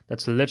 but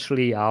that's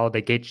literally how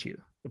they get you.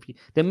 If you,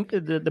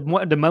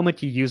 the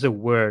moment you use a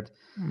word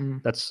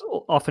Mm. that's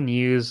often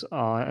used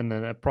in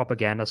the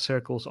propaganda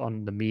circles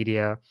on the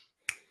media,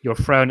 you're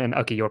thrown in.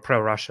 Okay, you're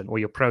pro-Russian or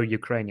you're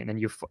pro-Ukrainian, and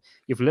you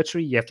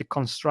have to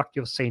construct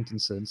your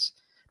sentences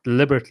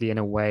deliberately in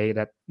a way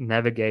that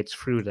navigates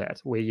through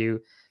that, where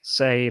you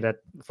say that,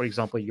 for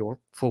example, you're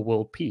for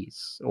world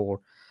peace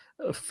or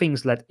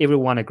things that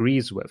everyone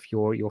agrees with.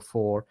 You're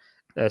for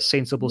a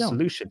sensible Yeah.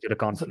 solution to the So,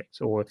 conflict,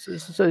 or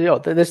yeah,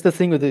 that's the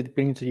thing with it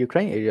being to the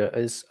Ukraine area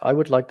is I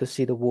would like to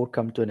see the war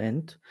come to an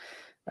end.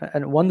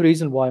 And one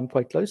reason why I'm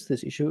quite close to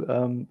this issue,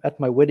 at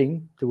my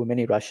wedding, there were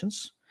many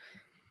Russians,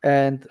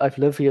 and I've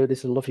lived here.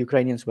 There's a lot of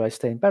Ukrainians where I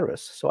stay in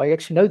Paris, so I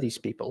actually know these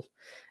people,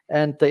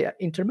 and they are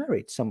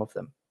intermarried. Some of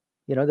them,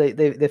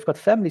 they've got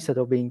families that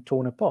are being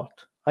torn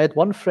apart. I had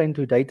one friend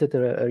who dated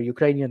a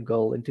Ukrainian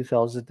girl in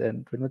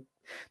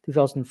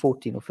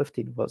 2014 or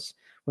 15 was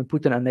when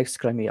Putin annexed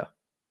Crimea,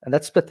 and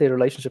that split their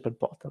relationship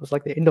apart. That was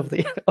like the end of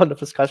the end of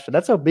discussion.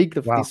 That's how big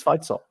wow. these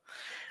fights are.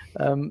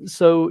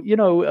 So you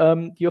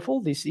have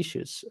all these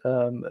issues,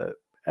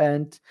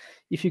 and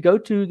if you go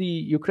to the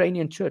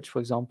Ukrainian church, for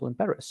example, in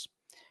Paris,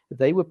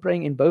 they were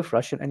praying in both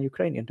Russian and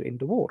Ukrainian to end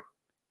the war.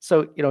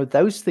 So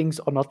those things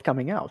are not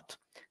coming out.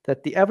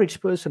 That the average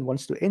person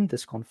wants to end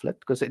this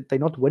conflict because they're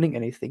not winning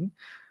anything.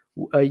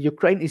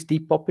 Ukraine is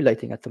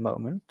depopulating at the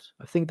moment.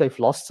 I think they've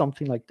lost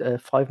something like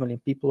 5 million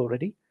people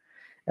already,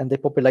 and their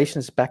population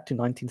is back to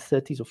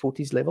 1930s or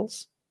 40s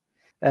levels.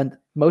 And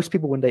most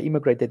people, when they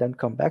immigrate, they don't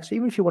come back. So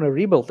even if you want to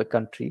rebuild the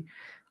country,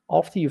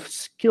 after you've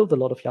killed a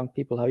lot of young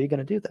people, how are you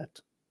going to do that?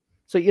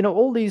 So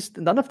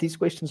none of these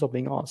questions are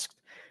being asked,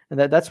 and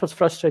that's what's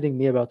frustrating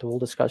me about the whole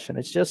discussion.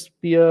 It's just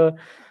the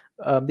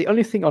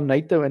only thing on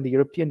NATO and the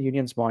European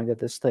Union's mind at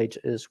this stage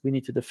is we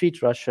need to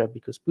defeat Russia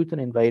because Putin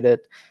invaded,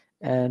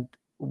 and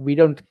we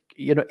don't.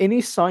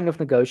 Any sign of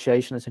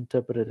negotiation is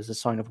interpreted as a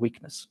sign of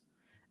weakness,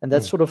 and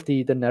that's sort of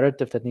the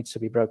narrative that needs to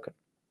be broken.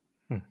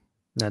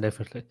 No,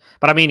 definitely.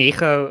 But I mean,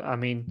 Icho, I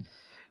mean,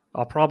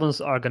 our problems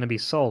are going to be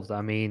solved.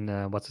 I mean,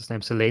 what's his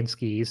name?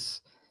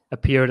 Zelensky's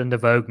appeared in the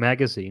Vogue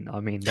magazine. I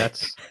mean,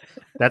 that's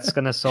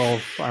going to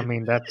solve. I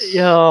mean, Yeah, that's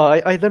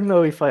I don't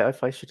know if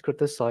I should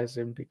criticize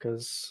him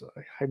because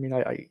I mean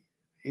I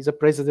he's a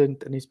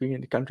president and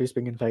the country's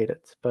being invaded.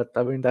 But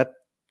I mean that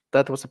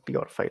was a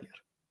PR failure.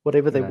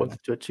 Whatever they no,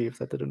 wanted to achieve,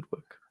 that didn't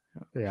work.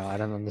 yeah, I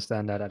don't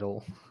understand that at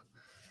all.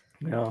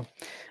 Yeah.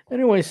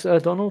 Anyways,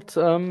 Donald,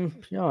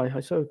 yeah, I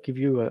so give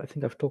you. I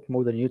think I've talked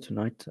more than you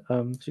tonight.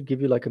 To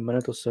give you like a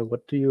minute or so.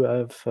 What do you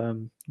have?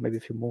 Maybe a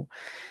few more.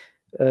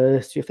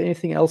 Do you have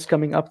anything else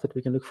coming up that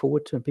we can look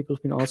forward to? And people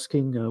have been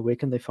asking, where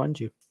can they find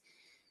you?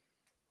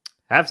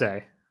 Have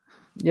they?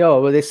 Yeah,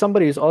 well, there's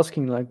somebody who's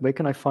asking, like, where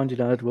can I find you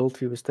now that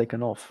WorldView was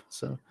taken off?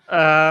 So,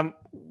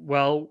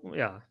 Well,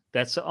 yeah,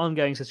 that's an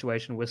ongoing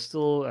situation. We're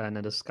still in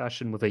a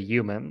discussion with a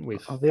human.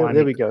 We've there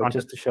finally we go.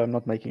 contacted. Just to show I'm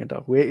not making it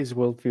up. Where is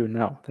WorldView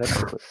now? That's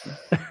the question.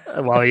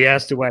 Well, he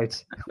has to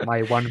wait.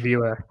 My one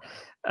viewer.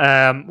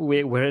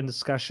 We're in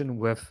discussion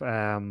with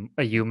a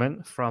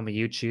human from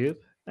YouTube,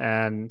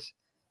 and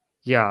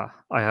yeah,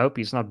 I hope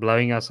he's not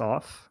blowing us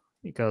off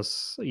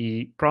because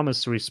he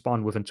promised to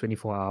respond within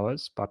 24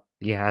 hours, but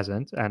he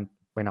hasn't. And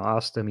when I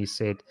asked him, he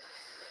said,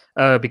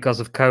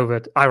 because of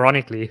COVID.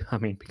 Ironically, I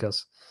mean,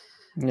 because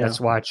Yeah. that's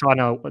why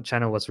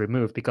channel was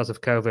removed because of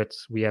COVID.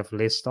 We have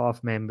less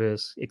staff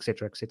members,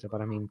 etc., etc.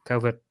 But I mean,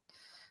 COVID.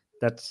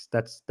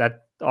 That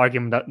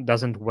argument that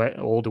doesn't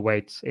hold the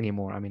weight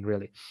anymore. I mean,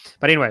 really.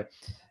 But anyway,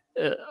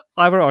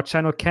 either our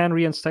channel can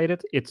reinstate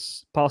it.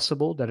 It's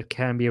possible that it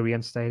can be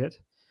reinstated,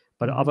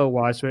 but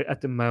otherwise, we're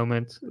at the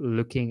moment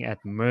looking at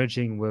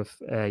merging with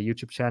a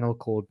YouTube channel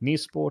called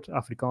Niesport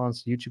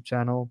Afrikaans YouTube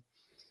channel.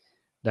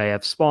 They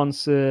have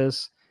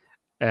sponsors,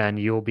 and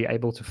you'll be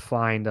able to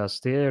find us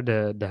there.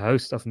 The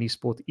host of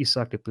Niesport,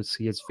 Isak de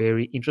Plessis, is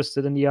very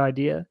interested in the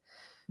idea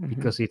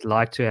because he'd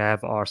like to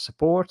have our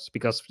support.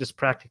 Because just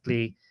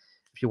practically,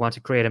 if you want to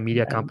create a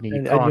media company, you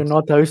And you're can't.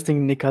 not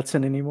hosting Nick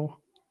Hudson anymore.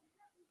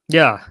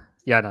 Yeah,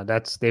 no,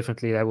 that's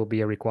definitely that will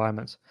be a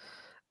requirement.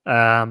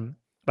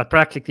 But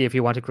practically, if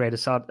you want to create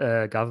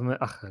a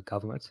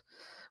government,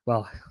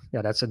 well,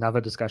 yeah, that's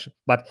another discussion.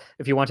 But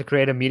if you want to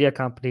create a media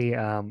company,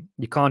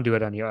 you can't do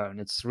it on your own.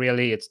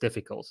 It's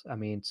difficult. I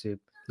mean, to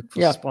look for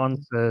Yeah.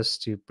 sponsors,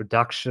 to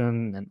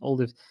production, and all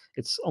this,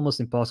 it's almost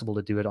impossible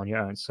to do it on your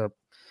own. So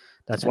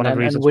that's one And of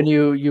the and, and reasons. when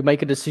you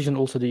make a decision,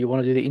 also, do you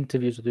want to do the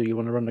interviews or do you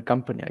want to run the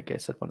company? I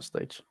guess at one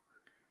stage.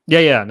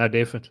 Yeah, no,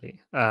 definitely.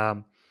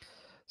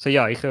 So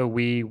yeah, Icho,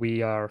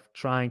 we are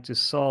trying to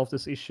solve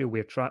this issue.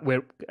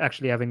 We're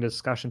actually having a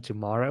discussion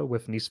tomorrow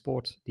with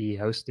Niesport, the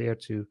host there,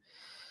 to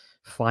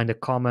find a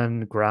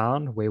common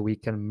ground where we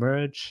can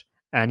merge.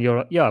 And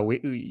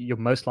you're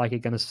most likely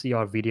going to see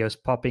our videos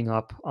popping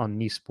up on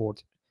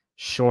Niesport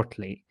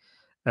shortly,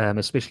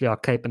 especially our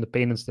Cape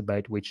Independence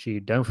debate, which you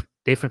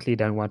definitely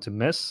don't want to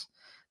miss.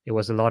 There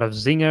was a lot of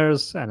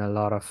zingers and a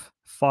lot of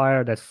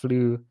fire that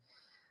flew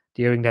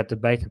during that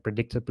debate, and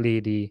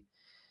predictably,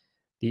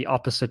 the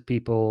opposite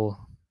people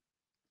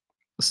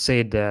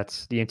said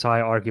that the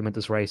entire argument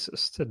is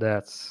racist.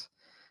 That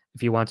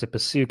if you want to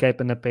pursue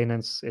Cape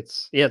independence,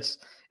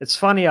 it's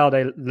funny how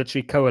they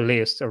literally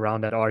coalesced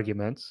around that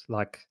argument,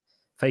 like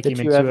Fakie Did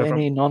you have Mentua from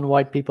any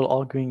non-white people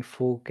arguing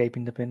for Cape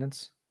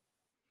independence?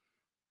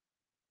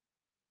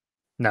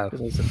 no,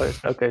 Because I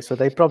suppose okay, so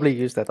they probably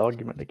used that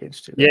argument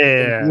against you. Then I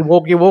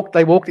think yeah,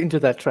 they walked into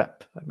that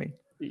trap. I mean,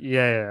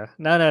 yeah,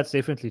 no, that's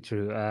definitely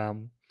true.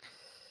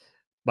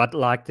 But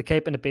like the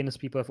Cape independence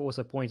people have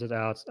also pointed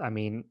out, I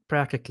mean,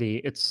 practically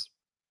it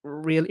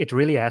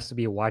really has to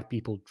be white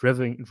people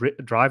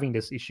driving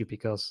this issue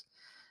because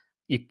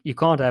you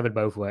can't have it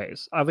both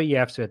ways. Either you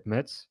have to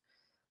admit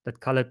that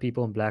colored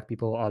people and black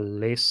people are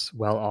less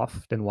well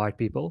off than white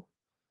people,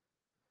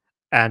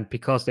 and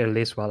because they're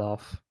less well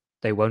off,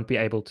 they won't be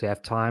able to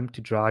have time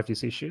to drive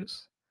these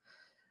issues.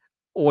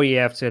 Or you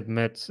have to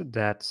admit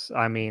that,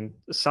 I mean,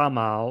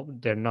 somehow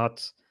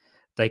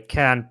they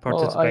can well,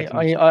 participate in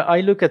this.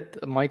 I look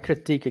at my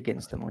critique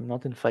against them. I'm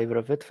not in favor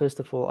of it. First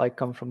of all, I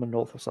come from the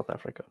north of South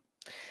Africa.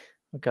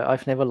 Okay,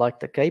 I've never liked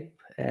the Cape,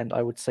 and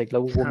I would say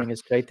global warming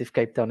is great if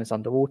Cape Town is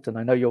underwater. And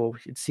I know you're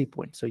at Sea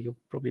Point, so you'll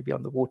probably be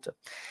underwater.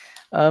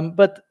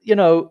 But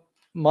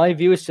my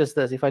view is just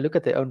this: if I look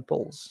at their own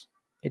polls,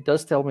 it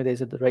does tell me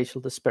there's a racial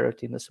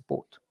disparity in the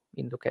support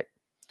in the Cape.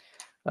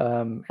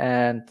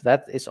 And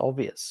that is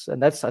obvious,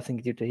 and that's, I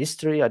think, due to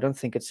history. I don't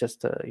think it's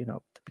just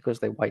because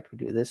they're white we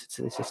do this.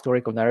 It's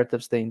historical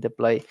narratives they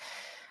interplay.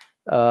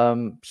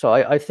 So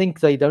I think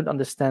they don't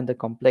understand the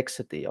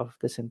complexity of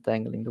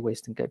disentangling the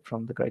Western Cape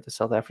from the Greater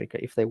South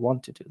Africa if they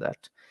want to do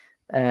that.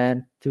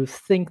 And to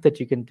think that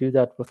you can do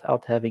that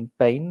without having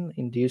pain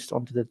induced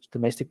onto the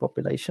domestic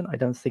population, I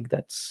don't think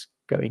that's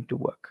going to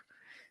work.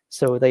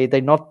 So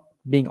they're not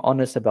being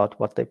honest about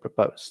what they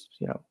propose,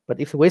 But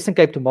if the Western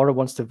Cape tomorrow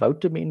wants to vote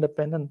to be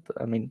independent,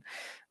 I mean,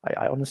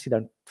 I honestly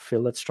don't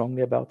feel that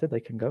strongly about it. They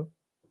can go.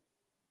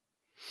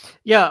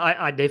 Yeah,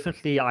 I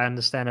definitely I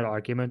understand that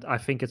argument. I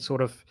think it's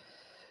sort of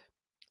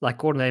like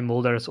Cornelia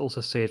Mulder has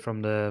also said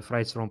from the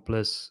Vryheidsfront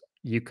Plus,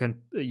 you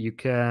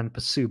can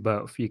pursue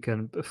both. You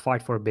can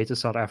fight for a better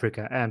South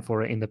Africa and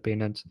for an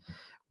independent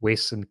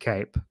Western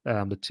Cape.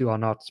 The two are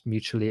not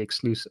mutually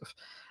exclusive,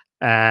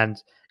 and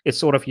it's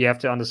sort of you have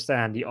to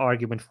understand the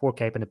argument for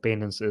Cape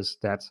independence is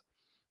that.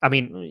 I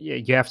mean,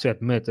 you have to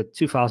admit that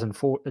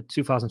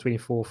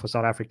 2024 for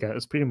South Africa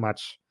is pretty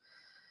much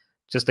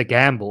just a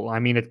gamble. I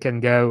mean, it can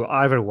go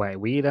either way.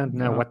 We don't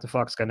know what the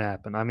fuck's going to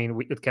happen. I mean,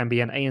 it can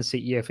be an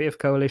ANC EFF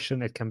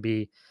coalition. It can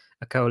be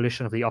a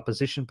coalition of the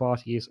opposition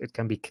parties. It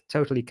can be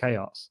totally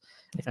chaos.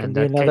 It can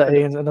be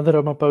another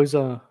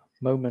Ramaphosa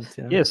moment.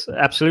 Yes,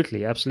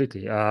 absolutely,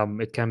 absolutely.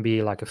 It can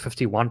be like a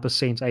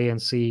 51%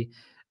 ANC,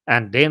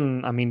 and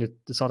then I mean,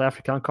 the South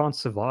Africa can't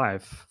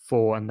survive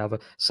for another.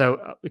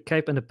 So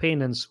Cape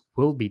independence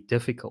will be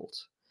difficult,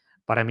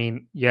 but I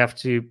mean, you have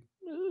to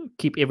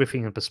keep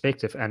everything in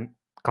perspective and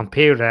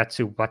compare that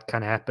to what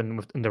can happen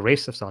in the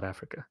rest of South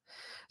Africa.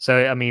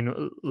 So I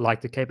mean,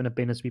 like the Cape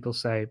independence people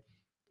say,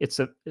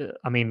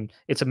 I mean,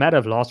 it's a matter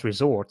of last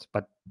resort,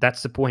 but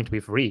that's the point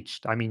we've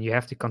reached. I mean, you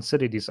have to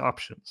consider these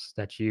options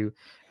that you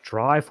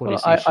drive for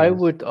these issues. I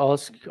would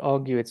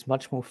argue it's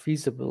much more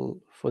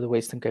feasible for the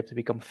Western Cape to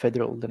become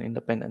federal than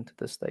independent at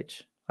this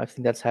stage. I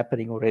think that's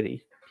happening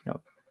already.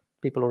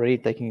 People already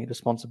taking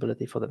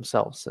responsibility for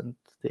themselves and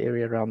the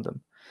area around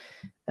them.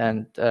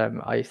 And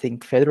I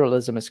think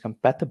federalism is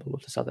compatible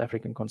with the South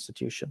African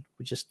Constitution.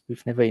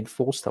 We've never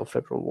enforced our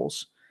federal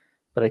laws,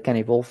 but it can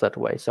evolve that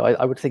way. So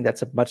I would think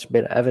that's a much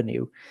better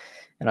avenue,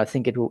 and I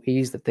think it will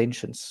ease the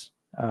tensions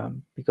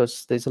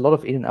because there's a lot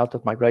of in and out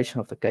of migration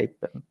of the Cape.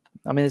 And,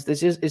 I mean,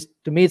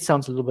 to me, it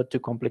sounds a little bit too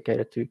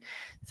complicated to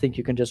think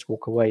you can just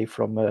walk away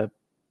from a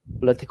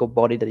political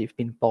body that you've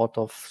been part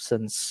of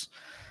since,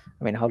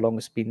 I mean, how long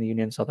has been the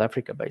Union in South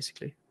Africa,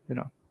 basically?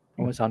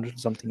 Almost 100 and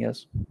something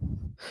years.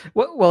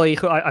 Well,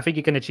 I think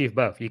you can achieve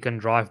both. You can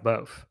drive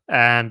both,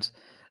 and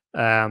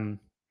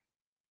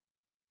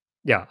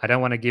yeah, I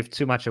don't want to give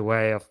too much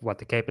away of what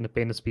the Cape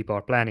independence people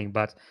are planning,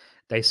 but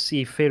they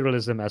see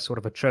federalism as sort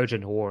of a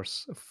Trojan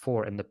horse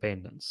for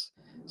independence.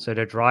 So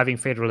they're driving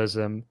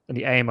federalism in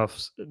the aim of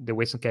the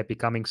Western Cape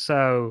becoming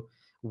so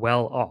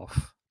well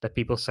off that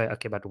people say,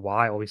 okay, but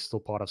why are we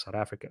still part of South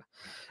Africa?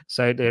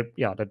 So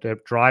they're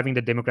driving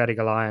the Democratic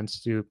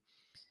Alliance to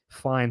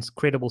find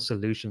credible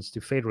solutions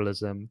to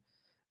federalism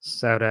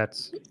so that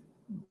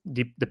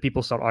the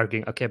people start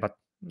arguing, okay, but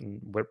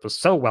we're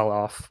so well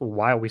off.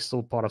 Why are we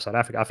still part of South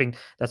Africa? I think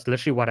that's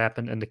literally what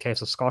happened in the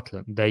case of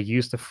Scotland. They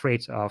used the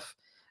threat of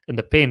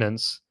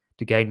independence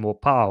to gain more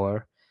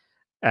power,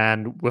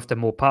 and with the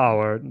more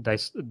power,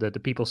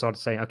 the people started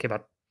saying, okay,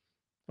 but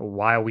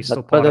why are we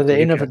still part but of at the the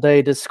end of UK? the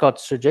day, the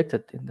Scots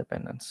rejected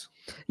independence.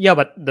 Yeah,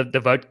 but the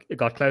vote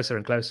got closer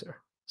and closer.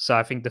 So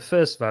I think the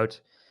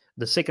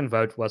second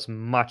vote was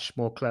much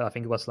more close. I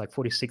think it was like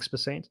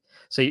 46%.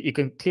 So you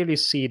can clearly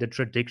see the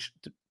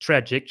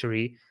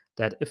trajectory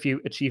that if you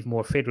achieve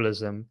more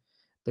federalism,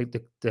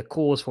 the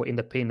cause for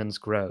independence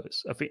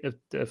grows.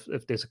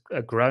 If there's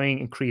a growing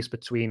increase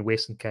between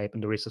Western Cape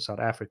and the rest of South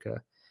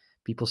Africa,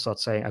 people start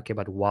saying, okay,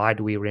 but why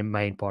do we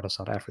remain part of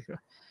South Africa?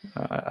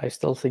 I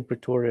still think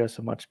Pretoria is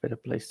a much better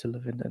place to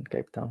live in than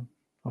Cape Town,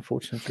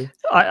 unfortunately.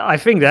 I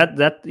think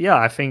yeah,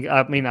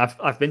 I mean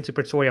I've been to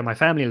Pretoria. My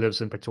family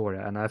lives in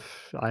Pretoria, and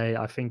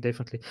I think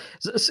definitely.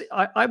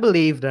 I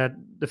believe that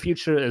the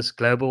future is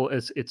global.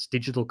 It's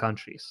digital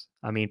countries.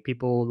 I mean,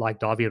 people like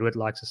Davy Rood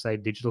likes to say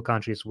digital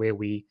countries where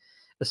we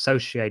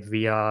associate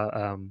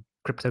via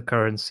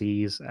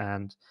cryptocurrencies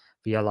and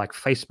via like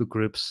Facebook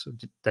groups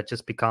that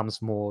just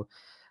becomes more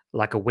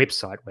like a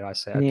website where I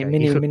say, okay,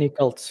 Mini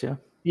cults, yeah.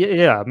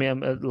 Yeah. I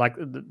mean, like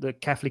the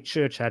Catholic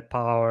Church had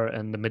power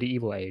in the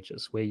medieval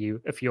ages, where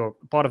if you're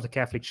part of the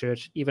Catholic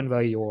Church, even though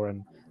you're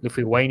in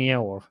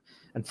Lithuania or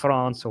in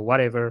France or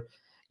whatever,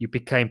 you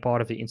became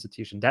part of the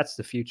institution. That's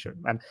the future,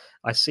 and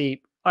I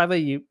see either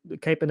the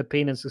Cape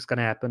Independence is going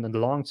to happen in the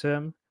long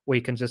term, or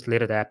you can just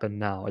let it happen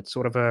now. It's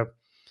sort of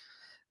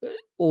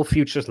all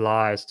futures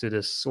lies to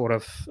this sort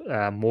of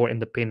more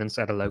independence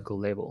at a local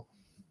level.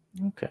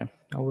 Okay.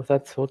 Well, with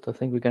that thought, I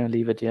think we're going to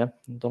leave it here.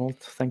 Donald,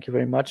 thank you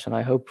very much, and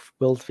I hope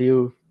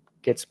WorldView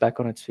gets back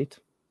on its feet.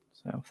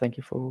 So thank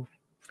you for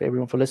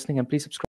everyone for listening, and please subscribe.